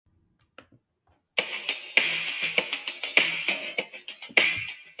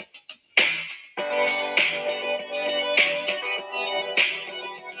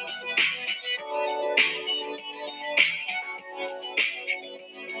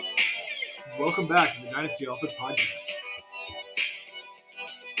Welcome back to the Dynasty Office Podcast.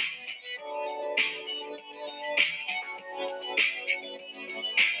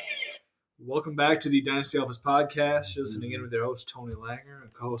 Welcome back to the Dynasty Office Podcast. You're listening in with your host, Tony Langer,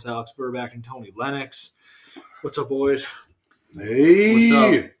 and co-host Alex Burback and Tony Lennox. What's up, boys? Hey!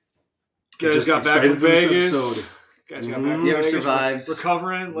 What's up? Guys Just got back from excited for this Vegas. episode. Guys got back from Yeah, we Vegas. survived.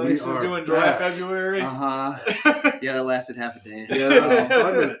 Recovering. We Lennox is are doing dry back. February. Yeah, that lasted half a day. Yeah, that was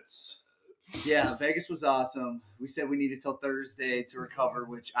 5 minutes. Yeah, Vegas was awesome. We said we needed till Thursday to recover,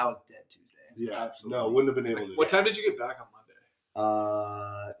 which I was dead Tuesday. Yeah, Absolutely. no, wouldn't have been able to do What it. time did you get back on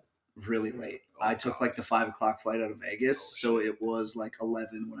Monday? Really late. Oh, I took God. like the 5 o'clock flight out of Vegas, Oh, so it was like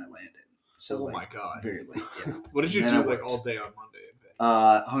 11 when I landed. So Oh, like, my God. very late. Yeah. What did you And do I like worked. all day on Monday in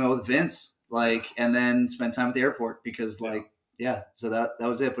Vegas? Hung out with Vince, and then spent time at the airport because so that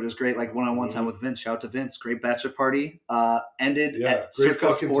was it. But it was great, like one-on-one time with Vince. Shout out to Vince. Great bachelor party. Ended Yeah, at great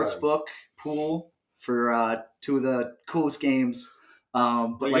Circa fucking Sportsbook pool for 2 of the coolest games.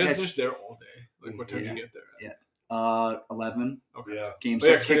 But you like guys I just there all day. Like, what time did you get there? Yeah. 11. Okay. Yeah, Game Oh,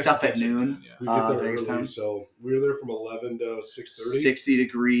 yeah, 'cause I kicked guess off the at game's at noon. Yeah. we get there Vegas early, time. so we were there from 11 to 6:30. 60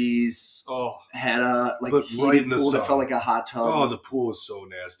 degrees. Oh, Had a But heated right in the pool that sun. felt like a hot tub. Oh, the pool was so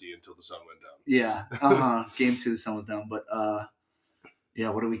nasty until the sun went down. Yeah. Game 2, the sun was down. But yeah,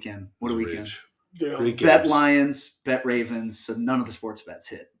 what a weekend. What a It was weekend. rich. yeah. Great Bet games. Lions, bet Ravens. So none of the sports bets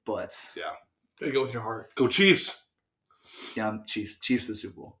hit. But Yeah. Gotta go with your heart. Go Chiefs. yeah, I'm Chiefs to the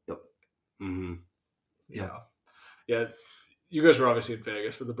Super Bowl. Yep. Mm-hmm. Yeah. Yeah. You guys were obviously in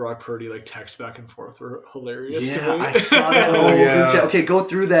Vegas, but the Brock Purdy text back and forth were hilarious. to Yeah, me. I saw that. Oh, whole yeah. group chat. Okay, go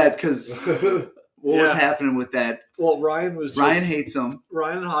through that because what was Yeah. happening with that? Well, Ryan was Ryan hates him.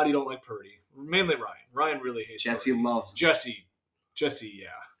 Ryan and Hottie don't like Purdy. Mainly Ryan. Ryan really hates Jesse Purdy. loves him. Jesse, yeah.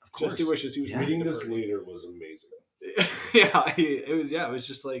 Of course. Jesse wishes he was Yeah. reading Reading the this Purdy. later was amazing. It was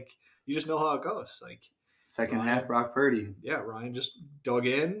just like you just know how it goes. Second Ryan. half, Brock Purdy. Yeah, Ryan just dug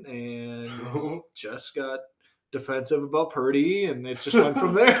in and just got defensive about Purdy, and it just went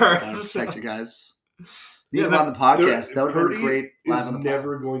from there. Gotta protect you guys. Need Yeah, him on the podcast. That would have Purdy been great. Live is on the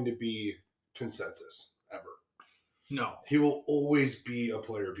never going to be consensus, ever. No. He will always be a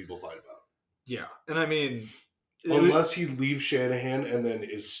player people fight about. Yeah, and I mean, Unless he leaves Shanahan and then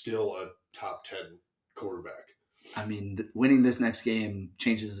is still a top 10 quarterback. I mean, winning this next game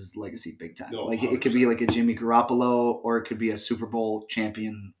changes his legacy big time. No, It could be like a Jimmy Garoppolo, or it could be a Super Bowl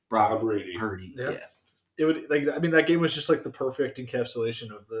champion Brock Tom Brady. Purdy. Yeah. Yeah. it would that game was just the perfect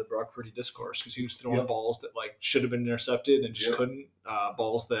encapsulation of the Brock Purdy discourse because he was throwing Yep. balls that should have been intercepted and just Yep. couldn't.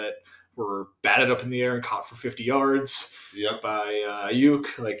 Balls that were batted up in the air and caught for 50 yards Yep. by Ayuk.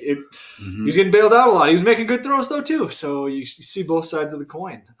 He Mhm. was getting bailed out a lot. He was making good throws though too. So you see both sides of the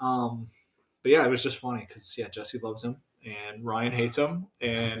coin. But yeah, it was just funny because Jesse loves him and Ryan hates him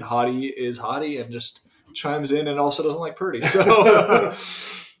and Hottie is Hottie and just chimes in and also doesn't like Purdy. So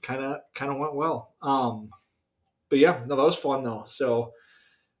kind of went well. But yeah, no, that was fun though. So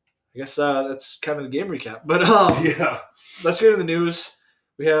I guess that's kind of the game recap. But Yeah. let's get into the news.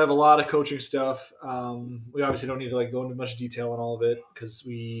 We have a lot of coaching stuff. We obviously don't need to go into much detail on all of it because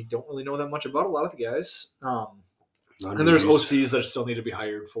we don't really know that much about a lot of the guys. And there's OCs that still need to be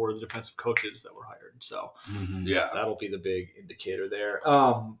hired for the defensive coaches that were hired. So Mhm. Yeah. that'll be the big indicator there.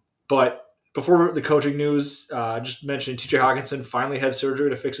 But before the coaching news, just mentioned TJ Hawkinson finally had surgery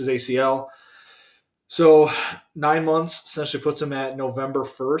to fix his ACL. So 9 months essentially puts him at November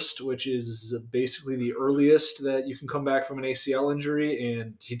 1st, which is basically the earliest that you can come back from an ACL injury.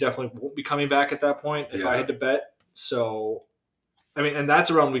 And he definitely won't be coming back at that point if I Yeah. had to bet. So, I mean, and that's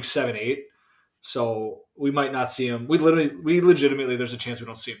around week 7, 8. So we might not see him. We legitimately, there's a chance we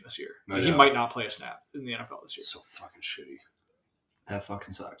don't see him this year. I He know. might not play a snap in the NFL this year. It's so fucking shitty. That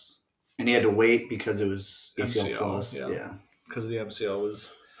fucking sucks. And he had to wait because it was ACL MCL, plus. yeah. Yeah. Because the MCL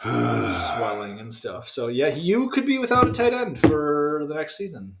was swelling and stuff. So yeah, you could be without a tight end for the next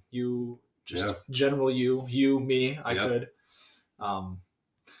season. You just Yeah. general you, me, I Yep. could.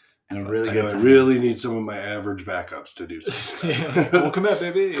 And a really I good know I time. really need some of my average backups to do something. Yeah, Cole Kmet,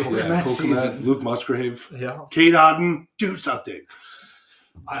 baby. Cole Yeah, Kmet Cole season. Kmet, Luke Musgrave, Yeah, Kate Otten, do something.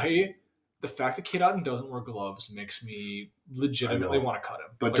 the fact that Kate Otten doesn't wear gloves makes me legitimately I know. want to cut him.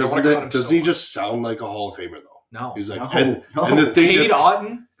 But I wanna cut him does so he much. just sound like a Hall of Famer though? No? He's like, No, and no. the thing Kate that,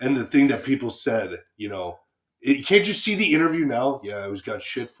 Otten. and the thing that people said, can't you see the interview now? Yeah, who's got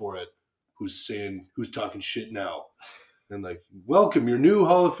shit for it? Who's talking shit now? And welcome your new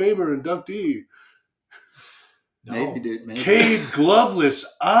Hall of Famer inductee, No. Maybe, dude. Maybe. Cade Gloveless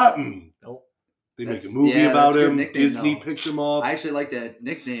Otten. Nope. They That's- make a movie yeah, about that's a good him. nickname, Disney though. picks him up. I actually like that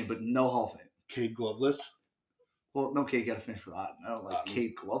nickname, but no Hall of Fame. Cade Gloveless. Well, no, okay, you got to finish with Otten. I don't like Otten.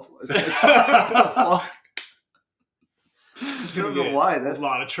 Cade Gloveless. What the fuck? It's I don't gonna know get why. a That's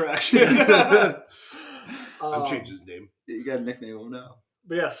lot of traction. I'm changing his name. you got to nickname him now.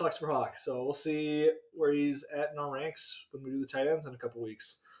 But yeah, sucks for Hawk. So we'll see where he's at in our ranks when we do the tight ends in a couple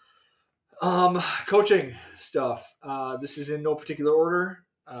weeks. Coaching stuff. This is in no particular order,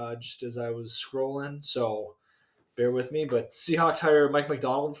 just as I was scrolling. So bear with me. But Seahawks hire Mike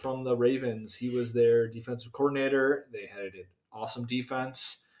McDonald from the Ravens. He was their defensive coordinator. They had an awesome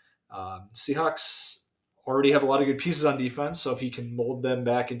defense. Seahawks already have a lot of good pieces on defense. So if he can mold them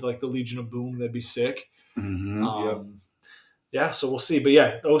back into like the Legion of Boom, that'd be sick. Mm-hmm. Yeah, so we'll see. But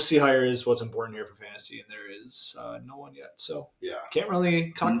yeah, the OC hire is what's important here for fantasy, and there is no one yet. So Yeah. can't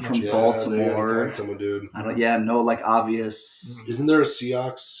really talk much From about it. Baltimore. They gotta find someone, dude. I don't. Yeah, no, like obvious. Isn't there a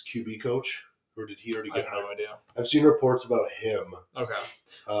Seahawks QB coach, or did he already I get have hired? no idea. I've seen reports about him. Okay.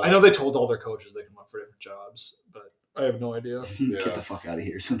 I know they told all their coaches they come up for different jobs, but I have no idea. Yeah. Get the fuck out of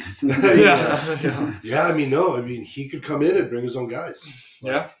here. Yeah. Yeah, I mean, he could come in and bring his own guys.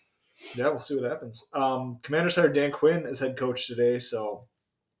 Yeah. Yeah, we'll see what happens. Commanders hired Dan Quinn as head coach today, so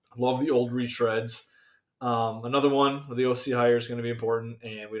love the old retreads. Another one with the OC hire is going to be important,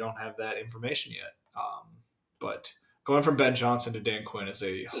 and we don't have that information yet. But going from Ben Johnson to Dan Quinn is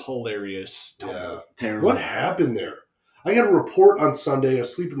a hilarious tumble. Yeah. Terrible. What happened there? I got a report on Sunday, a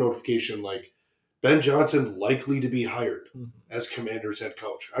sleeper notification, like Ben Johnson likely to be hired as Commanders head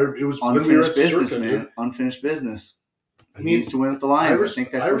coach. It was when we were Unfinished at business, Circa, man. dude. Unfinished business. I He mean, needs to win with the Lions. I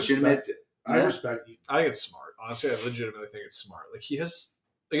think that's legitimate. respect it. I Yeah. respect it. I think it's smart. Honestly, I legitimately think it's smart. Like he has,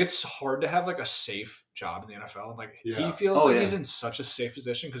 like it's hard to have like a safe job in the NFL. Like he Yeah. feels Oh, like yeah. he's in such a safe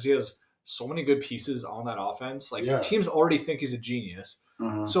position because he has so many good pieces on that offense. Like Yeah. teams already think he's a genius.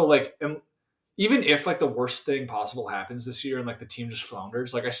 Uh-huh. So like, and even if like the worst thing possible happens this year and like the team just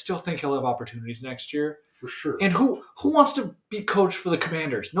flounders, like I still think he'll have opportunities next year. For sure. And who wants to be coach for the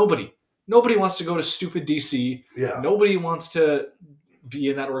Commanders? Nobody. Nobody wants to go to stupid DC. Yeah. Nobody wants to be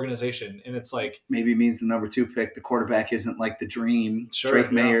in that organization. And it's like, Maybe it means the number 2 pick. The quarterback isn't like the dream. Sure, Drake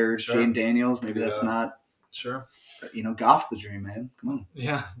yeah, Mayer, sure. Jane Daniels. Maybe that's Yeah. not. sure. Goff's the dream, man. Come on.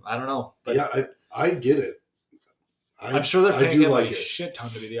 Yeah, I don't know. But Yeah, I get it. I'm sure they're I paying do him like a it. shit ton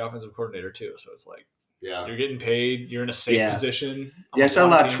to be the offensive coordinator too. So it's like Yeah. you're getting paid, you're in a safe Yeah. position. on Yeah, I the saw a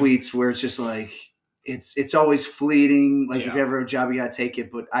lot of team. tweets where it's just like it's always fleeting. Like if Yeah. you ever have a job, you gotta take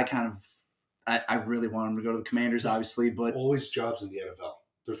it. But I really want him to go to the Commanders, obviously. But Always jobs in the NFL.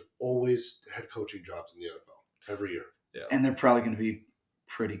 There's always head coaching jobs in the NFL every year. and they're probably going to be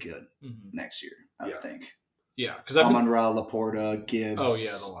pretty good Mhm. next year, I would Yeah. think. Yeah, because I've been, Amon-Ra, Laporta, Gibbs. oh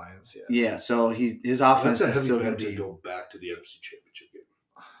yeah, the Lions. Yeah, Yeah, so his offense That's a is heavy still bet going to to be. go back to the NFC Championship game.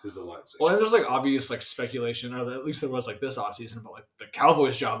 Is the Lions? Well, and there's like obvious like speculation, or at least there was like this offseason about like the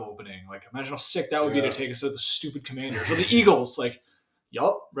Cowboys job opening. Like imagine how sick that would be Yeah. to take us to the stupid Commanders or the Eagles. Like,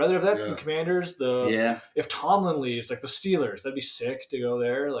 yup, rather have that than Yeah. the Commanders. The Yeah, if Tomlin leaves, like the Steelers, that'd be sick to go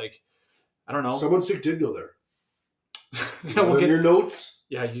there. Like, I don't know. Someone sick did go there. Is Yeah, that we'll in get- your notes?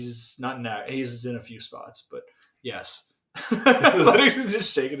 Yeah, he's not in that. He's in a few spots, but yes. But he's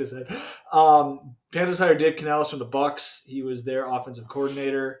just shaking his head. Panthers hired Dave Canales from the Bucks. He was their offensive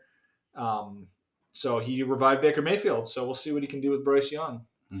coordinator. So he revived Baker Mayfield. So we'll see what he can do with Bryce Young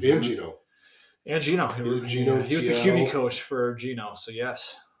And Gino. and Gino. He did Gino in He was the Seattle. QB coach for Gino. So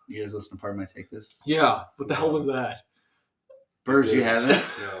yes. you guys listen to Part of My Take This? Yeah. What the hell was that? Birds, you It is.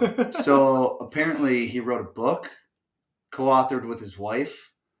 haven't? Yeah. So apparently he wrote a book, co-authored with his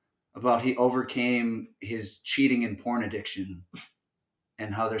wife, about he overcame his cheating and porn addiction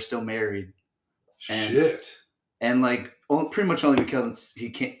and how they're still married. Shit. And like pretty much only because he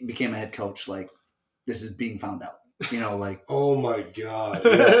became a head coach. Like this is being found out. Like Oh my god.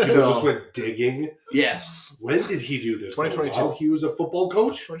 Yeah, So- people just went digging. yeah. When did he do this? 2022. While he was a football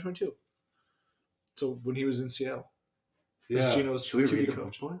coach? 2022. So when he was in Seattle. Yeah. Gino's Should we read QB the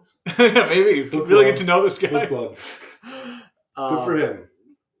coach. book, boys? Yeah, maybe. Book Really club. get to know this guy. Good club. Good for him.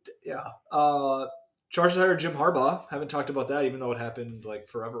 Yeah. Chargers hired Jim Harbaugh. Haven't talked about that, even though it happened like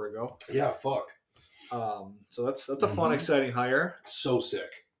forever ago. Yeah, fuck. So that's a fun, Mhm. exciting hire. So sick.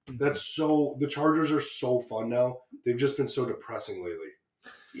 The Chargers are so fun now. They've just been so depressing lately.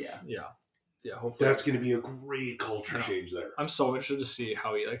 Yeah. Yeah. Hopefully, That's going to be a great culture I know. change there. I'm so interested to see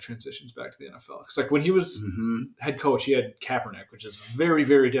how he like transitions back to the NFL. Because like when he was Mm-hmm. head coach, he had Kaepernick, which is very,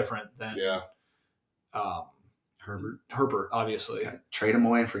 very different than Yeah. Herbert. obviously. Yeah, trade him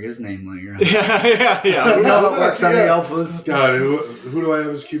away and forget his name later. Yeah. You know how it works on the Yeah. Alphas. God, who do I have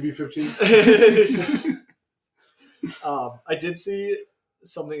as QB15? I did see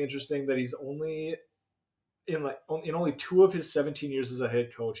something interesting that he's only in only 2 of his 17 years as a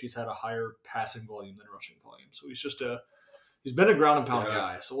head coach, he's had a higher passing volume than rushing volume. So he's been a ground and pound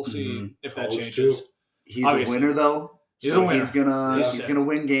guy. So we'll see if that College changes. too. He's Obviously. a winner though. He's So a winner. He's gonna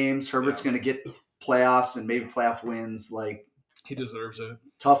win games. Herbert's gonna get playoffs and maybe playoff wins. Like He deserves it.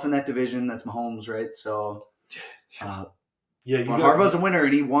 tough in that division. That's Mahomes, right? So, Yeah, but Harbaugh's a winner,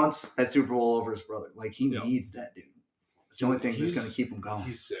 and he wants that Super Bowl over his brother. Like he Yep. needs that dude. It's the only thing that's gonna keep him going.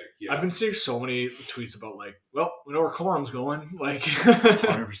 He's sick. Yeah. I've been seeing so many tweets about we know where Corum's going.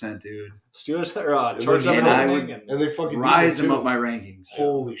 100%, dude. Steelers or And Chargers then- have an and I opening, And they fucking Rise beat him too. up my rankings.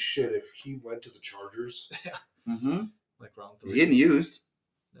 Holy shit! If he went to the Chargers, Mm-hmm. round He's 3. getting used.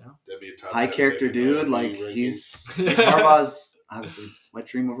 that'd be a top High 10 character pick in my dude. Like rankings. he's Harbaugh's obviously wet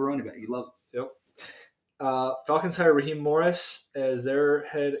dream of a running back. He loves it. Yep. Falcons hire Raheem Morris as their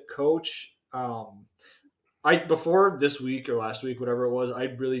head coach. Before this week or last week, whatever it was, I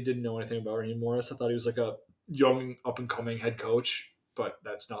really didn't know anything about Raheem Morris. I thought he was like a young, up and coming head coach, but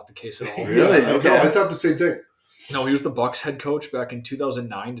that's not the case at all. Really? Yeah, Okay. no, I thought the same thing. No, he was the Bucks head coach back in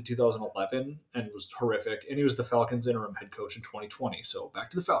 2009 to 2011 and was horrific. And he was the Falcons interim head coach in 2020. So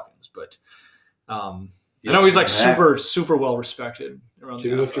back to the Falcons. But I know he's super well respected around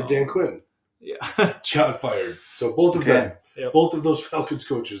Give the it up to NFL. Dan Quinn. Yeah. Got fired. So both of Okay. them, Yep. both of those Falcons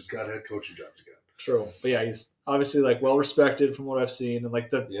coaches got head coaching jobs again. True. But yeah, he's obviously well respected from what I've seen. And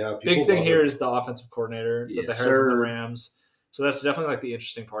the Yeah, big people thing love here him. is the offensive coordinator that Yes, they hired from the sir. Rams. So that's definitely the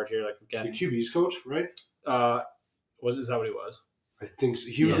interesting part here. the Again, QB's coach, right? is that what he was? I think so.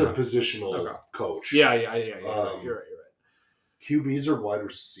 He was Yeah. a positional Okay. coach. Yeah. You're right. QBs or wide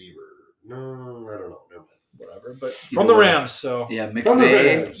receiver? No, I don't know. Never mind. Whatever. But Either from the way. Rams, so Yeah, From the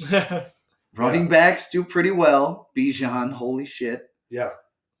McVay. Rams. Running backs do pretty well. Bijan, holy shit. Yeah.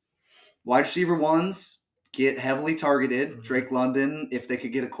 Wide receiver ones get heavily targeted. Mhm. Drake London, if they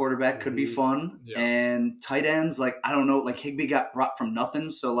could get a quarterback, could be Mhm. fun. Yeah. And tight ends, I don't know, Higbee got brought from nothing.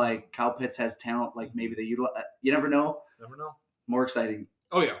 So Kyle Pitts has talent. Maybe they utilize. You never know. never know. More exciting.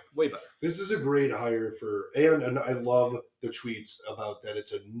 Oh yeah, way better. This is a great hire and I love the tweets about that.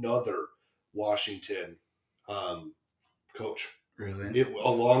 It's another Washington coach. Really?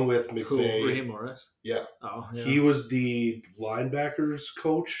 Along with Who? McVay. Raheem Morris. Yeah. Oh yeah. He was the linebackers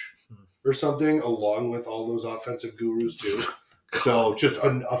coach or something, along with all those offensive gurus too. So just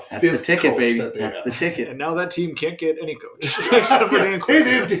a That's fifth the ticket, coach baby. that they That's have. the ticket. And now that team can't get any coach except for Dan Hey, Quinn.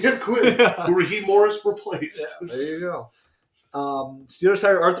 they have Dan Quinn, Yeah. who Raheem Morris replaced. Yeah, there you go. Steelers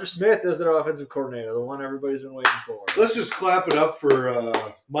hire Arthur Smith as their offensive coordinator, the one everybody's been waiting for. Let's just clap it up for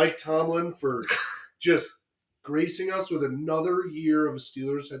Mike Tomlin for just gracing us with another year of a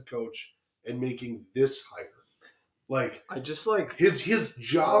Steelers head coach and making this hire. I just His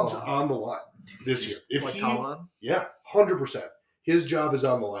job's Oh. on the line this year. If he, Tomlin. yeah, 100%. His job is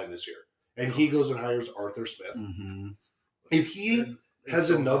on the line this year, and he goes and hires Arthur Smith. Mm-hmm. If he has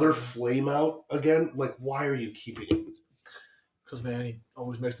another flame out again, why are you keeping him? Because man, he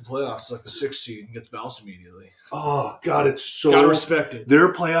always makes the playoffs. It's the 6th seed and gets bounced immediately. Oh God, it's so Gotta respect it.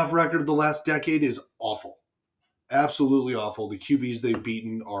 Their playoff record the last decade is awful. Absolutely awful. The QBs they've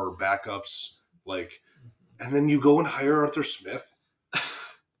beaten are backups. And then you go and hire Arthur Smith.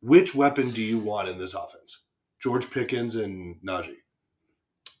 Which weapon do you want in this offense? George Pickens and Najee.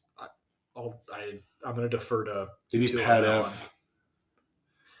 I'm going to defer to Maybe to Pat on that F.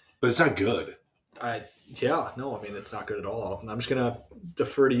 But it's not good. it's not good at all. And I'm just going to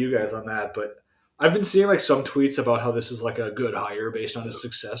defer to you guys on that. But I've been seeing some tweets about how this is a good hire based on his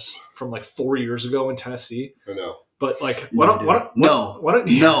success from 4 years ago in Tennessee. I know. But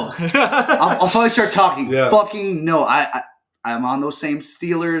No. I'll probably start talking. Yeah. Fucking no. I'm on those same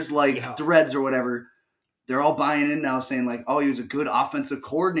Steelers Yeah. threads or whatever. They're all buying in now, saying he was a good offensive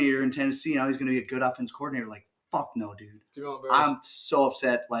coordinator in Tennessee. Now he's going to be a good offensive coordinator. Fuck no, dude. I'm so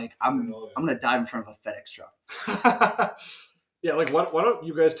upset. I'm gonna dive in front of a FedEx truck. Yeah, why don't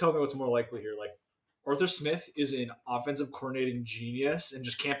you guys tell me what's more likely here? Arthur Smith is an offensive coordinating genius and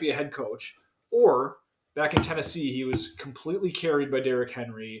just can't be a head coach, or back in Tennessee he was completely carried by Derrick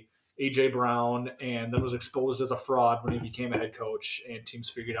Henry, AJ Brown, and then was exposed as a fraud when he became a head coach, and teams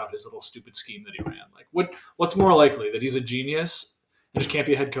figured out his little stupid scheme that he ran. What's more likely, that he's a genius and just can't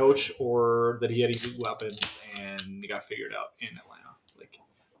be a head coach, or that he had elite weapons and he got figured out in Atlanta?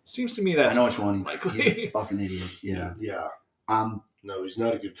 Seems to me that's I know which one. likely. He's a fucking idiot. Yeah. Yeah. No, he's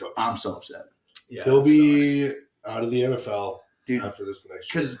not a good coach. I'm so upset. Yeah, He'll it sucks. be out of the NFL Dude, after this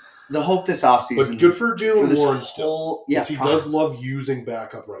next year. because the hope this offseason. But good for for Jalen this Warren still. whole, yeah, 'Cause he probably. does love using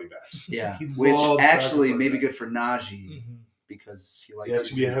backup running backs. Yeah, He which loves actually backup may be running good for Najee Mhm. because he likes Yeah, it's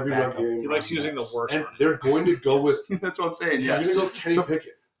going to be a using heavy run backup. game. He likes using the worst. And running they're going to go with That's what I'm saying. they're Yeah. going to go Kenny So-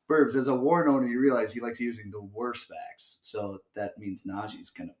 Pickett. Burbs, as a Warren owner, you realize he likes using the worst backs. So that means Najee's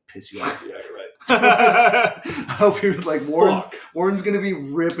going to piss you off. Yeah, you're right. I hope you're like, Warren's going to be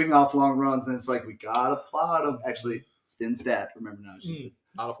ripping off long runs, and it's like, we got to plot him. Actually, Stin stat. Remember,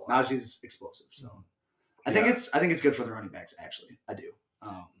 Najee's explosive. So I think it's good for the running backs, actually. I do.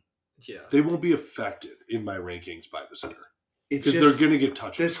 They won't be affected in my rankings by the center. It's because they're going to get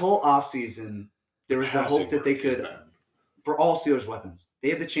touched. This whole offseason, there was the hope that they could, for all Steelers weapons, they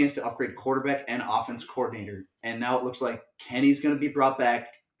had the chance to upgrade quarterback and offense coordinator, and now it looks like Kenny's going to be brought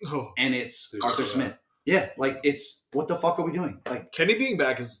back, and it's Arthur Smith. Yeah, like it's what the fuck are we doing? Like Kenny being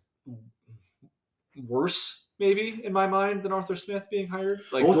back is worse, maybe in my mind, than Arthur Smith being hired.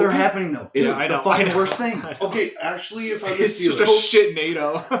 Like both are happening though. It's the fucking worst thing. Okay, actually, if I'm the it's Steelers, just a shit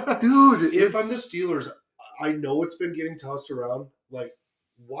NATO, dude. If I'm the Steelers, I know it's been getting tossed around. Like,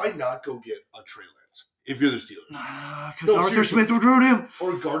 why not go get a Trey Lance if you're the Steelers? Because Arthur Smith would ruin him.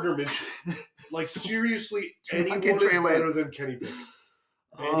 Or Gardner Minshew. Like, seriously, anyone is better than Kenny Pickett.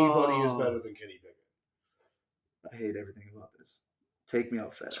 Anybody is better than Kenny Pickett. I hate everything about this. Take me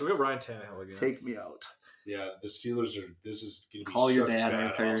out fast. Should we go Ryan Tannehill again? Take me out. Yeah, the Steelers are. This is going to be Call your such dad, bad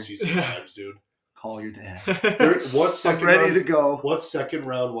Arthur. off-season vibes, dude. Call your dad. I'm ready to go. What second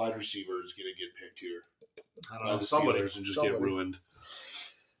round wide receiver is going to get picked here? I don't know. The Somebody Steelers and just get ruined.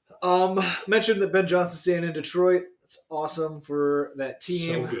 Mentioned that Ben Johnson's staying in Detroit. It's awesome for that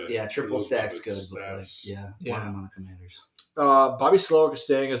team. So good. Yeah, triple stack's good. Yeah. One on the Commanders. Bobby Slowick is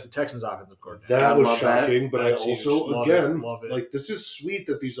staying as the Texans offensive coordinator. That was love shocking, that. but That's I also, huge. Love again, it. like, this is sweet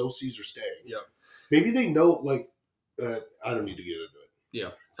that these OCs are staying. Yeah. Maybe they know, like, I don't need to get into it.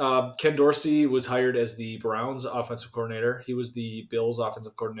 Yeah. Ken Dorsey was hired as the Browns offensive coordinator. He was the Bills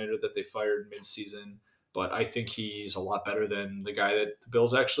offensive coordinator that they fired mid-season, but I think he's a lot better than the guy that the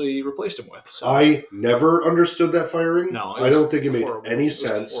Bills actually replaced him with. So I never understood that firing. No, I don't think it made horrible. any It was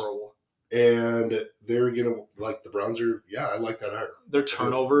sense. horrible. And they're going to, like, the Browns are, I like that hire. Their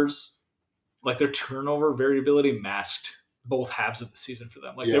turnovers, their turnover variability masked both halves of the season for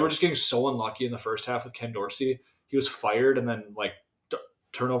them. They were just getting so unlucky in the first half with Ken Dorsey. He was fired, and then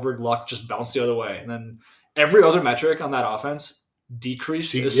turnover luck just bounced the other way. And then every other metric on that offense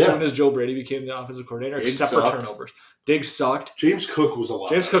decreased as soon as Joe Brady became the offensive coordinator, except for turnovers. Diggs sucked. James Cook was a lot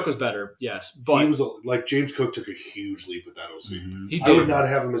better. Cook was better, yes. But he was James Cook took a huge leap with that OC. Mm-hmm. He I did. would not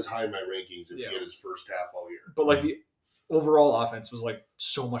have him as high in my rankings if he had his first half all year. But the overall offense was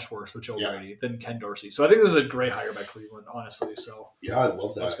so much worse with Joe Brady than Ken Dorsey. So I think this is a great hire by Cleveland, honestly. So yeah, I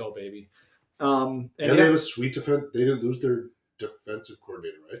love that. Let's go, baby. And they have a sweet defense. They didn't lose their defensive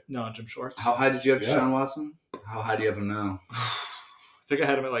coordinator, right? No, Jim Schwartz. How high did you have Deshaun Watson? How high do you have him now? I think I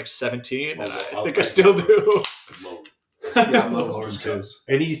had him at 17, and I think I still do. Low. Yeah, I'm lower too.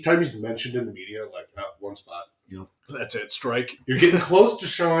 Anytime he's mentioned in the media, one spot. Yep. That's it. Strike. You're getting close to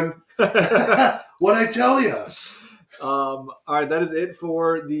Sean. What'd I tell you? All right, that is it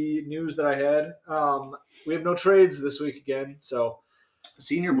for the news that I had. We have no trades this week again, so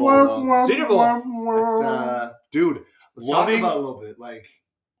Senior Bowl. Though. Senior Bowl. Let's, dude. Let's talk about it a little bit.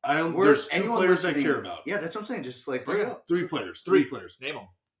 There's two players I care about. Yeah, that's what I'm saying. Just bring it up. Three players. Three players. Name them.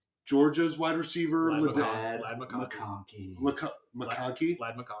 Georgia's wide receiver, Lad McConkey. McConkey.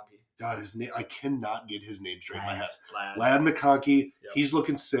 Lad McConkey. God, his name. I cannot get his name straight in my head. Lad McConkey. Yep. He's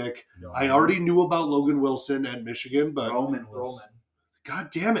looking sick. No. I already knew about Logan Wilson at Michigan, but Roman Wilson. God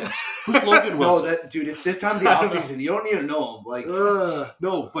damn it! Who's Logan Wilson? Dude, it's this time of the offseason. You don't need to know him.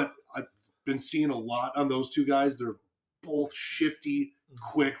 No, but I've been seeing a lot on those two guys. They're both shifty,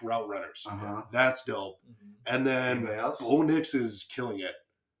 quick route runners. That's dope. Mm-hmm. And then Bo Nix is killing it.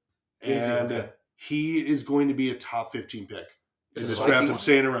 And he is going to be a top 15 pick in this draft. I'm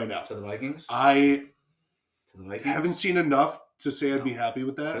saying it right now. To the Vikings? I haven't seen enough to say I'd be happy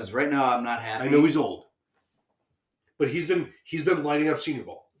with that. Because right now I'm not happy. I know he's old. But he's been lighting up Senior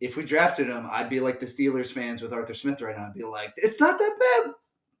Bowl. If we drafted him, I'd be like the Steelers fans with Arthur Smith right now. I'd be like, it's not that bad.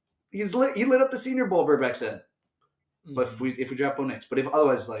 He lit up the Senior Bowl, Burbeck said. But if we draft Bo Nix. But if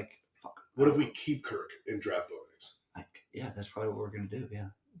otherwise, fuck. What if we keep Kirk and draft Bo Nix? Yeah, that's probably what we're going to do, yeah.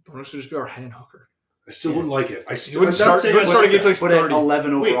 Bo Nix would just be our Hendon Hooker. I still wouldn't like it. He wouldn't start a game till But at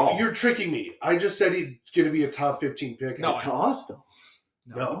 11 overall. Wait, you're tricking me. I just said he's going to be a top 15 pick. No, to us, though.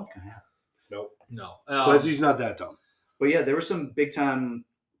 No. It's going to happen. Nope. No. Because he's not that dumb. But yeah, there were some big-time,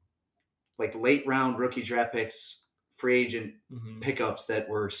 late-round rookie draft picks, free agent pickups that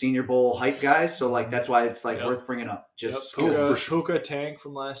were Senior Bowl hype guys. So, that's why it's, worth bringing up. Just Puka Tank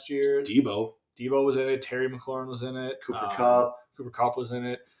from last year. Debo was in it. Terry McLaurin was in it. Cooper Kupp was in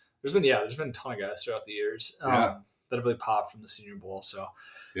it. There's been a ton of guys throughout the years that have really popped from the Senior Bowl. So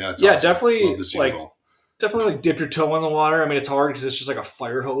awesome. definitely Love the Senior Bowl. definitely like dip your toe in the water. I mean, it's hard because it's just like a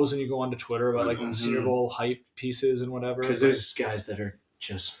fire hose when you go onto Twitter about like Mhm. Senior Bowl hype pieces and whatever. Because there's guys that are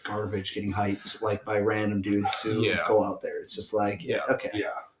just garbage getting hyped like by random dudes who Yeah. go out there. It's just like, okay. Yeah.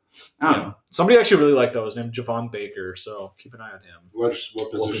 I don't know. Somebody actually really liked those named Javon Baker, so keep an eye on him. What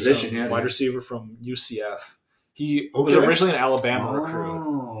position? Yeah, Wide receiver from UCF. He was originally an Alabama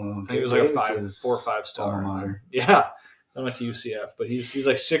recruit. I think he was like a 4 or 5 star. Yeah. I went to UCF, but he's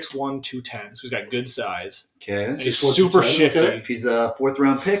like 6'1", 210, so he's got good size. Okay. And he's super shifty. Okay. If he's a 4th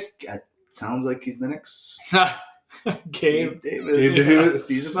round pick, it sounds like he's the next Gabe Davis. Gabe Davis.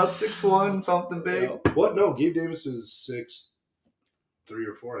 He's about 6'1", something big. Yeah. What? No, Gabe Davis is 6'3"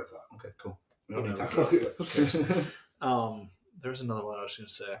 or 4", I thought. Okay, cool. We don't need to talk about it. There's another one I was going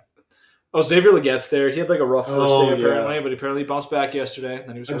to say. Oh, Xavier Leggette's there. He had like a rough first day apparently, but apparently he bounced back yesterday.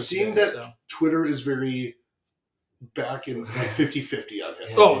 Then he was I'm seeing that Twitter is very back in like 50-50 on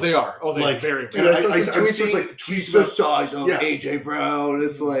him. Oh, they are. Oh, they like, are very. Dude, I saw some I'm tweets seeing like, tweets he's the about- size of AJ Brown.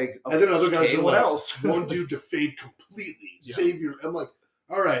 It's like, and then other guys are what like, else? one dude to fade completely. Yeah. Xavier. I'm like,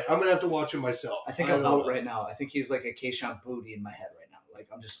 all right, I'm going to have to watch him myself. I think I'm out right now. I think he's like a Keyshawn Booty in my head right now. Like,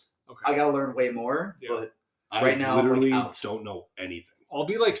 I'm just, Okay. I got to learn way more, but right now, I literally I'm like, out. don't know anything. I'll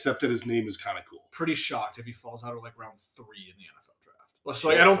be like Except that his name is kind of cool. pretty shocked if he falls out of like round 3 in the NFL draft. So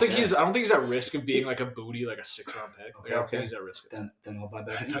like, I don't think he's at risk of being like a booty, like a 6th round pick. Like, I don't think he's at risk. Then I'll buy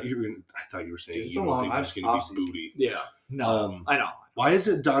back. I thought you were saying Dude, it's you a don't long think he's going to off-season. be booty. Yeah. No. I know. Why is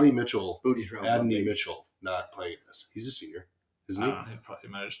it Donnie Mitchell, Booty's real. Adney Mitchell, not playing in this? He's a senior, isn't I he? don't know. He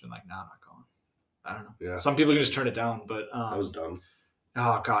might have just been like, nah, I'm not going. I don't know. Yeah. Some people can just turn it down, but That was dumb.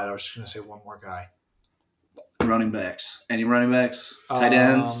 oh god, I was just gonna say one more guy. Running backs. Any running backs? Tight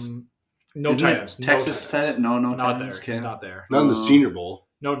ends? No Isn't tight it ends. Texas tight end? No Not tight there. ends. Okay. He's not there. Not in the Senior Bowl,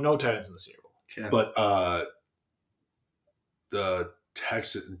 No tight ends in the Senior Bowl. Okay. but the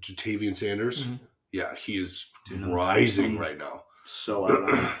Texas Jatavian Sanders, Mhm. yeah, he is Dude, I'm rising tight. right now. So out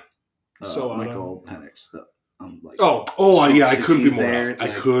on So out on- Michael Penix. I'm like, Yeah, I Since couldn't be he's more. there, I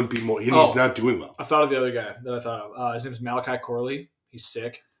like- couldn't be more. He's Oh. not doing well. I thought of the other guy that I thought of. His name's Malachi Corley. He's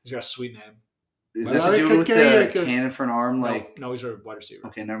sick. He's got a sweet name. is that the dude with the Okay. cannon for an arm? Like, no, he's a wide receiver.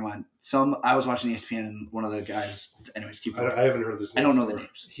 okay, never mind. I was watching ESPN and one of the guys. Anyways, keep going. I haven't heard this. I name don't know the before.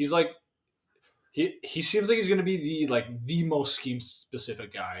 names. He's like he seems like he's going to be the most scheme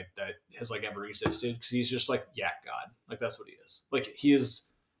specific guy that has like ever existed because he's just like yak god. Like that's what he is. Like he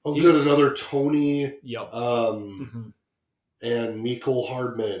is. Oh, He's- good. Another Tony. Yep. And Mecole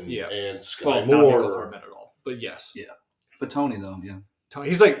Hardman. Yeah. And Sky Well, not Michael Moore. Hardman at all, but yes. Yeah. But Tony though, yeah.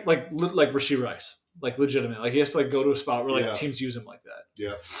 He's like Rashee Rice, like legitimate. Like he has to like go to a spot where like Yeah. teams use him like that.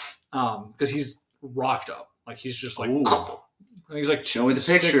 Yeah. Because he's rocked up. Like he's just like. Ooh. I think he's like Show me the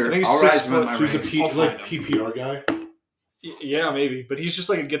six- picture. I think he's I'll 6 rise him in foot. my So he's a ranks. I'll find him. PPR guy. Yeah, maybe, but he's just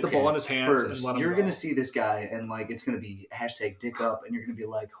like get the ball in his hands and Burbs, let him. you're go. gonna see this guy and like it's gonna be hashtag dick up and you're gonna be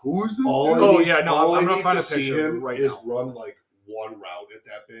like, who is this All dude? I Oh, need, yeah, no, all I'm I gonna need find to a see picture him right is now. run like one route at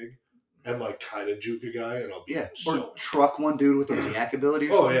that big, and like kind of juke a guy, and I'll be Yeah, so. or truck one dude with his yak ability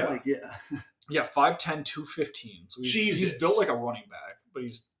or Oh, something. yeah. Like, yeah. Yeah, 5'10", 215. So he's Jesus. built like a running back, but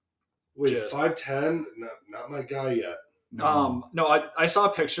he's Wait, Just- 5'10"? Not my guy yet. No. no. I saw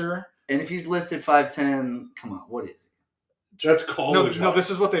a picture. And if he's listed 5'10", come on, what is he? That's No, college. no, this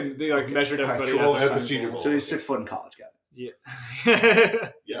is what they like Okay. measured All right, everybody cool. at At the the Senior Senior Bowl. Bowl. So he's 6 foot in college, got it.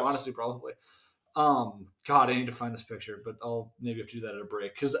 Yeah, Yes. honestly, probably. God, I need to find this picture, but I'll maybe have to do that at a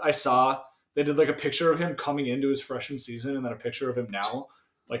break because I saw they did like a picture of him coming into his freshman season and then a picture of him now,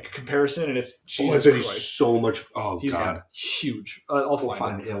 like a comparison, and it's Oh, I Jesus bet he's Christ. so much. Oh, He's God. huge. I'll We'll find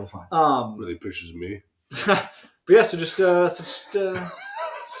find it. it. Yeah, we'll find it. Really pictures of me. But yeah, so just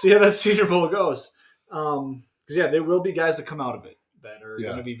see how that Senior Bowl goes. Because yeah, there will be guys that come out of it that are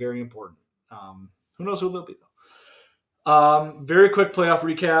going to be very important. Who knows who they'll be though. Very quick playoff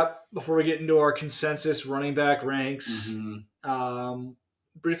recap before we get into our consensus running back ranks. Mhm.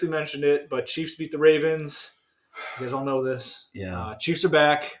 Briefly mentioned it, but Chiefs beat the Ravens. You guys all know this. Yeah. Chiefs are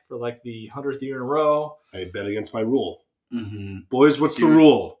back for like the 100th year in a row. I bet against my rule. Mm-hmm. Boys, what's the Dude.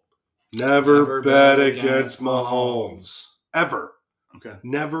 rule? Never Never bet bet against against Mahomes. Ever. Okay.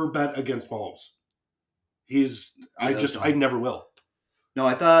 Never bet against Mahomes. that's I never will. No,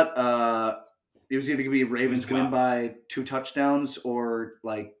 I thought it was either going to be Ravens He's win got- by 2 touchdowns or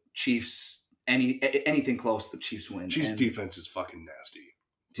like Chiefs, anything close, the Chiefs win. Chiefs And, defense is fucking nasty.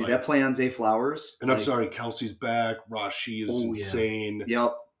 Dude, like- that play on Zay Flowers. And I'm like, sorry, Kelsey's back. Rashi is Oh, yeah. insane.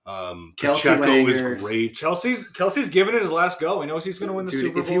 Yep. Kelsey Pacheco is Langer. great. Kelsey's giving it his last go. He knows he's going to win the Dude,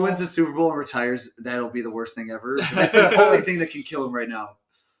 Super Bowl. if he wins the Super Bowl and retires, that'll be the worst thing ever. But that's the only thing that can kill him right now.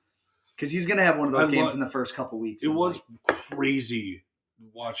 Because he's going to have one of those I games love- in the first couple weeks. It and, was like, crazy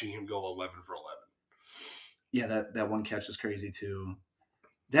watching him go 11 for 11. Yeah, that one catch was crazy too.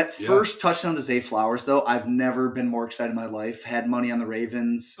 That first touchdown to Zay Flowers, though, I've never been more excited in my life. Had money on the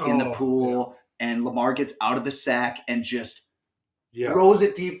Ravens in the pool, and Lamar gets out of the sack and just throws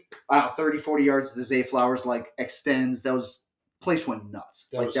it deep, 30, 40 yards to Zay Flowers, extends. Place went nuts.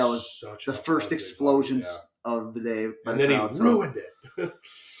 That was the first explosions of the day. And then he ruined it.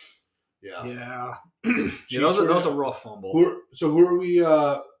 Yeah. That was a rough fumble. Who are we?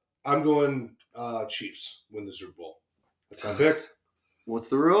 I'm going Chiefs win the Super Bowl. That's my pick. What's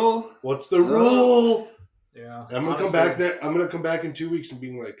the rule? Yeah. And I'm gonna come back. I'm gonna come back in 2 weeks and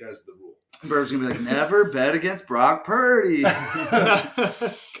being like, guys, the rule. Bird's gonna be like, never bet against Brock Purdy. God.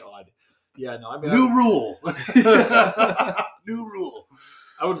 Yeah. No. I mean, new rule. New rule.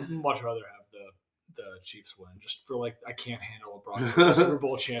 I would much rather have the Chiefs win, just for I can't handle a Brock Super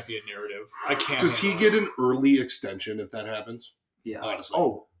Bowl champion narrative. I can't. Does he get an early extension if that happens? Yeah. Honestly.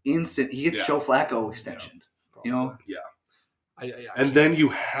 Oh, instant. He gets Joe Flacco extension. Yeah. And then you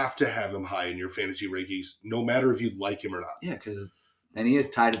have to have him high in your fantasy rankings, no matter if you like him or not. Yeah, because then he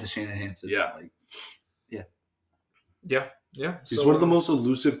is tied to the Shanahan system. Yeah. He's one of the most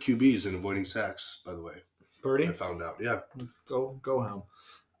elusive QBs in avoiding sacks, by the way. Purdy? I found out. Yeah. Go home.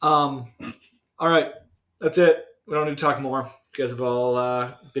 All right. That's it. We don't need to talk more. You guys have all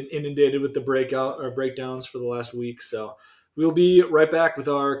been inundated with the breakdowns for the last week. So we'll be right back with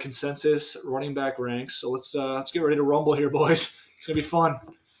our consensus running back ranks. So let's get ready to rumble here, boys. It's gonna be fun.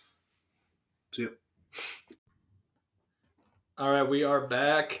 See you. All right, we are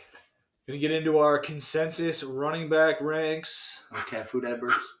back. Gonna get into our consensus running back ranks. Cat food ad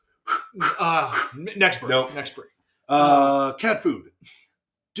breaks. Next break. Nope. Next break. Cat food.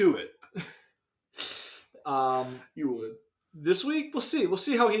 Do it. You would. This week, we'll see. We'll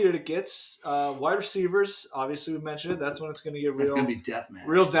see how heated it gets. Wide receivers, obviously, we mentioned it. That's when it's going to get real. It's going to be deathmatch.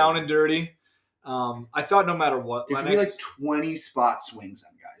 Real down and dirty. I thought no matter what. There could be 20 spot swings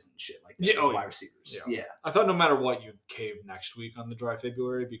on guys and shit like that. Wide receivers. Yeah. I thought no matter what, you'd cave next week on the dry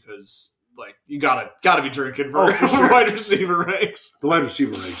February because, you gotta be drinking for sure. Wide receiver ranks. The wide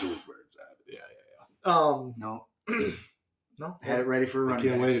receiver ranks are where it's at. Yeah. No. No. Had it ready for running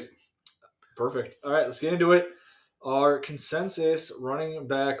Can't backs. wait. Perfect. All right, let's get into it. Our consensus running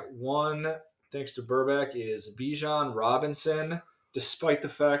back one, thanks to Burback, is Bijan Robinson, despite the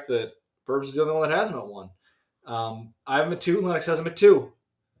fact that Burbs is the only one that has him at 1. I have him at 2. Lennox has him at 2.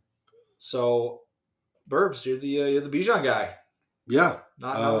 So, Burbs, you're the Bijan guy. Yeah.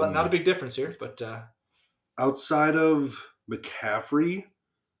 Not a big difference here, but outside of McCaffrey,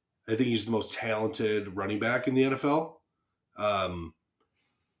 I think he's the most talented running back in the NFL.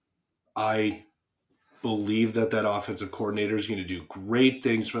 I believe that offensive coordinator is going to do great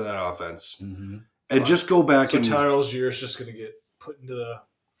things for that offense. Mm-hmm. And just go back and Tyler Algier is just going to get put into the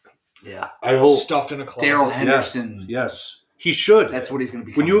I hope stuffed in a closet. Darrell Henderson. Yes. He should. That's what he's going to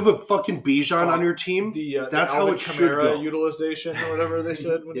be. When you have a fucking Bijan on your team, that's how it should go. Utilization or whatever they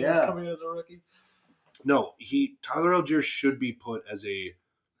said when he was coming in as a rookie. No, Tyler Algier should be put as a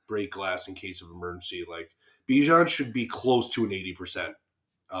break glass in case of emergency. Bijan should be close to an 80%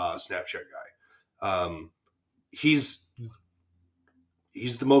 snap share guy. He's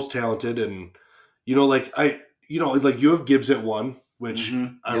the most talented, and you have Gibbs at 1, which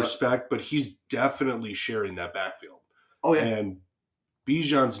I respect, but he's definitely sharing that backfield. Oh yeah, and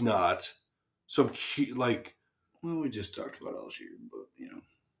Bijan's not. So we just talked about Algier, but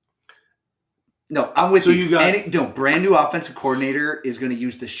No, I'm with you. Brand new offensive coordinator is going to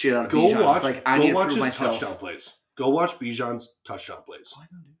use the shit out of Bijan. Go watch his touchdown plays. Go watch Bijan's touchdown plays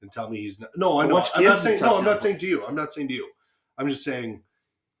and tell me he's not. No, I know. I'm not saying to you. I'm not saying to you. I'm just saying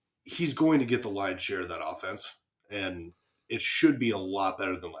he's going to get the lion's share of that offense, and it should be a lot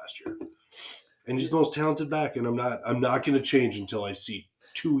better than last year. And he's the most talented back, and I'm not going to change until I see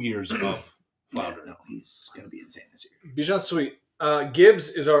 2 years of flounder. No, he's going to be insane this year. Bijan's sweet. Gibbs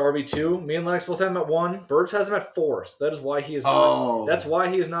is our RB2. Me and Lennox both have him at 1. Burbs has him at 4. So that is why he is. That's why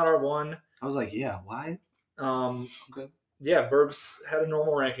he is not our 1. I was like, yeah, why? Okay. Yeah, Burbs had a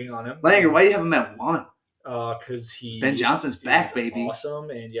normal ranking on him. Langer, why do you have him at 1? Because Ben Johnson's back, baby.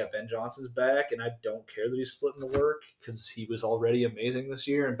 Awesome, and Ben Johnson's back, and I don't care that he's splitting the work because he was already amazing this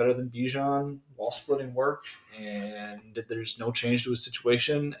year and better than Bijan while splitting work, and there's no change to his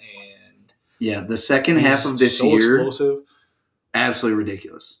situation. And yeah, the second half of this year, explosive. Absolutely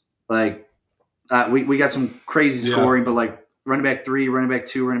ridiculous. We got some crazy scoring, but running back 3, running back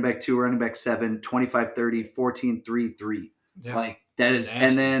 2, running back 2, running back 7, 25-30, 14-3-3. Yeah. That is,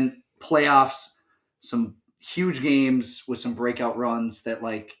 and then playoffs. Some huge games with some breakout runs that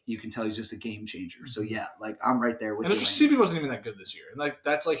you can tell he's just a game changer. So I'm right there with you. And his receiving wasn't even that good this year. And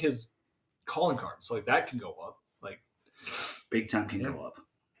that's his calling card. So like that can go up. Like Big time can go up.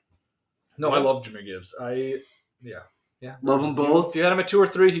 No, I love Jahmyr Gibbs. Yeah. Love them both. If you had him at 2 or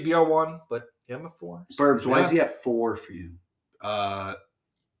 3, he'd be our 1, but you have him at 4. Burbs, why is he at 4 for you?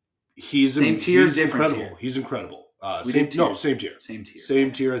 He's same tier, he's different incredible. tier. He's incredible. Same tier. Same tier.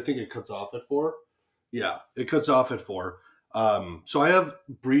 Same tier. I think it cuts off at 4. Yeah, it cuts off at 4. So I have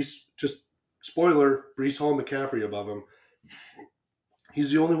Breece, just spoiler, Breece Hall and McCaffrey above him.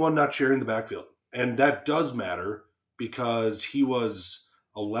 He's the only one not sharing the backfield. And that does matter because he was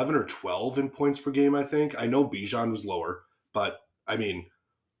 11 or 12 in points per game, I think. I know Bijan was lower, but, I mean,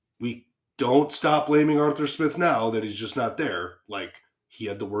 we don't stop blaming Arthur Smith now that he's just not there. Like, he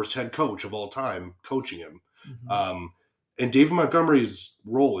had the worst head coach of all time coaching him. Mm-hmm. And David Montgomery's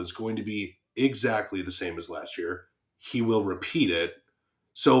role is going to be exactly the same as last year. He will repeat it.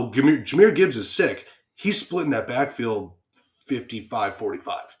 So Jahmyr Gibbs is sick. He's splitting that backfield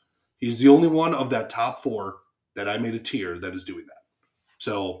 55-45. He's the only one of that top 4 that I made a tier that is doing that.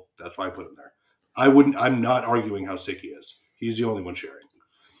 So that's why I put him there. I'm not arguing how sick he is. He's the only one sharing.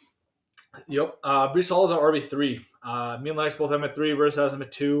 Yep. Breece Hall is at RB3. Me and Lex both have him at 3. Versus has him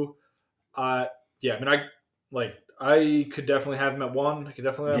at 2. I could definitely have him at 1. I could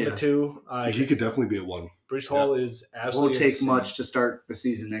definitely have him at 2. He could definitely be at 1. Breece Hall is absolutely Won't take insane. much to start the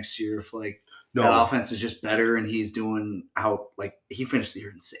season next year if that offense is just better and he's doing he finished the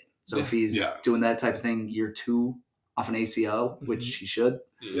year insane. So if he's doing that type of thing year 2 off an ACL, which he should.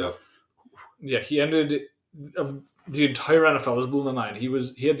 Yep. Yeah, he ended the entire NFL. This blew my mind. He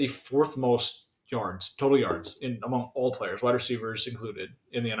had the 4th most total yards among all players, wide receivers included,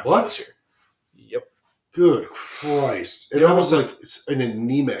 in the NFL this year. Yep. Good Christ! And that was like an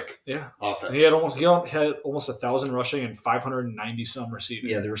anemic offense. And he had almost 1,000 rushing and 590 some receiving.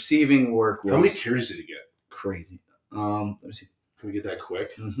 Yeah, the receiving work was how many carries did he get? Crazy. Let me see. Can we get that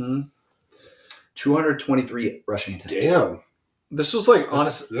quick? 223 rushing attempts. Damn. This was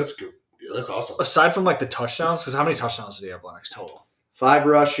honestly that's good. Yeah, that's awesome. Aside from the touchdowns, because how many touchdowns did he have Lennox total? 5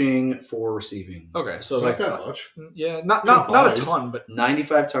 rushing, 4 receiving. Okay, so it's not that much. Yeah, not a ton, but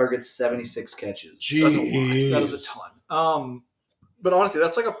 95 targets, 76 catches. Jeez. That's a lot. That is a ton. But honestly,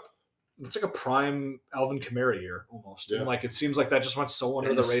 that's like a prime Alvin Kamara year almost. Yeah. And it seems like that just went so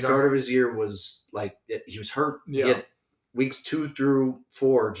under the radar. The start of his year was he was hurt. Yeah. He had weeks 2 through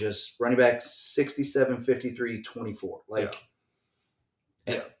 4, just running back 67, 53, 24.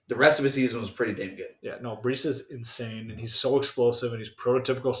 The rest of his season was pretty damn good. Yeah, no, Breece is insane, and he's so explosive, and he's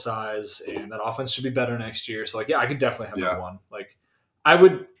prototypical size, and that offense should be better next year. So, I could definitely have him 1. I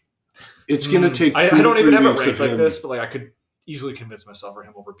would. It's going to take. I don't even have it ranked like this, but I could easily convince myself for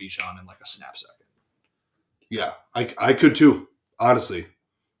him over Bijan in a snap second. Yeah, I could too. Honestly,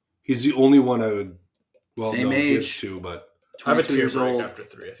 he's the only one I would. Well, same age too, but I have a tier break after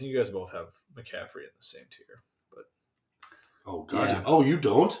 3. I think you guys both have McCaffrey in the same tier. Oh, God. Yeah. Oh, you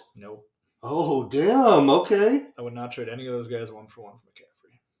don't? No. Oh, damn. Okay. I would not trade any of those guys 1 for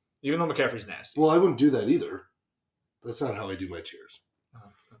McCaffrey. Even though McCaffrey's nasty. Well, I wouldn't do that either. That's not how I do my tiers. Oh,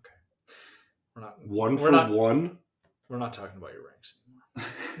 okay. We're not 1 for 1? We're not talking about your ranks anymore.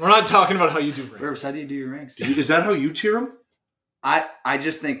 We're not talking about how you do ranks. Rivers, how do you do your ranks? Is that how you tier them? I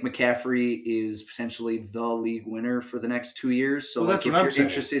just think McCaffrey is potentially the league winner for the next 2 years. So that's if you're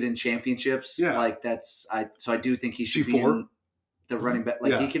interested in championships, I do think he should be in the running back.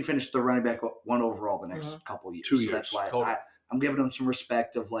 He can finish the running back 1 overall the next couple years. 2 years. So that's why I'm giving him some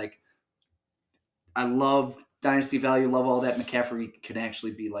respect of I love dynasty value, love all that. McCaffrey can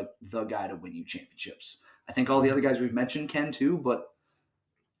actually be the guy to win you championships. I think all the other guys we've mentioned can too, but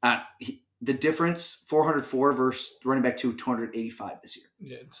the difference, 404 versus running back 285 this year.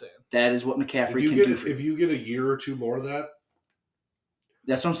 Yeah, insane. That is what McCaffrey can do for you. If you get a year or 2 more of that.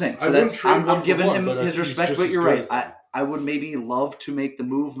 That's what I'm saying. So I'm giving him his respect, but you're right. I would maybe love to make the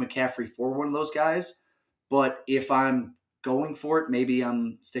move McCaffrey for one of those guys, but if I'm going for it, maybe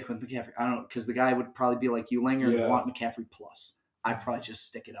I'm sticking with McCaffrey. I don't know, because the guy would probably be like you, Langer, and want McCaffrey plus. I'd probably just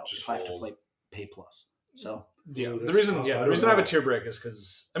stick it out if I have to pay plus. So the reason I have a tier break is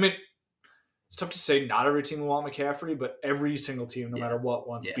because it's tough to say not every team will want McCaffrey, but every single team, no matter what,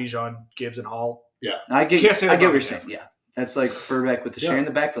 wants Bijan, Gibbs, and Hall. Yeah, I get what you're saying. Yeah, that's like Burback with the sharing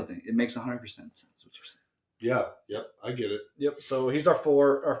the backfield thing. It makes 100% sense what you're saying. Yeah, yep, I get it. Yep. So he's our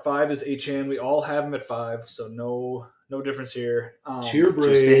 4. Our 5 is Achane. We all have him at 5, so no difference here. Tier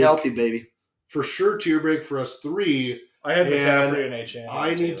break. Just stay healthy, baby. For sure, tier break for us 3. I had McCaffrey and Achane.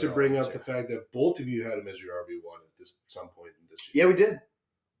 I need to bring up the fact that both of you had him as your RB1 at some point in this year. Yeah, we did.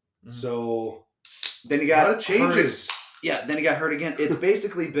 Mm-hmm. So then he got a lot of changes. Hurt. Yeah, then he got hurt again. It's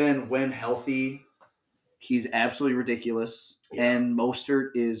basically been when healthy, he's absolutely ridiculous. Yeah. And Mostert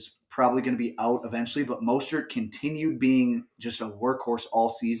is probably going to be out eventually, but Mostert continued being just a workhorse all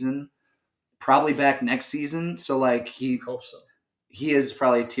season. Probably back next season. So, like, Hope so. He is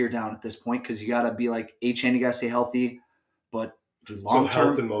probably a tier down at this point because you got to be like, HN, you got to stay healthy. But long term.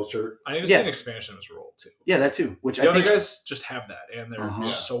 Health and Mostert. I need to see an expansion of his role, too. Yeah, that too. Which the other guys just have that, and they're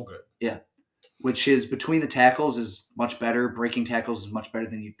so good. Yeah. Which is between the tackles is much better. Breaking tackles is much better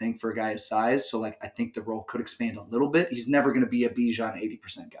than you'd think for a guy his size. So, like, I think the role could expand a little bit. He's never going to be a Bijan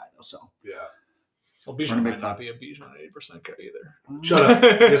 80% guy, though. So, yeah. Well, Bijan might not be a Bijan 80% guy either. Shut up.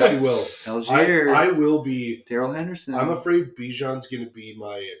 Yes, he will. Algier. I will be. Darrell Henderson. I'm afraid Bijan's going to be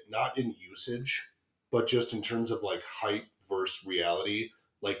my, not in usage, but just in terms of, like, height versus reality,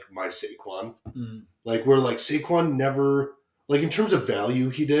 like my Saquon. Like, where, like, Saquon never, like, in terms of value,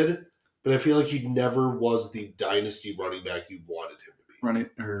 he did. But I feel like he never was the dynasty running back you wanted him to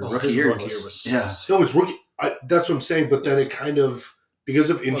be. Rookie year was No, it's rookie. That's what I'm saying. But then it kind of,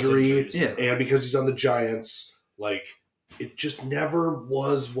 because of injury and because he's on the Giants, like, it just never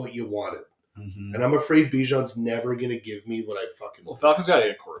was what you wanted. Mm-hmm. And I'm afraid Bijan's never going to give me what I fucking want. Falcons got to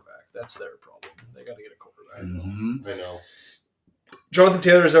get a quarterback. That's their problem. They got to get a quarterback. Mm-hmm. I know. Jonathan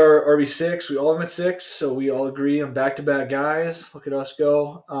Taylor's our RB6. We all have him at 6, so we all agree on back-to-back guys. Look at us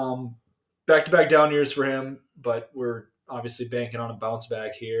go. Back-to-back down years for him, but we're obviously banking on a bounce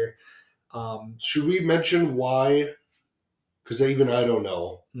back here. Should we mention why? Because even I don't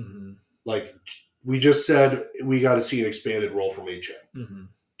know. Mm-hmm. Like, we just said we got to see an expanded role from HN. Mm-hmm.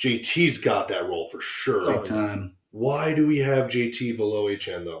 JT's got that role for sure. Big time. Why do we have JT below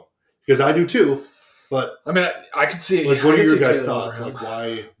HN, though? Because I do too. But I mean, I could see. Like, what are your guys' thoughts? Like,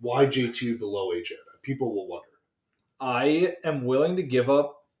 why JT below HN? People will wonder. I am willing to give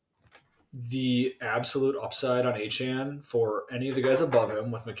up the absolute upside on HN for any of the guys above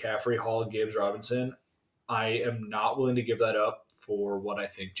him with McCaffrey, Hall, Gibbs, Robinson. I am not willing to give that up for what I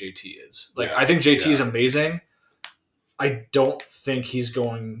think JT is. Like, I think JT is amazing. I don't think he's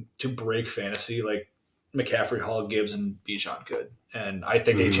going to break fantasy like McCaffrey, Hall, Gibbs, and Bijan could. And I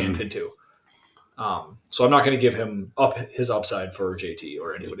think HN could too. So I'm not going to give him up his upside for JT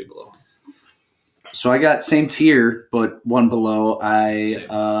or anybody below. So I got same tier, but one below.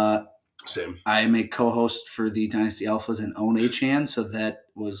 Same. I am a co-host for the Dynasty Alphas and own HN, so that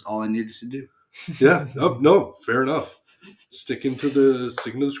was all I needed to do. Yeah. No, fair enough. Sticking to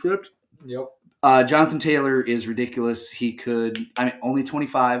the script. Yep. Jonathan Taylor is ridiculous. He could, only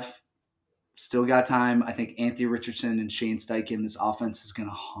 25. Still got time. I think Anthony Richardson and Shane Steichen, this offense is going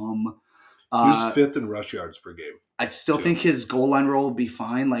to hum. Who's fifth in rush yards per game? I still think his goal line role will be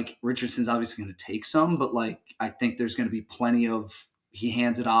fine. Like, Richardson's obviously going to take some, but, like, I think there's going to be plenty of he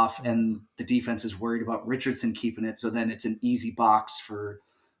hands it off and the defense is worried about Richardson keeping it. So then it's an easy box for,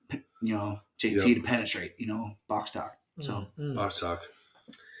 JT to penetrate, box talk. So box talk.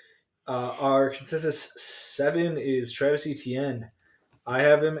 Our consensus 7 is Travis Etienne. I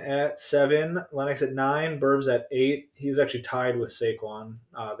have him at 7, Lennox at 9, Burbs at 8. He's actually tied with Saquon.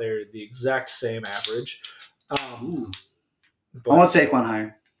 They're the exact same average. I want Saquon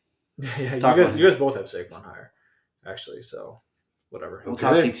higher. Yeah, you guys both have Saquon higher, actually. So whatever. We'll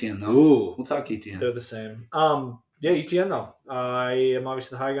talk Etienne though. Ooh. We'll talk Etienne. They're the same. Yeah, Etienne though. I am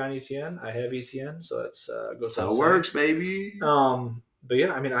obviously the high guy on Etienne. I have Etienne, so that's goes. That's how it works, baby. But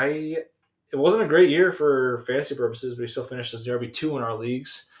yeah, it wasn't a great year for fantasy purposes, but he still finished as the RB2 in our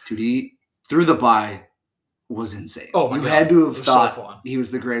leagues. Dude, he through the bye was insane. Oh my God. God. Had to have thought so he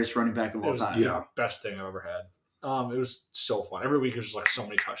was the greatest running back of all time. The best thing I've ever had. It was so fun. Every week it was just like so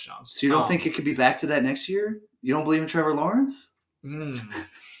many touchdowns. So you don't think it could be back to that next year? You don't believe in Trevor Lawrence?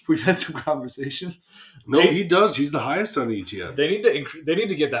 We've had some conversations. No, he does. He's the highest on ETN. They need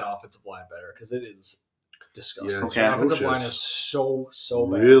to get that offensive line better because it is disgusting. Yeah, the offensive line is so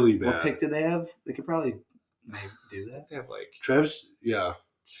bad. Really bad. What pick do they have? They could probably maybe do that. They have like Travis,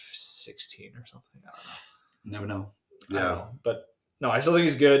 16 or something. I don't know. Never know. I don't know. But no, I still think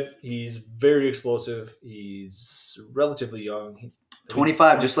he's good. He's very explosive. He's relatively young.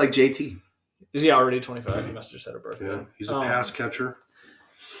 25, just like JT. Is he already 25? He must have just had a birthday. Yeah, he's a pass catcher.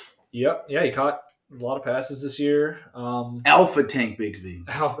 Yep. Yeah, he caught a lot of passes this year. Alpha Tank Bigsby.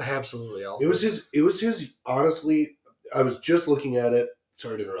 Absolutely alpha. It was his. Honestly, I was just looking at it.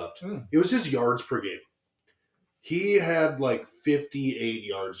 Sorry to interrupt. It was his yards per game. He had like 58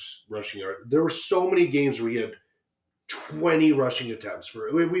 yards rushing yard. There were so many games where he had 20 rushing attempts.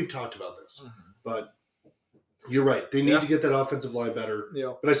 We've talked about this, but you're right. They need to get that offensive line better.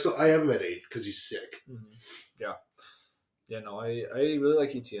 Yeah. But I have him at 8 because he's sick. Yeah. Yeah, no, I really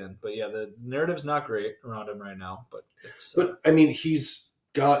like ETN. But yeah, the narrative's not great around him right now. But he's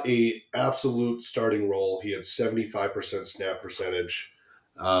got a absolute starting role. He had 75% snap percentage.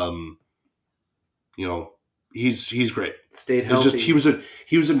 He's great. Stayed healthy. It's just he was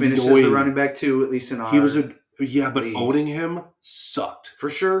finishes annoying. the running back too, at least in our. But leagues. owning him sucked For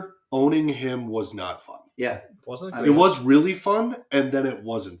sure. Owning him was not fun. Yeah, wasn't it was really fun, and then it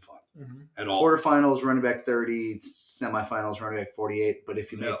wasn't fun at all. Quarterfinals running back 30, semifinals running back 48. But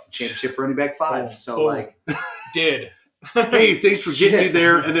if you make the championship, running back 5. Did. Hey, thanks for getting me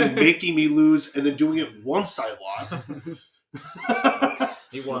there, and then making me lose, and then doing it once I lost.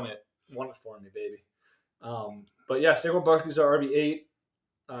 He won it for me, baby. But yeah, Saquon Barkley's our RB8.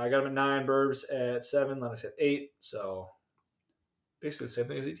 I got him at 9, Burbs at 7, Lennox at 8. So basically the same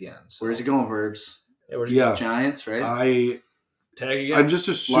thing as ETN. So. Where's he going, Burbs? Yeah, where's he going? Giants, right? Tag again. I'm just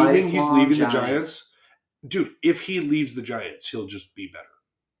assuming he's leaving Giants. the Giants. Dude, if he leaves the Giants, he'll just be better.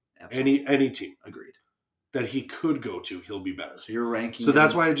 Absolutely. Any team. Agreed. That he could go to, he'll be better. So you're ranking. So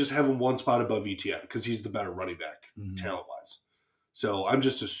that's why I just have him one spot above ETN, because he's the better running back, talent-wise. So I'm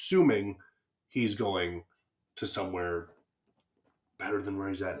just assuming he's going to somewhere better than where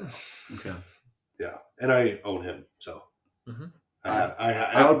he's at now. Okay. Yeah. And I own him, so.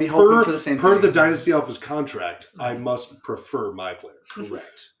 I would be hoping for the same per thing. the Dynasty Alpha's contract, I must prefer my player.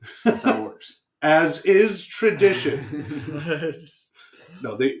 Correct. That's how it works. As is tradition.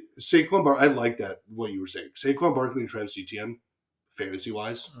 No, Saquon Barkley, I like that, what you were saying. Saquon Barkley and Travis Etienne,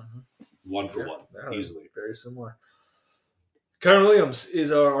 fantasy-wise, 1 for 1, easily. Very similar. Kyren Williams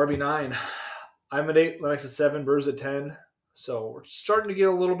is our RB9. I'm at 8, Lennox at 7, Burbs at 10. So we're starting to get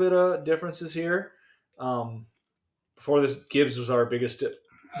a little bit of differences here. Before this, Gibbs was our biggest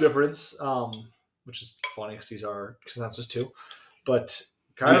difference, which is funny because he's our consensus too. But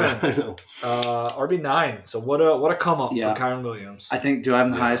Kyren, RB9. So what a come up for Kyren Williams. I think. Do I have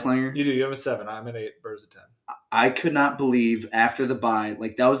him the highest, Langer? You do. You have a 7. I'm at 8. Burbs at 10. I could not believe after the bye,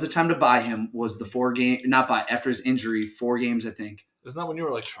 like that was the time to buy him. Was the 4 game not buy after his injury, 4 games I think. Isn't that when you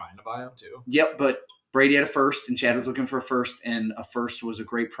were like trying to buy him too? Yep, but Brady had a first, and Chad was looking for a first, and a first was a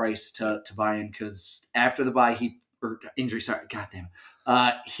great price to buy in because after the bye, he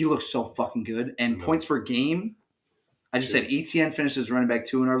looked so fucking good. And points per game, I just said ETN finishes running back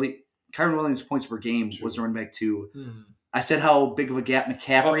 2 in our league. Kyren Williams' points per game was running back 2. I said how big of a gap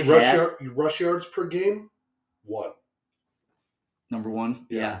McCaffrey had. Rush yards per game, 1. Number 1?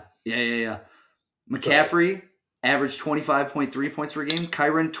 Yeah. McCaffrey averaged 25.3 points per game.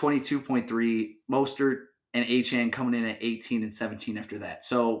 Kyren, 22.3. Mostert and Achane coming in at 18 and 17 after that.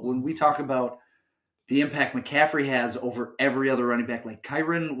 So when we talk about the impact McCaffrey has over every other running back, like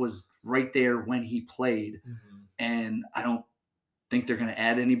Kyren was right there when he played. And I don't think they're going to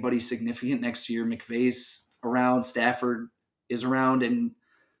add anybody significant next year. McVay's around. Stafford is around and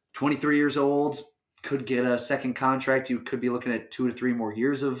 23 years old. Could get a second contract. You could be looking at 2 to 3 more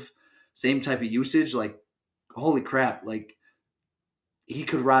years of same type of usage. Like, holy crap. Like, he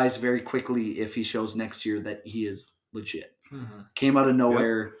could rise very quickly if he shows next year that he is legit. Came out of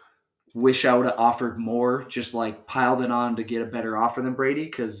nowhere. Yep. Wish I would have offered more. Just, like, piled it on to get a better offer than Brady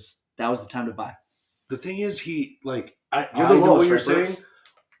because that was the time to buy. The thing is, I know what you're saying.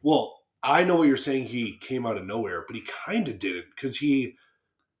 Well, I know what you're saying. He came out of nowhere, but he kind of didn't because he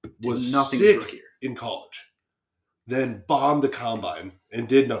was sick in college, then bombed the combine and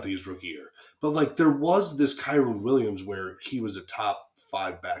did nothing his rookie year. But like there was this Kyren Williams where he was a top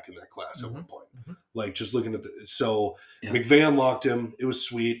 5 back in that class at one point. Like just looking at McVay unlocked him. It was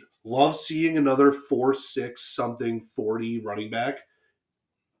sweet. Love seeing another 4.6 something 40 running back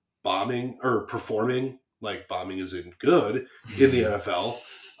bombing or performing like bombing is in good in the NFL.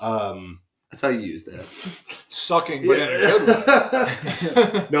 That's how you use that. Sucking, but in a good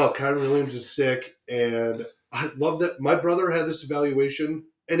way. No, Kyren Williams is sick, and I love that. My brother had this evaluation,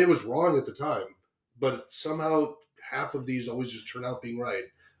 and it was wrong at the time, but somehow half of these always just turn out being right.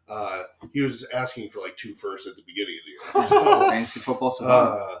 He was asking for like 2 firsts at the beginning of the year. So, fantasy football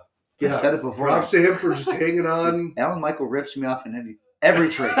savant. Yeah, I said it before. Props to him for just hanging on. Alan Michael rips me off in every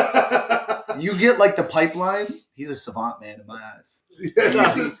trade. You get like the pipeline. He's a savant, man, in my eyes. Yeah,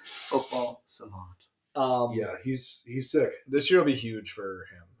 he's football savant. Yeah, he's sick. This year will be huge for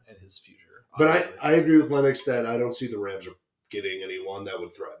him and his future. But I agree with Lennox that I don't see the Rams are getting anyone that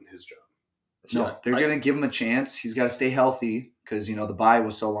would threaten his job. No, they're going to give him a chance. He's got to stay healthy because, the bye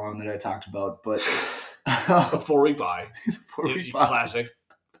was so long that I talked about. But a 4-week bye. Classic.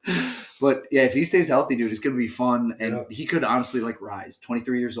 But, yeah, if he stays healthy, dude, it's going to be fun. And he could honestly, rise.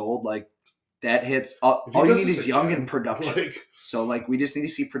 23 years old, that hits. All you need is young and production. So, we just need to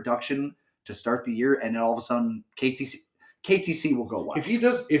see production to start the year. And then all of a sudden, KTC will go wild.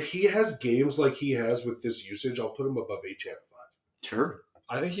 If he has games like he has with this usage, I'll put him above Achane at 5. Sure.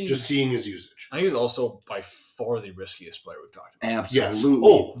 I think he's just seeing his usage. I think he's also by far the riskiest player we've talked about. Absolutely.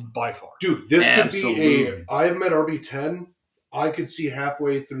 Yes. Oh, by far. dude, this Absolutely. could be I have him at RB10. I could see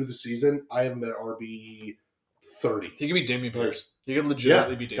halfway through the season, I have him at RB30. He could be Damian Pierce. He could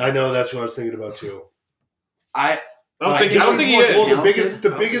legitimately be Damian. I know, that's what I was thinking about too. I don't think he is. Well,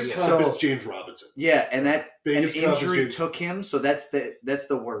 the biggest comp is James Robinson. Yeah, and an Biggest injury took him, so that's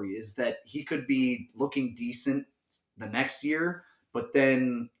the worry, is that he could be looking decent the next year, but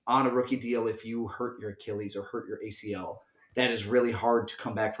then on a rookie deal, if you hurt your Achilles or hurt your ACL, that is really hard to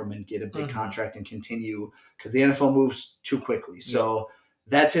come back from and get a big contract and continue, because the NFL moves too quickly. So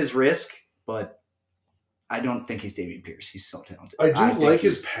that's his risk, but I don't think he's Damian Pierce. He's so talented. I do like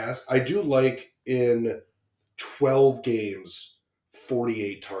his pass. I do like in 12 games,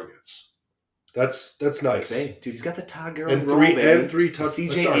 48 targets. That's nice. Dude, he's got the Todd Gurley and three touchdowns.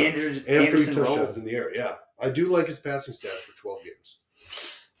 CJ And 3 Anderson touchdowns in the air. Yeah, I do like his passing stats for 12 games.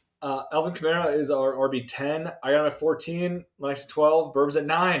 Alvin Kamara is our RB10. I got him at 14. Nice at 12. Burbs at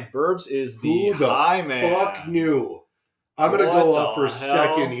 9. Burbs is the high man. Fuck knew. I'm going to go off for a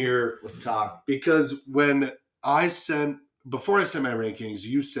second here. Let's talk. Because before I sent my rankings,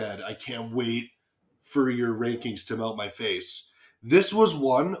 you said, I can't wait for your rankings to melt my face. This was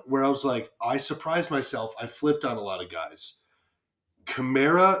one where I was like, I surprised myself. I flipped on a lot of guys.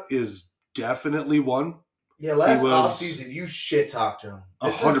 Kamara is definitely one. Yeah, last offseason, you shit talked to him.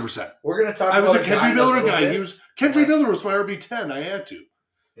 100%. We're going to talk about I was a Kendrick Miller guy. Bit. Kendrick Miller was my RB10. I had to.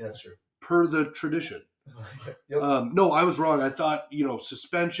 Yeah, that's true. Per the tradition. Yep. No, I was wrong. I thought,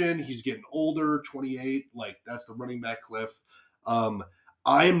 suspension, he's getting older, 28. Like, that's the running back cliff.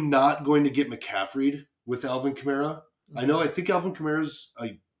 I'm not going to get McCaffrey with Alvin Kamara. I think Alvin Kamara's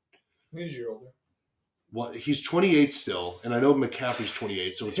He's a year older. What, he's 28 still, and I know McCaffrey's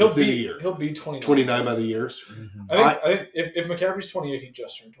 28, so it's within a year. He'll be 29. 29 by the years. Mm-hmm. I think if McCaffrey's 28, he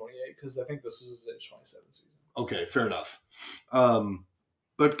just turned 28, because I think this was his age 27 season. Okay, fair enough.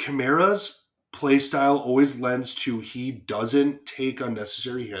 But Kamara's play style always lends to he doesn't take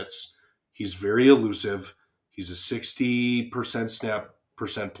unnecessary hits. He's very elusive. He's a 60% snap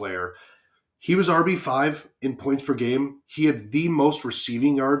percent player. He was RB5 in points per game. He had the most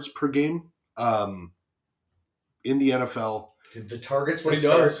receiving yards per game in the NFL. Dude, the targets what he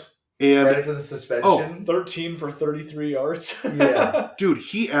does. And right after the suspension. 13 for 33 yards. Yeah. Dude,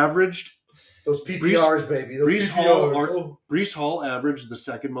 he averaged those PPRs, baby. Those Breece Hall averaged the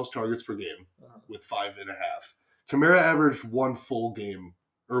second most targets per game with 5.5. Kamara averaged one full game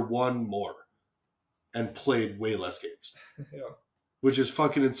or one more and played way less games. Yeah. Which is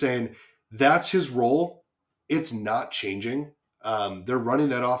fucking insane. That's his role. It's not changing. They're running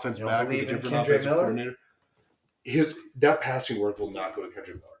that offense back with a different offensive coordinator. That passing work will not go to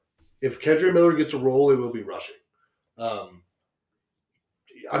Kendrick Miller. If Kendrick Miller gets a role, it will be rushing. I'm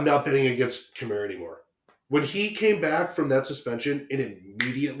not betting against Kamara anymore. When he came back from that suspension and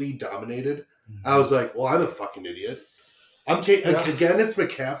immediately dominated, I was like, well, I'm a fucking idiot. Again, it's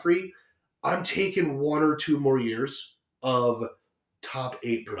McCaffrey. I'm taking 1 or 2 more years of top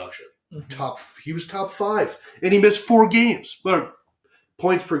 8 production. Mm-hmm. He was top 5, and he missed 4 games. But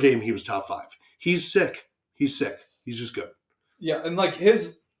points per game, he was top 5. He's sick. He's just good. Yeah, and like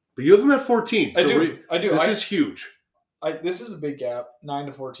his. But you have him at 14. I do. This is huge. This is a big gap, 9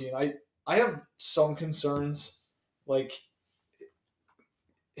 to 14. I have some concerns. Like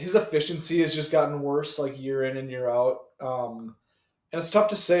his efficiency has just gotten worse, like year in and year out. And it's tough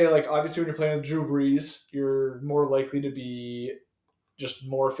to say. Like obviously, when you're playing with Drew Brees, you're more likely to be just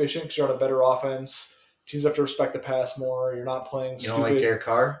more efficient because you're on a better offense. Teams have to respect the pass more. You're not playing stupid. Like Derek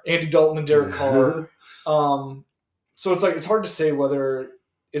Carr? Andy Dalton and Derek Carr. So it's hard to say whether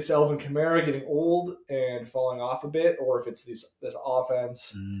it's Alvin Kamara getting old and falling off a bit, or if it's this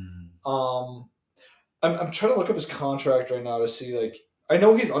offense. I'm trying to look up his contract right now to see. Like I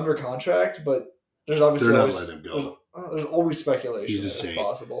know he's under contract, but there's obviously they're not letting him go. There's always speculation. He's insane. It's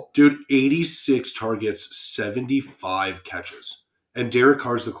possible. Dude, 86 targets, 75 catches. And Derek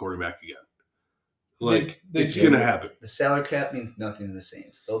Carr's the quarterback again. It's going to happen. The salary cap means nothing to the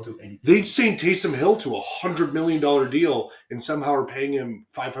Saints. They'll do anything. They signed Taysom Hill to a $100 million deal and somehow are paying him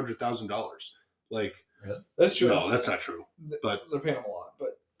 $500,000. Like, really? That's true. No, that's not true. But they're paying him a lot.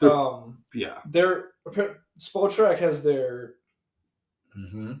 But yeah, Spotrac has their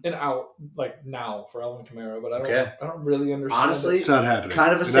an out like now for Alvin Kamara, but I don't really understand. Honestly, it's not happening.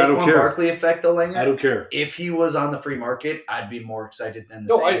 Kind of a Saquon Barkley effect, though, Langer. I don't care. If he was on the free market, I'd be more excited than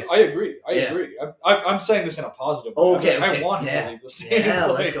the Saints. I agree. I agree. I'm saying this in a positive way. Okay. I want him to leave the Saints. Yeah,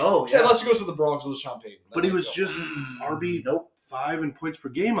 let's go. Yeah. Unless he goes to the Broncos with Sean Payton. But he was just RB 5 in points per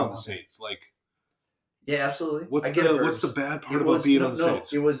game on the Saints. Like, Yeah, absolutely. What's the bad part about being on the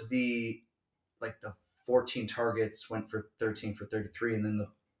Saints? It was the 14 targets went for 13 for 33, and then the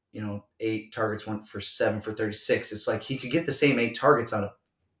 8 targets went for 7 for 36. It's like he could get the same 8 targets on a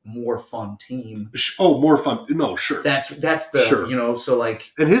more fun team. Oh, more fun. No, sure. That's the sure. So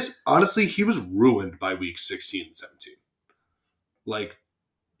like, and honestly, he was ruined by week 16 and 17. Like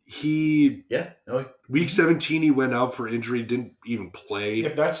week 17 he went out for injury, didn't even play.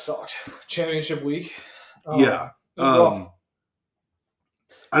 If that sucked. Championship week. Yeah. I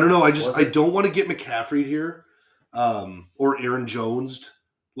don't know. I don't want to get McCaffrey here, or Aaron Jones,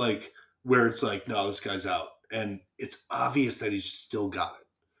 like where it's like, no, this guy's out, and it's obvious that he's still got it.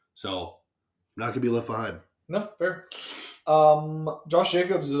 So I'm not gonna be left behind. No, fair. Josh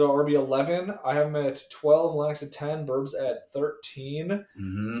Jacobs is RB 11. I have him at 12. Lennox at 10. Burbs at 13.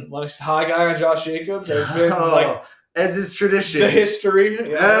 Mm-hmm. Lennox high guy on Josh Jacobs has been as is tradition. The history.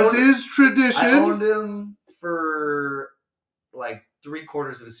 As is tradition. I owned him for like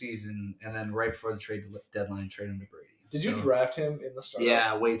 3/4 of a season, and then right before the trade deadline, trade him to Brady. Did you draft him in the start?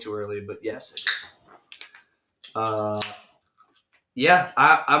 Yeah, way too early, but yes. Yeah,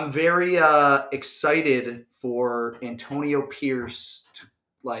 I'm very excited for Antonio Pierce to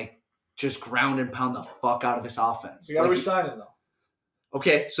just ground and pound the fuck out of this offense. You got to resign him though.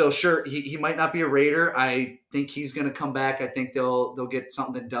 Okay, so sure, he might not be a Raider. I think he's going to come back. I think they'll get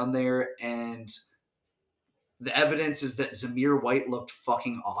something done there, and the evidence is that Zamir White looked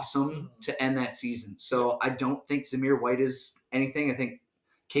fucking awesome to end that season. So I don't think Zamir White is anything. I think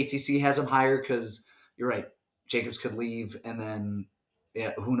KTC has him higher because you're right. Jacobs could leave, and then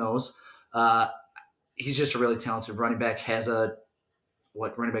who knows? He's just a really talented running back. Has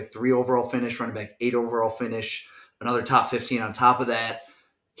running back 3 overall finish, running back 8 overall finish, another top 15 on top of that.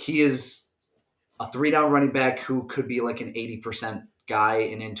 He is a 3-down running back who could be like an 80% guy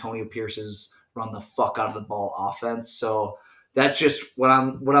in Antonio Pierce's run the fuck out of the ball offense. So that's just what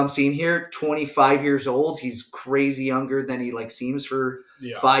I'm seeing here. 25 years old. He's crazy younger than he seems for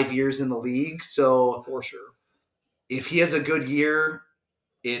 5 years in the league. So for sure, if he has a good year,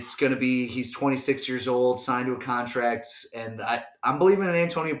 it's going to be he's 26 years old, signed to a contract, and I'm believing in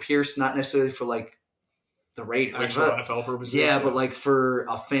Antonio Pierce, not necessarily for the Raiders. Actual NFL purposes. Yeah, but for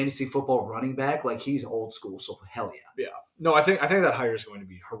a fantasy football running back, he's old school, so hell yeah. Yeah. No, I think that hire is going to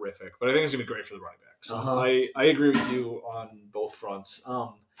be horrific, but I think it's going to be great for the running backs. So I agree with you on both fronts.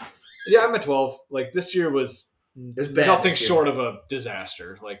 Yeah, I'm at 12. This year was nothing short of a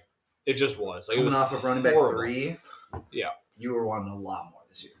disaster. It just was. Coming it was off of running back horrible. 3. Yeah. You were wanting a lot more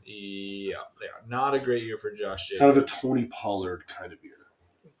this year. Yeah. Not a great year for Josh Jacobs. Kind of a Tony Pollard kind of year.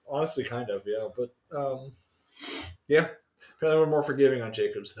 Honestly, kind of, yeah. But, yeah. Apparently we're more forgiving on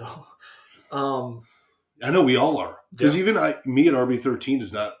Jacobs, though. I know we all are. Because even me at RB13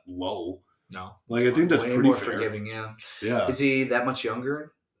 is not low. No. I think that's way pretty more fair. Forgiving, yeah. Yeah. Is he that much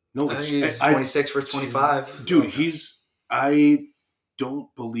younger? No, I think he's 26 versus 25. Dude, I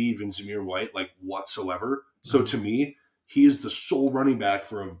don't believe in Zamir White, whatsoever. So to me, he is the sole running back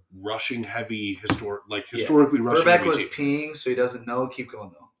for a rushing heavy, historically rushing Burback heavy was team. peeing, so he doesn't know. Keep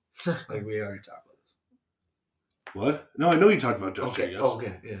going, though. We already talked about this. What? No, I know you talked about Josh Jacobs.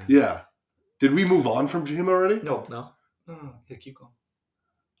 Okay, yeah. Yeah. Did we move on from him already? No. No. Yeah, keep going.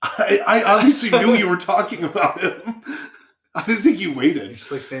 I obviously knew you were talking about him. I didn't think you waited. You're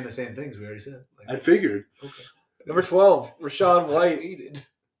just saying the same things we already said. I figured. Okay. Number 12, Rachaad White.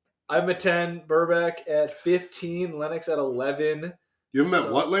 I'm at 10. Burback at 15. Lennox at 11. You have him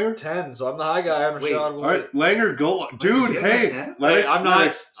at what, Langer? 10. So I'm the high guy. I'm Rachaad White. All right, Langer, go. Dude, hey. Lennox, I'm not.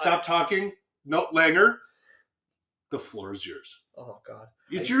 Lennox, stop talking. No, Langer. The floor is yours. Oh, God.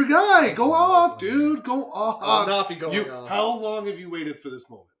 It's your guy. Go off, dude. Go off. I'll not be going off. How long have you waited for this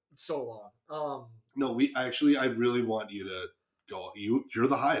moment? So long. No, I really want you to go. You're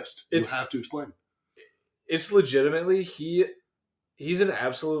the highest. You have to explain. It's legitimately, he's an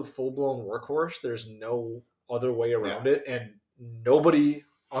absolute full-blown workhorse. There's no other way around it. And nobody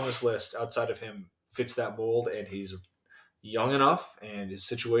on this list outside of him fits that mold. And he's young enough, and his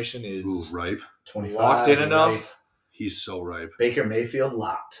situation is ripe. 25, locked in enough. Ripe. He's so ripe. Baker Mayfield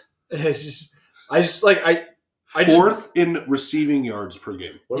locked. It's fourth in receiving yards per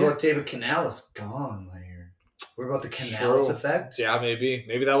game. What about David Canales? Gone, Langer. What about the Canales effect? Yeah, maybe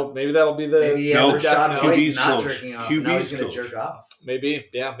that'll be the QB's not coach. jerking off. QB's now he's gonna coach. jerk off. Maybe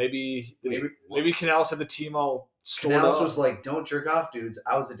Canales had the team all stored Canales up. was like, "Don't jerk off, dudes.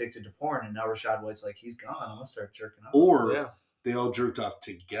 I was addicted to porn," and now Rachaad White's like, "He's gone. I'm gonna start jerking off." Or they all jerked off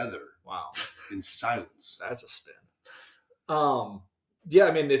together. Wow, in silence. That's a spin. Yeah,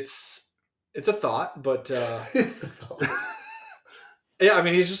 I mean it's a thought, but it's a thought. Yeah, I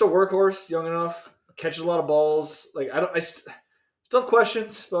mean he's just a workhorse, young enough, catches a lot of balls. Like I still have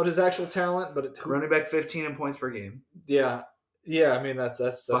questions about his actual talent, but running back 15 in points per game. Yeah. I mean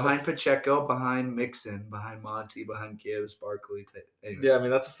that's behind Pacheco, behind Mixon, behind Monty, behind Gibbs, Barkley. Yeah, I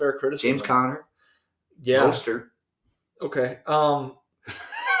mean that's a fair criticism. James Conner. Yeah. Mostert. Okay.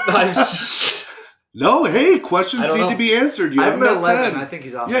 No, hey, questions need to be answered. You I have him at 11. 10. I think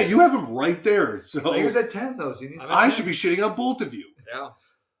he's off. Yeah, you have him right there. So he was at 10 though. So I should be shitting on both of you. Yeah.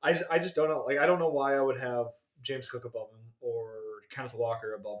 I just don't know. Like I don't know why I would have James Cook above him or Kenneth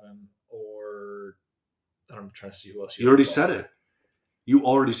Walker above him or I'm trying to see who else you already said it. You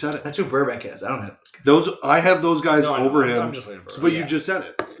already said it. That's who Burbeck has. I don't have those. I have those guys over him. I'm just looking for but you just said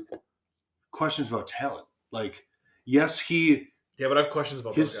it. Questions about talent. Like, yes, he. Yeah, but I have questions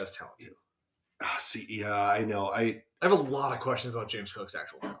about those guys' talent too. Yeah, I know. I have a lot of questions about James Cook's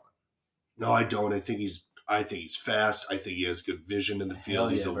actual talent. No, I don't. I think he's fast. I think he has good vision in the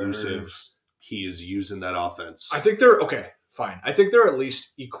field. He's elusive. He is using that offense. I think they're okay. Fine. I think they're at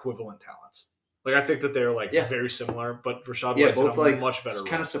least equivalent talents. Like I think that they're very similar, but Rashad White's both like much better.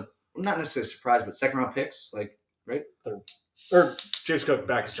 Kind of not necessarily surprised, but second round picks, like right? Or James Cook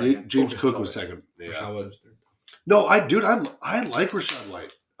back second. James Cook was second. Yeah. Rashad White was third. No, I like Rashad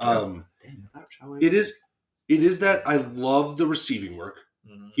White. It is that I love the receiving work.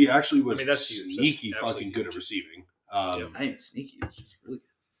 Mm-hmm. He actually was sneaky fucking good at receiving. I ain't sneaky. It was just really good.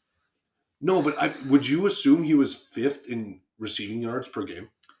 No, but would you assume he was fifth in receiving yards per game?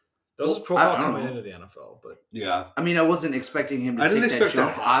 That was his profile coming into the NFL, but yeah. I mean, I wasn't expecting him to take that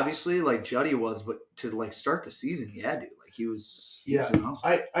jump. Obviously, like Juddy was, but to like start the season, dude, like he was. Yeah,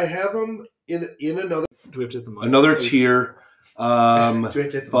 awesome. I have him in another. Do we have to hit the mic? Another tier. Do we have to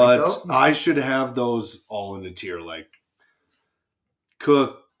hit the but mic, though? I should have those all in a tier, like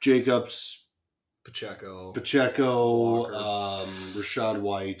Cook, Jacobs, Pacheco, Rashad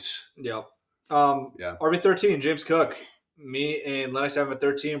White. Yep. Yeah. RB13, James Cook. Me and Lennox have him at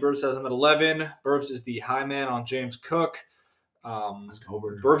 13. Burbs has him at 11. Burbs is the high man on James Cook. Let's go,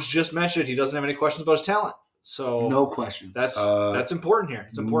 Burbs just mentioned he doesn't have any questions about his talent. So no questions. That's important here.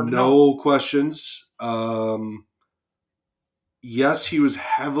 It's important to know. No questions. Yes, he was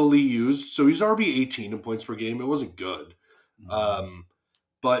heavily used. So he's RB18 in points per game. It wasn't good.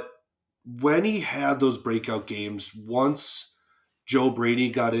 But when he had those breakout games, once Joe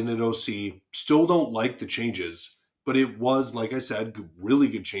Brady got in at OC, still don't like the changes. But it was, like I said, really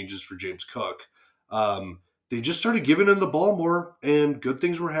good changes for James Cook. They just started giving him the ball more, and good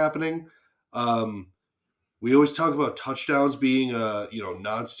things were happening. We always talk about touchdowns being a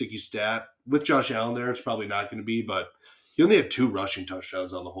non-sticky stat. With Josh Allen there, it's probably not going to be, but he only had 2 rushing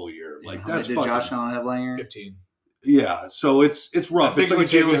touchdowns on the whole year. Like that's did Josh Allen have last year? 15. Yeah, so it's rough. It's like a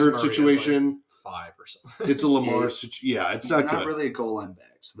Jalen Hurts situation. 5 or something. It's a Lamar situation. Yeah, it's not good. Really a goal line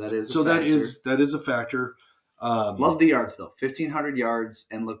back, so that is. That is a factor. Love the yards though, 1,500 yards,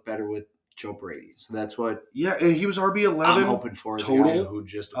 and look better with Joe Brady. So that's what. Yeah, and he was RB11. I'm hoping for total. Who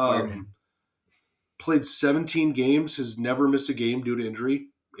just acquired him. Played 17 games. Has never missed a game due to injury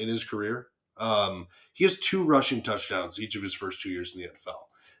in his career. He has 2 rushing touchdowns each of his first 2 years in the NFL.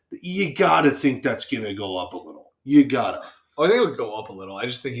 You gotta think that's gonna go up a little. You gotta. Oh, I think it would go up a little. I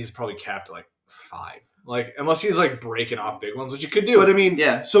just think he's probably capped at like 5. Like, unless he's like breaking off big ones, which you could do. But I mean,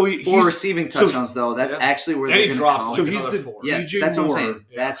 yeah. So for receiving touchdowns, though, that's actually where they're going to count. So he's the DJ that's Moore. What I'm saying.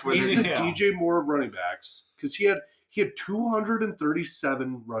 That's where he's the DJ Moore of running backs because he had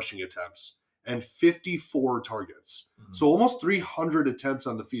 237 rushing attempts and 54 targets. Mm-hmm. So almost 300 attempts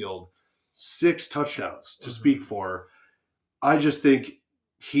on the field, 6 touchdowns to speak for. I just think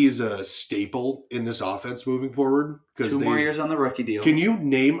he's a staple in this offense moving forward. 2 more years on the rookie deal. Can you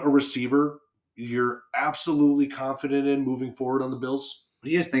name a receiver you're absolutely confident in moving forward on the Bills? What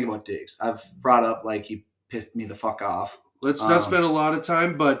do you guys think about Diggs? I've brought up like he pissed me the fuck off. Let's not spend a lot of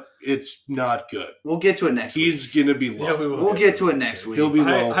time, but it's not good. We'll get to it next week. He's going to be low. Yeah, we'll get to it next week. He'll be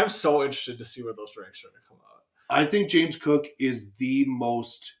low. I'm so interested to see where those ranks are going to come out. I think James Cook is the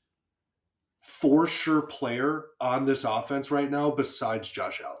most for sure player on this offense right now besides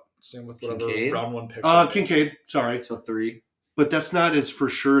Josh Allen. Same with whatever round 1 pick. Kincaid, sorry. So 3. But that's not as for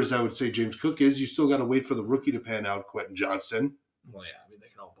sure as I would say James Cook is. You still got to wait for the rookie to pan out, Quentin Johnston. Well, yeah, I mean, they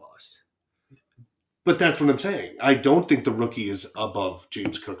can all bust. But that's what I'm saying. I don't think the rookie is above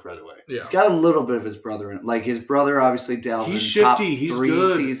James Cook right away. Yeah. He's got a little bit of his brother in it. Like, his brother, obviously, Dalvin. He's shifty. Top he's 3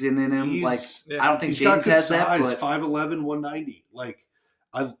 good. season in him. I don't think James has that. But 5'11", 190. Like,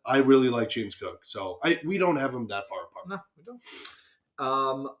 I really like James Cook. So, we don't have him that far apart. No, we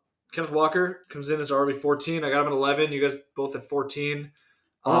don't. Kenneth Walker comes in as RB14. I got him at 11. You guys both at 14.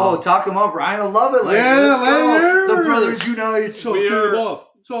 Talk him up, Ryan. I love it. Like, yeah, let's go. The brothers unite. So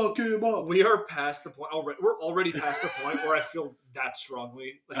Suck him up. We are past the point already. We're already past the point where I feel that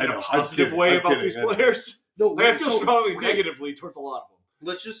strongly, like I in know, a I'm positive kidding, way I'm about kidding, these I know. players. No, Like, I feel strongly okay. negatively towards a lot of them.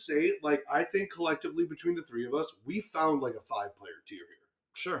 Let's just say, like, I think collectively between the three of us, we found like a 5-player tier here.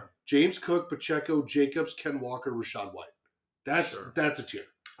 Sure. James Cook, Pacheco, Jacobs, Ken Walker, Rashad White. That's a tier.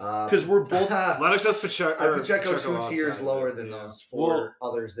 Because we're both. Lennox has Pacheco. Pacheco 2 tiers outside, lower yeah. than those 4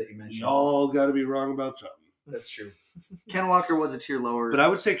 others that you mentioned. Y'all got to be wrong about something. That's true. Ken Walker was a tier lower. But I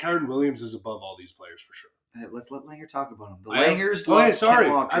would say Kyron Williams is above all these players for sure. Let's let Langer talk about him. The I have- Langers Okay, love sorry.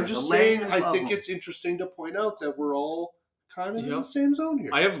 Ken Walker. I'm just The saying, Langers I love think him. it's interesting to point out that we're all kind of in Yep. the same zone here.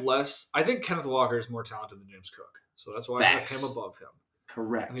 I have less. I think Kenneth Walker is more talented than James Cook, so that's why I Facts. have him above him.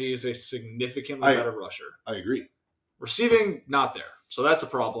 correct. He is a significantly better rusher. I agree. Receiving, not there, so that's a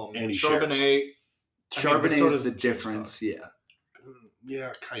problem. And he Charbonnet. Charbonnet so is does the James difference. Cook. Yeah.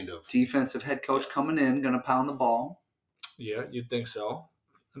 Yeah, kind of. Defensive head coach coming in, going to pound the ball. Yeah, you'd think so.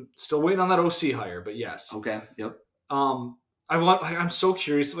 I'm still waiting on that OC hire, but yes. Okay. Yep. I'm so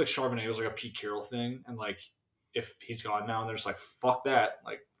curious if like Charbonnet was like a Pete Carroll thing, and like if he's gone now, and they're just like fuck that,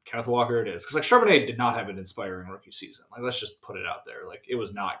 like Kenneth Walker it is, because like Charbonnet did not have an inspiring rookie season. Like let's just put it out there, like it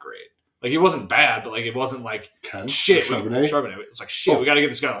was not great. Like he wasn't bad, but like it wasn't like shit. Charbonnet. It's like shit. We got to get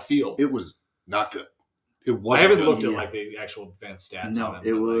this guy on the field. It was not good. It wasn't. I haven't good. looked at like the actual advanced stats No, on him.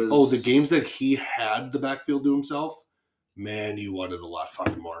 it was. Oh, the games that he had the backfield to himself, man, you wanted a lot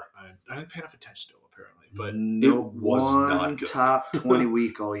fucking more. I didn't pay enough attention to him apparently, but no it was one not good. top 20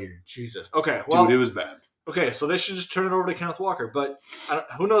 week all year. Jesus. Okay, well, Dude, it was bad. Okay, so they should just turn it over to Kenneth Walker, but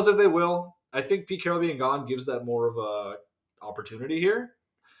who knows if they will. I think Pete Carroll being gone gives that more of a opportunity here.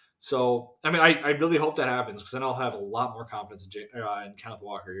 So, I mean, I really hope that happens because then I'll have a lot more confidence in Kenneth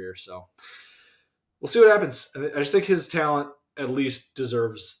Walker here. So, we'll see what happens. I just think his talent at least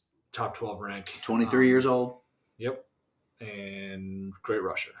deserves top 12 rank. 23 years old. Yep. And great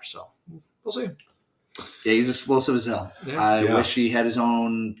rusher. So, we'll see. Yeah, he's explosive as hell. Yeah. I wish he had his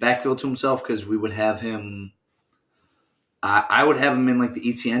own backfield to himself because we would have him. I would have him in like the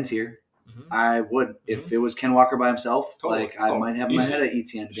ETN tier. Mm-hmm. I would if it was Ken Walker by himself. Totally. Like I might have him easy. ahead of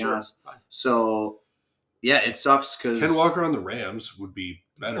ETN to be Sure. honest. Fine. So yeah, it sucks because Ken Walker on the Rams would be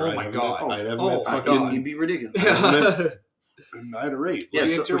better. Oh my God. I'd have him Oh at my fucking God. he'd be ridiculous. Yeah. 9 or 8. Yeah, Like,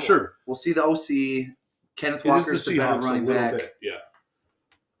 so- for sure. We'll see the OC. Kenneth It is Walker's the the better Seahawks running a little back. bit. Yeah,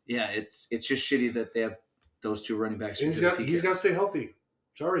 Yeah, it's just shitty that they have those two running backs. and because of he's PK. got to stay healthy.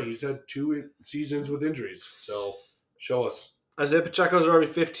 Sorry, he's had 2 seasons with injuries. So show us. Isaiah Pacheco's already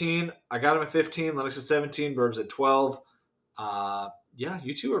 15. I got him at 15. Lennox at 17. Burbs at 12. Yeah,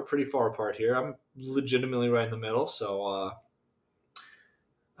 you two are pretty far apart here. I'm legitimately right in the middle. So,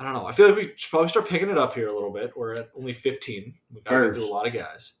 I don't know. I feel like we should probably start picking it up here a little bit. We're at only 15. We've got to get Burbs. through a lot of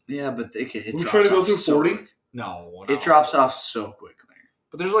guys. Yeah, but it We're drops trying to go off through so 40? quick. No. It drops off so quickly.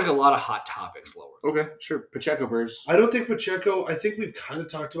 But there's like a lot of hot topics lower. Okay. Sure, Pacheco Burbs. I don't think Pacheco, I think we've kind of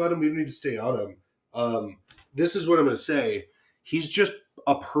talked about him. We don't need to stay on him. This is what I'm going to say. He's just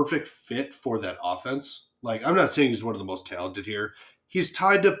a perfect fit for that offense. Like, I'm not saying he's one of the most talented here. He's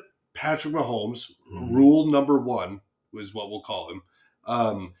tied to Patrick Mahomes, rule number 1 is what we'll call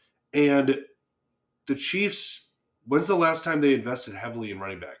him. And the Chiefs, when's the last time they invested heavily in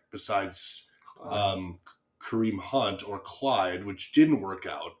running back besides Kareem Hunt or Clyde, which didn't work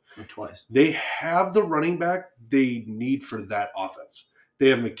out? Or twice. They have the running back they need for that offense. They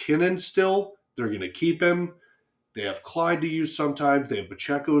have McKinnon still. They're going to keep him. They have Clyde to use sometimes. They have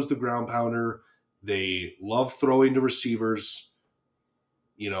Pacheco as the ground pounder. They love throwing to receivers.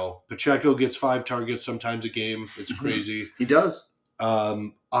 You know, Pacheco gets 5 targets sometimes a game. It's crazy. He does.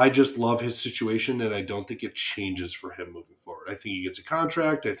 I just love his situation, and I don't think it changes for him moving forward. I think he gets a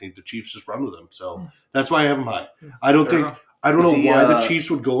contract. I think the Chiefs just run with him. So that's why I have him high. I don't know Is he, why the Chiefs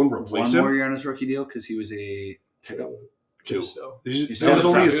would go and replace One him. more year on his rookie deal because he was a pickup. 2. So. That was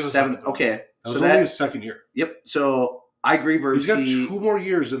only his seven. Okay, That was only his second year. Yep. So I agree, Burbs. He's got 2 more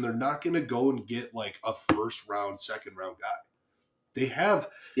years, and they're not going to go and get like a first round, second round guy. They have.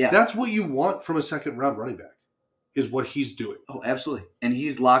 Yeah. That's what you want from a second round running back, is what he's doing. Oh, absolutely. And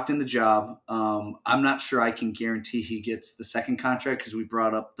he's locked in the job. I'm not sure I can guarantee he gets the second contract because we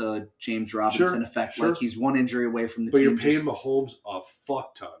brought up the James Robinson effect. Sure. Like he's one injury away from the But team. you're paying Mahomes a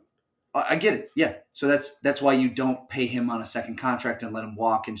fuck ton. I get it. Yeah. So that's why you don't pay him on a second contract and let him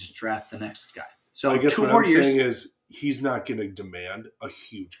walk and just draft the next guy. So I guess 2 what more I'm years saying is he's not going to demand a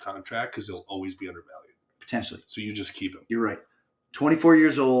huge contract because he'll always be undervalued. potentially. So you just keep him. You're right. 24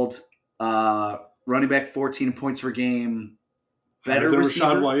 years old, running back, 14 points per game, better than receiver.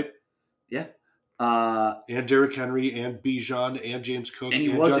 Rashad White. Yeah. And Derrick Henry and Bijan and James Cook And he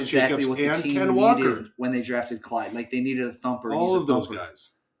and was Josh exactly Jacobs what the and team Ken needed Walker. when they drafted Clyde. Like, they needed a thumper. All He's of a those thumper.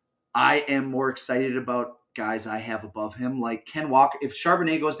 guys. I am more excited about guys I have above him. Like Ken Walker. If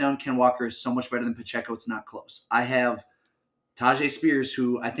Charbonnet goes down, Ken Walker is so much better than Pacheco. It's not close. I have Tajay Spears,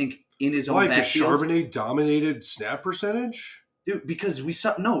 who I think in his own Why? Because backfield. Charbonnet dominated snap percentage? Dude, because we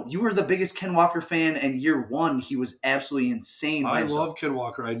saw you were the biggest Ken Walker fan, and year one he was absolutely insane. I love Ken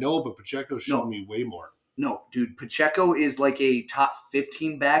Walker. I know, but Pacheco showed me way more. No, dude, Pacheco is like a top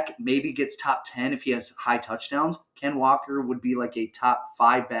 15 back, maybe gets top 10 if he has high touchdowns. Ken Walker would be like a top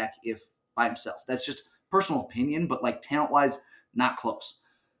 5 back if by himself. That's just personal opinion, but like talent-wise, not close.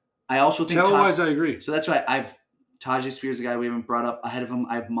 I also think talent-wise, I agree. So that's why I've Tajay Spears, the guy we haven't brought up ahead of him.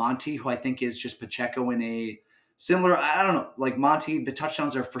 I have Monty, who I think is just Pacheco in a similar, I don't know, like Monty, the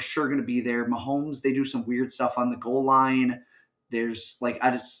touchdowns are for sure going to be there. Mahomes, they do some weird stuff on the goal line. There's like,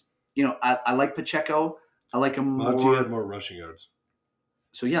 I like Pacheco. I like him Monty more. had more rushing yards.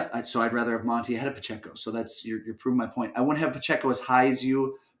 So yeah, I'd rather have Monty ahead of Pacheco. So that's, you're proving my point. I wouldn't have Pacheco as high as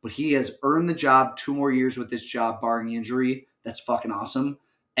you, but he has earned the job, 2 more years with this job, barring injury. That's fucking awesome.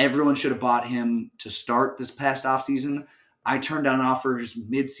 Everyone should have bought him to start this past offseason. I turned down offers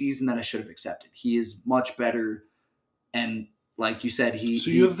mid-season that I should have accepted. He is much better. And like you said,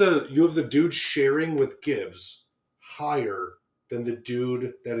 you have the dude sharing with Gibbs higher than the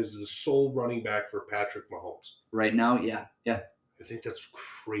dude that is the sole running back for Patrick Mahomes. Right now, yeah. I think that's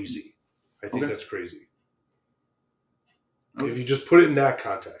crazy. That's crazy. Okay. If you just put it in that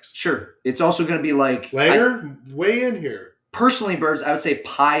context. Sure. It's also going to be like... Langer, weigh in here. Personally, Birds, I would say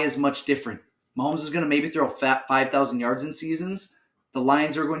pie is much different. Mahomes is going to maybe throw 5,000 yards in seasons. The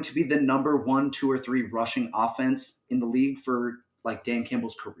Lions are going to be the number 1, 2, or 3 rushing offense in the league for like Dan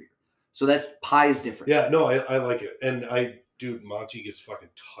Campbell's career. So that's pie is different. Yeah, no, I like it. And dude, Monty gets fucking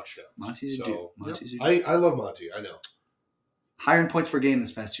touchdowns. Monty's a dude. Monty's a dude. I love Monty. I know. Higher in points per game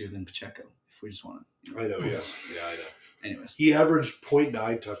this past year than Pacheco, if we just want to. I know, yes. Yeah, I know. Anyways. He averaged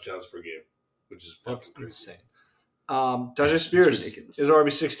 0.9 touchdowns per game, which is fucking insane. Tajay Spears is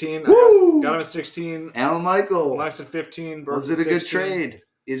RB 16. Woo! Got him at 16. Alan Michael. Max at 15. Was it a good trade?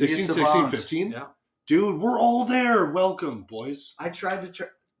 Is 16, 16, 15? Yeah. Dude, we're all there. Welcome, boys. I tried to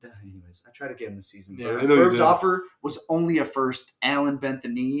get him this season. Yeah, I know you Bird's did. offer was only a first. Allen bent the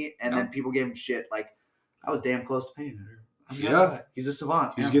knee, and then people gave him shit. Like, I was damn close to paying it. Yeah. He's a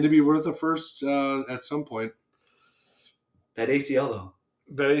savant. He's going to be worth a first at some point. That ACL, though.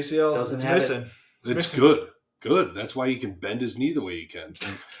 That ACL Doesn't is have missing. It's missing. Good. Good. That's why he can bend his knee the way he can.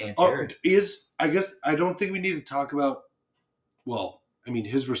 Can't tear it. I guess I don't think we need to talk about, well, I mean,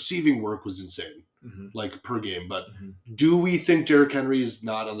 his receiving work was insane, like per game. But do we think Derrick Henry is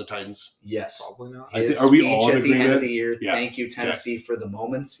not on the Titans? Yes. Probably not. Are we all in at the end of agreement? the year, Yeah. thank you, Tennessee, for the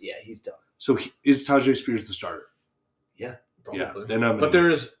moments. Yeah, he's done. So is Tajay Spears the starter? Yeah. Probably. Yeah.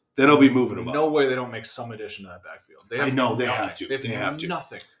 Then I'll be moving him up. No way they don't make some addition to that backfield. They have they nothing. have to. They have to.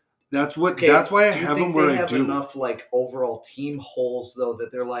 Nothing. That's why I have them him where I do. They have enough like overall team holes though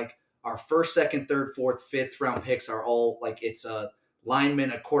that they're like our first, second, third, fourth, fifth round picks are all like it's a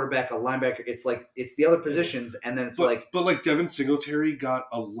lineman, a quarterback, a linebacker. It's like it's the other positions, and then it's but like Devin Singletary got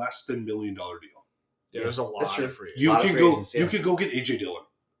a less than $1 million deal. Yeah, there's a lot of free. You can go get AJ Dillon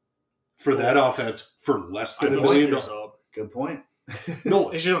for that offense for less than $1 million. Good point. No,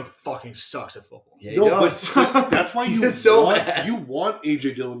 AJ Dillon fucking sucks at football. Yeah, he does. But that's why you so want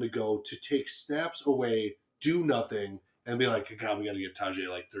AJ Dillon to go to take snaps away, do nothing, and be like, God, we got to get Tajay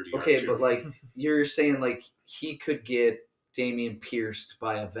like 30 yards. Okay, but like you're saying, like he could get Damian pierced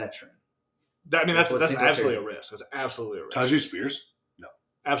by a veteran. That's absolutely a risk. That's absolutely a risk. Tajay Spears? No,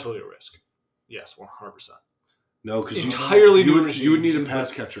 absolutely a risk. Yes, 100%. No, because you would need a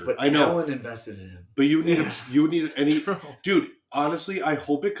pass catcher. But I know. Allen invested in him. But you would need any dude. Honestly, I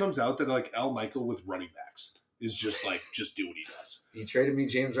hope it comes out that like Al Michael with running backs is just do what he does. He traded me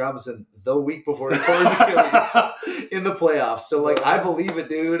James Robinson the week before he tore his Achilles in the playoffs. So like I believe it,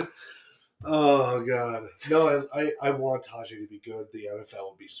 dude. Oh God, no! I want Tajay to be good. The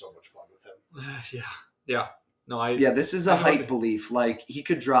NFL would be so much fun with him. Yeah. No, this is a hype belief. Like he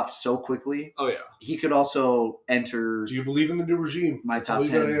could drop so quickly. Oh yeah. He could also enter. Do you believe in the new regime? My top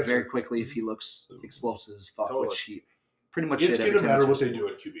 10 very quickly if he looks explosive as fuck, totally. which he pretty much. It's going to matter what they do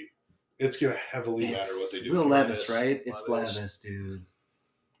at QB. It's going to heavily matter what they do. Will Levis, right? It's Levis, dude.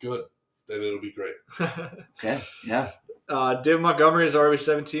 Good. Then it'll be great. Okay. Yeah. David Montgomery is RB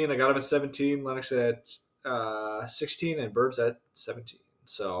 17. I got him at 17. Lennox at 16, and Burbs at 17.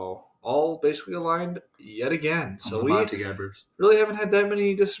 So all basically aligned yet again. So we Monte Gabbers. really haven't had that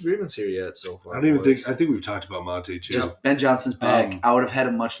many disagreements here yet so far. I don't even think. I think we've talked about Monte too. Just Ben Johnson's back. I would have had